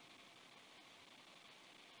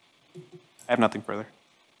 I have nothing further.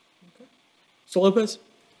 Okay. So Lopez?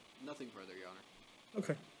 Nothing further, Your Honor.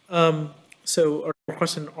 Okay. So are you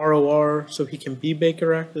requesting ROR so he can be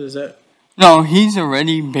Baker acted? Is that? No, he's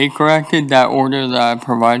already Baker acted, that order that I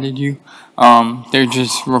provided you. They're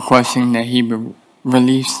just requesting that he be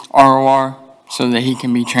released ROR so that he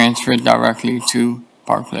can be transferred directly to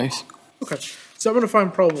Park Place. Okay. So I'm going to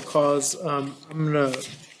find probable cause. I'm going to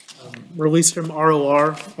Release from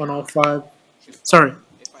ROR on all 5. Sorry.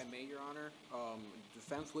 If I may, Your Honor,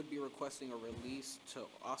 defense would be requesting a release to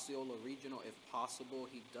Osceola Regional if possible.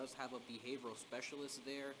 He does have a behavioral specialist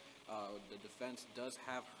there. The defense does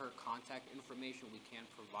have her contact information. We can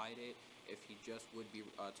provide it if he just would be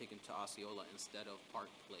taken to Osceola instead of Park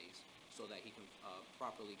Place, so that he can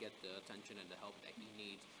properly get the attention and the help that he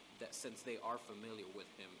needs, that since they are familiar with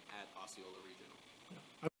him at Osceola Regional.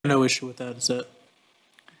 I have no issue with that. Is that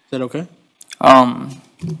okay?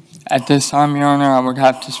 At this time, Your Honor, I would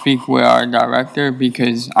have to speak with our director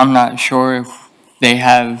because I'm not sure if they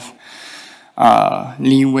have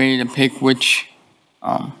leeway to pick which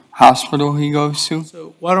hospital he goes to.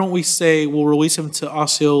 So why don't we say we'll release him to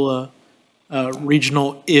Osceola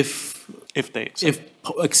Regional if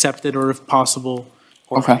accepted or if possible,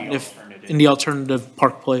 or Okay. if in the alternative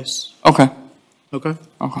Park Place. Okay. Okay.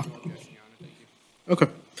 Okay. Okay.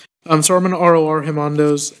 So I'm going to ROR him on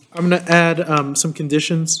those. I'm going to add some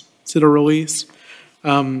conditions to the release.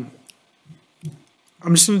 I'm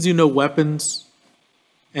just going to do no weapons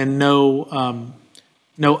and no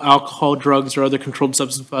alcohol, drugs, or other controlled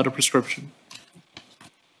substance without a prescription.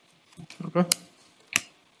 Okay.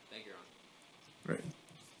 Thank you, Your Honor. All right.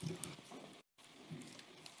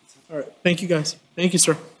 All right. Thank you, guys. Thank you,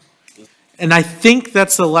 sir. And I think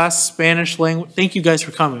that's the last Spanish language. Thank you guys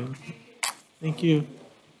for coming. Thank you.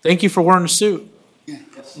 Thank you for wearing a suit. Yeah.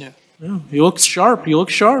 Yeah, you look sharp. You look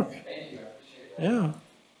sharp. Yeah.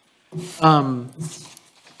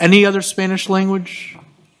 Any other Spanish language?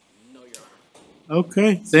 No, Your Honor.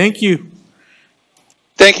 Okay. Thank you.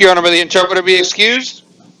 Thank you, Your Honor. May the interpreter be excused?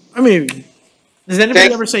 I mean, does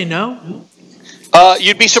anybody ever say no?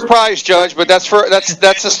 You'd be surprised, Judge, but that's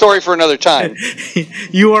a story for another time.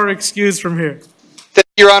 You are excused from here. Thank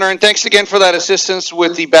you, Your Honor, and thanks again for that assistance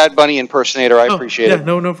with the Bad Bunny impersonator. I appreciate yeah, it.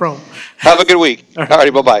 No problem. Have a good week. All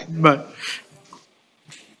righty, bye-bye. Bye.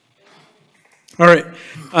 All right.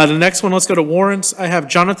 The next one, let's go to warrants. I have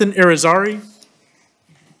Jonathan Irizarry.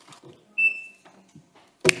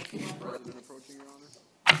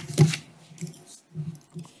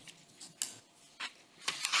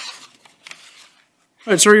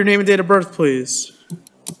 All right, sir, your name and date of birth, please.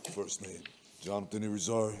 First name, Jonathan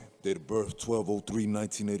Irizarry, date of birth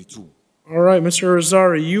 12/03/1982. All right, Mr.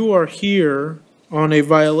 Irizarry, you are here on a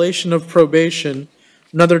violation of probation.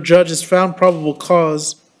 Another judge has found probable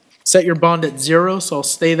cause. Set your bond at 0, so I'll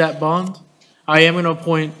stay that bond. I am going to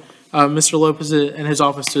appoint Mr. Lopez and his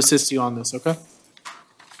office to assist you on this, okay?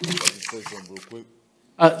 Say something real quick.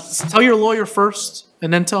 Tell your lawyer first,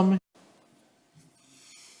 and then tell me.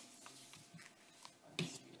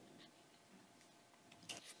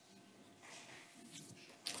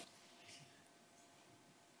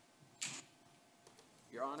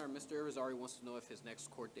 Your Honor, Mr. Irizarry wants to know if his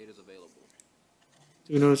next court date is available.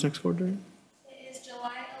 Do you know his next court date? It is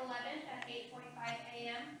July 11th at 8:45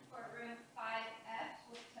 a.m. courtroom 5F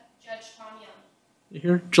with Judge Tom Young. You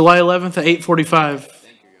hear? July 11th at 8:45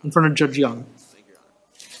 in front of Judge Young.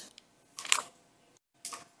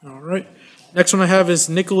 All right. Next one I have is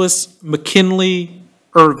Nicholas McKinley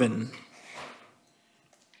Irvin.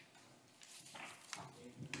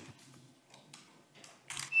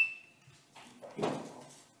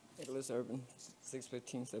 Nicholas Irvin,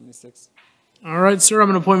 6/15/76. All right, sir. I'm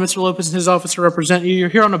going to appoint Mr. Lopez and his office to represent you. You're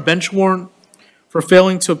here on a bench warrant for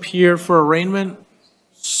failing to appear for arraignment.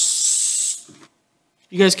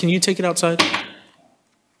 You guys, can you take it outside?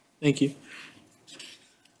 Thank you.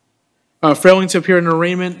 Failing to appear in an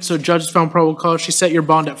arraignment, so judge found probable cause. She set your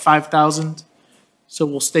bond at $5,000, so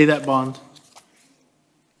we'll stay that bond.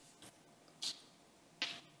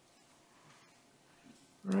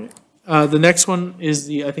 All right. The next one is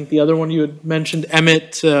I think the other one you had mentioned,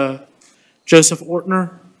 Emmett Joseph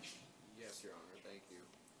Ortner. Yes, Your Honor, thank you.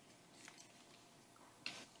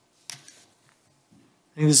 I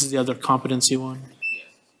think this is the other competency one.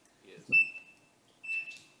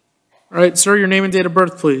 All right, sir, your name and date of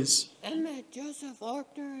birth, please. Emmett Joseph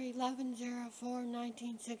Ortner,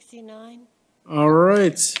 11/04/1969. All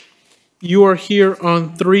right. You are here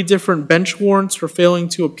on 3 different bench warrants for failing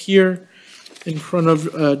to appear in front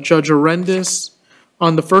of Judge Arendis.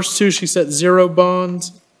 On the first 2, she set 0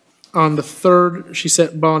 bond. On the third, she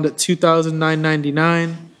set bond at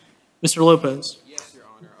 $2,999. Mr. Lopez. Yes, Your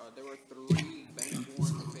Honor. There were 3 bench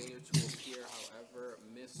warrants of failure to appear. However,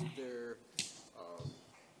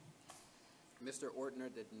 Mr. Ortner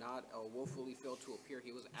did not willfully fail to appear.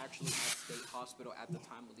 He was actually at State Hospital at the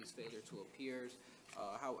time of these failure to appears.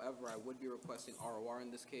 However, I would be requesting ROR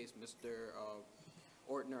in this case. Mr.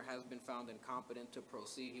 Ortner has been found incompetent to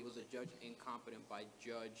proceed. He was adjudged incompetent by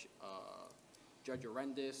Judge Judge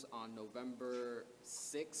Arendis on November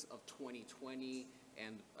 6th of 2020,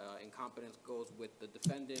 and incompetence goes with the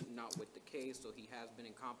defendant, not with the case, so he has been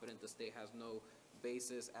incompetent. The state has no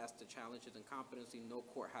basis as to challenge his incompetency. No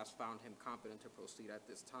court has found him competent to proceed at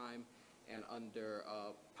this time. And under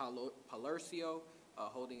Palercio,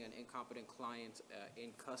 holding an incompetent client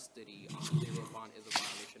in custody on zero bond is a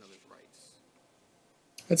violation of his rights.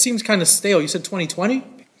 That seems kind of stale. You said 2020?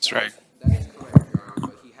 That's right. That is correct, Your Honor,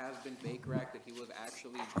 but he has been Baker-acted. He was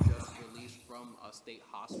actually just released from a state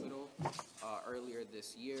hospital earlier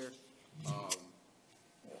this year.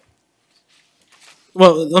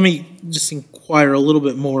 Well, let me just inquire a little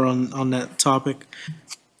bit more on that topic.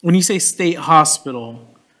 When you say state hospital,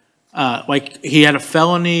 like he had a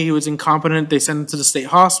felony, he was incompetent, they sent him to the state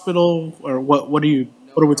hospital, or what are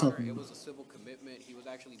we talking It about? was a civil commitment. He was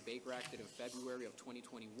actually Baker-acted in February of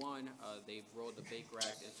 2021. They rolled the Baker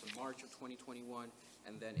Act into March of 2021,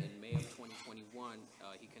 and then in May of 2021,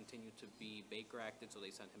 he continued to be Baker-acted, so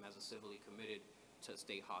they sent him as a civilly committed to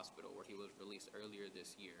state hospital, where he was released earlier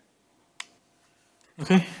this year.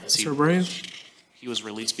 Okay, Mr. Abreu? He was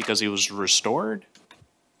released because he was restored?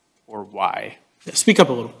 Or why? Yeah, speak up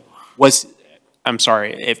a little. I'm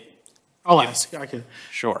sorry, I'll ask. I can.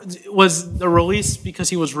 Sure. Was the release because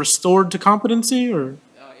he was restored to competency, or?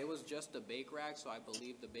 It was just the Baker Act, so I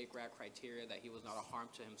believe the Baker Act criteria that he was not a harm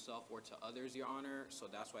to himself or to others, Your Honor. So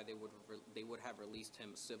that's why they would have released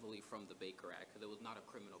him civilly from the Baker Act, because it was not a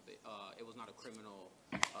criminal. It was not a criminal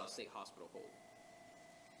state hospital hold.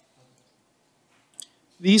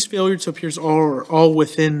 These failures to appear are all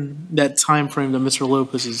within that time frame that Mr.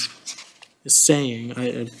 Lopez is saying.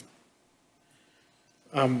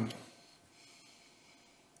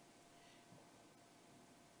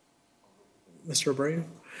 Mr. Abreu?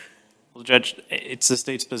 Well, Judge, it's the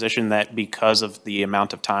state's position that because of the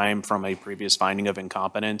amount of time from a previous finding of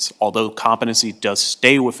incompetence, although competency does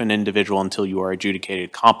stay with an individual until you are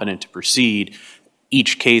adjudicated competent to proceed,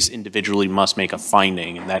 each case individually must make a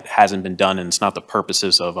finding, and that hasn't been done, and it's not the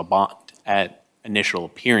purposes of a bond at initial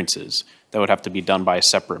appearances. That would have to be done by a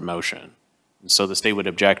separate motion. And so the state would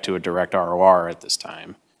object to a direct ROR at this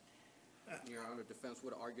time. Your Honor, defense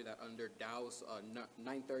would argue that under Dow's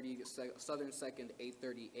 930 Southern 2nd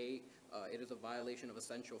 838, it is a violation of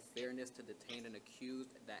essential fairness to detain an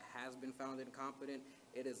accused that has been found incompetent.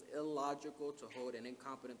 It is illogical to hold an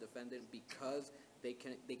incompetent defendant because they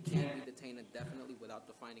can't be detained indefinitely without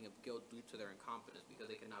the finding of guilt due to their incompetence, because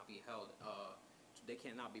they cannot be held, they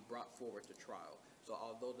cannot be brought forward to trial. So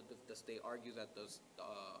although the state argues that the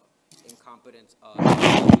incompetence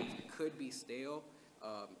could be stale,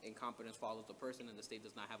 incompetence follows the person, and the state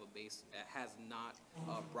does not have a base, has not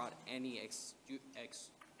brought any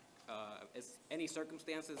any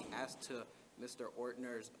circumstances as to Mr.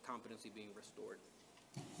 Ortner's competency being restored.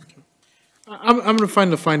 I'm going to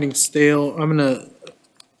find the finding stale. I'm going to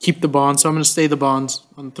keep the bond, so I'm going to stay the bonds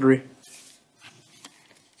on 3. All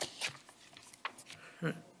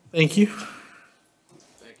right. Thank you.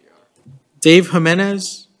 Thank you, Your Honor. Dave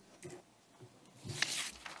Jimenez.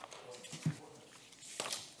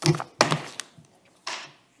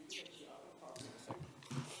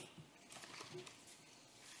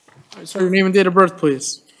 All right, sir, your name and date of birth,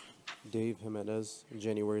 please. Dave Jimenez,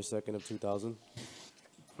 January 2nd of 2000.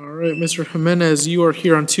 All right, Mr. Jimenez, you are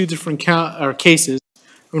here on 2 different cases.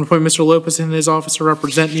 I'm going to appoint Mr. Lopez in his office to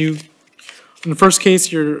represent you. In the first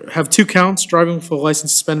case, you have 2 counts, driving with a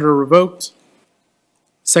license suspended or revoked.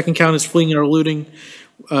 Second count is fleeing or eluding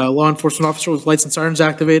law enforcement officer with lights and sirens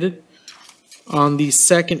activated. On the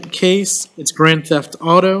second case, it's grand theft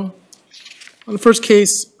auto. On the first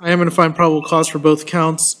case, I am going to find probable cause for both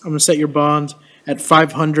counts. I'm going to set your bond at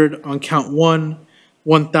 $500 on count 1,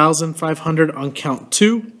 $1,500 on count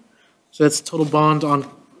 2. So that's total bond on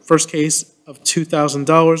first case of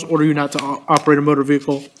 $2,000. Order you not to operate a motor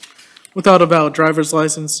vehicle without a valid driver's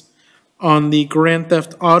license. On the grand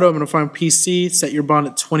theft auto, I'm going to find PC, set your bond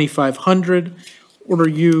at $2,500. Order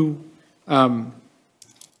you, I'll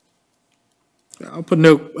put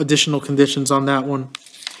no additional conditions on that one.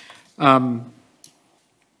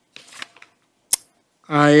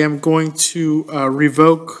 I am going to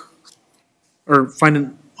revoke or find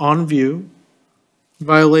an on-view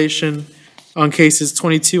violation on cases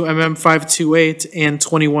 22 MM 528 and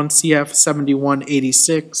 21 CF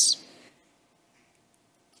 7186.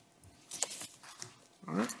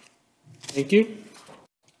 All right. Thank you.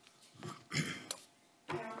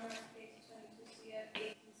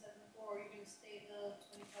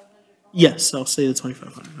 Yes, I'll say the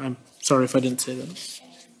 2,500. I'm sorry if I didn't say that.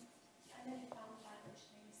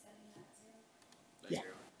 Yeah.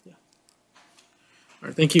 All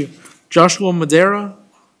right, thank you. Joshua Madera.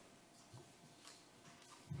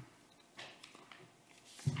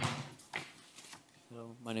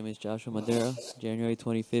 Hello, my name is Joshua Madera, January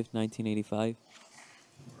 25th, 1985.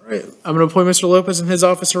 All right, I'm going to appoint Mr. Lopez in his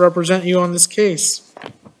office to represent you on this case.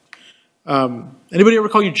 Anybody ever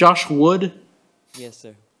call you Josh Wood? Yes,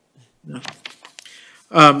 sir. No.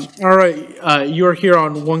 All right, you are here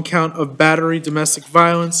on one count of battery, domestic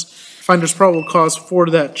violence. Find there's probable cause for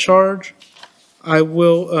that charge. I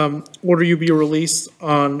will order you be released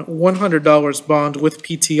on $100 bond with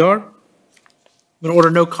PTR. I'm going to order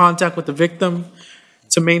no contact with the victim,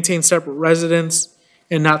 to maintain separate residence,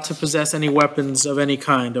 and not to possess any weapons of any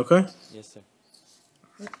kind, okay? Yes, sir.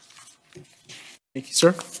 Thank you,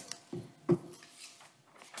 sir.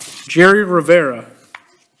 Jerry Rivera.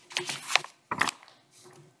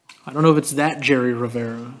 I don't know if it's that Jerry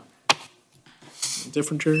Rivera.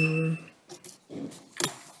 Different Jerry Rivera. All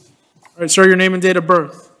right, sir, your name and date of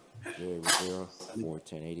birth. Jerry Rivera,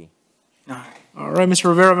 4/10/80. All right, Mr.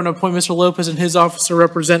 Rivera, I'm going to appoint Mr. Lopez in his office to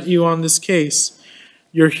represent you on this case.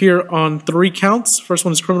 You're here on 3 counts. First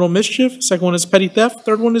one is criminal mischief. Second one is petty theft.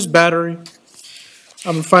 Third one is battery. I'm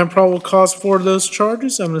going to find probable cause for those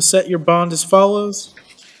charges. I'm going to set your bond as follows.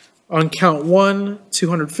 On count 1,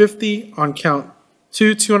 250. On count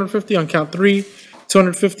 2, 250. On count 3,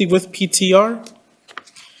 250 with PTR.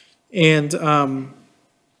 And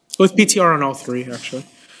with PTR on all 3, actually.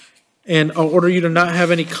 And I'll order you to not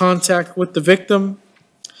have any contact with the victim,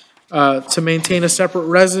 to maintain a separate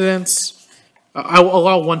residence. I will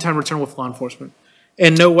allow one-time return with law enforcement,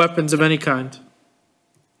 and no weapons of any kind.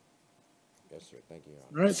 Yes, sir. Thank you.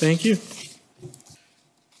 All right, thank you.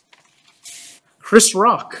 Chris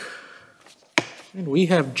Rock. And we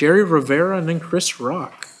have Jerry Rivera and then Chris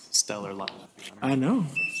Rock. Stellar line. I know.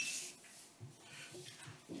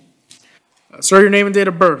 Sir, your name and date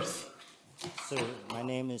of birth. Sir, my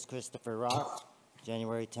name is Christopher Rock,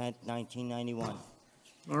 January 10th, 1991.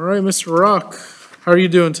 All right, Mr. Rock. How are you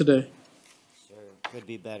doing today? Sir, could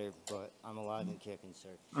be better, but I'm alive and kicking, sir.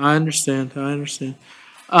 I understand. I'm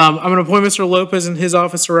going to appoint Mr. Lopez in his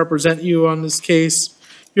office to represent you on this case.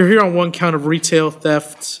 You're here on 1 count of retail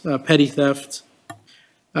theft, petty theft.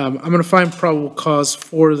 I'm going to find probable cause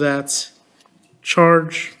for that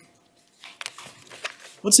charge.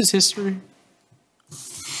 What's his history?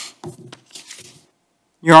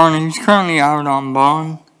 Your Honor, he's currently out on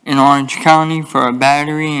bond in Orange County for a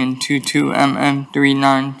battery in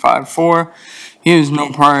 22MM3954. He has no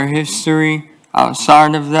prior history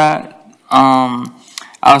outside of that,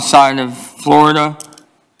 outside of Florida.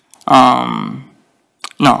 No,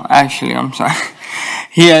 actually, I'm sorry.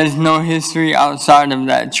 He has no history outside of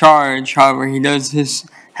that charge. However, he does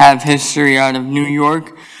have history out of New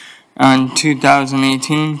York in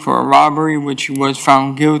 2018 for a robbery, which he was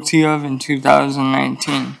found guilty of in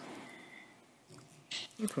 2019.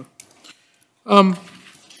 Okay.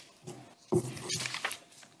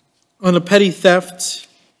 On the petty theft,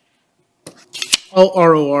 I'll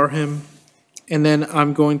ROR him, and then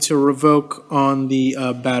I'm going to revoke on the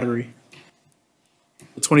battery.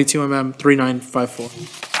 The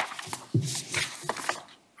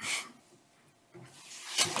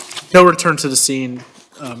 22mm3954. No return to the scene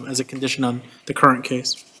as a condition on the current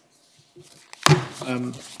case.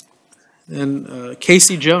 And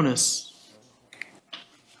Casey Jonas.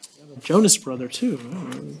 Jonas brother, too.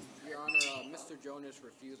 Your Honor, Mr. Jonas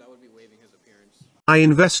refused. I would be waiving his appearance. I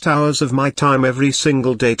invest hours of my time every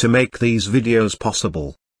single day to make these videos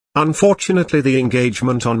possible. Unfortunately, the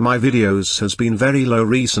engagement on my videos has been very low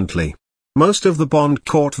recently. Most of the Bond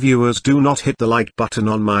Court viewers do not hit the like button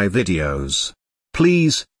on my videos.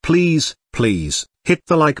 Please, please, please, hit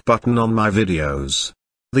the like button on my videos.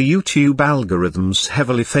 The YouTube algorithms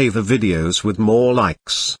heavily favor videos with more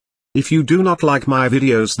likes. If you do not like my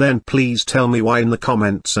videos, then please tell me why in the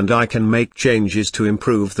comments and I can make changes to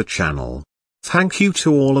improve the channel. Thank you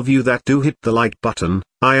to all of you that do hit the like button.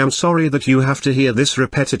 I am sorry that you have to hear this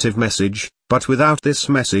repetitive message, but without this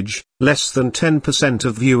message, less than 10%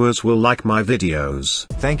 of viewers will like my videos.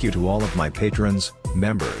 Thank you to all of my patrons,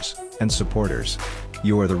 members, and supporters.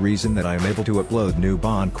 You are the reason that I am able to upload new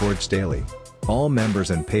Bond Courts daily. All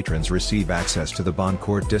members and patrons receive access to the Bond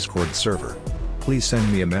Court Discord server. Please send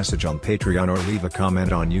me a message on Patreon or leave a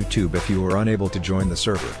comment on YouTube if you are unable to join the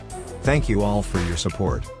server. Thank you all for your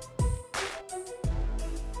support.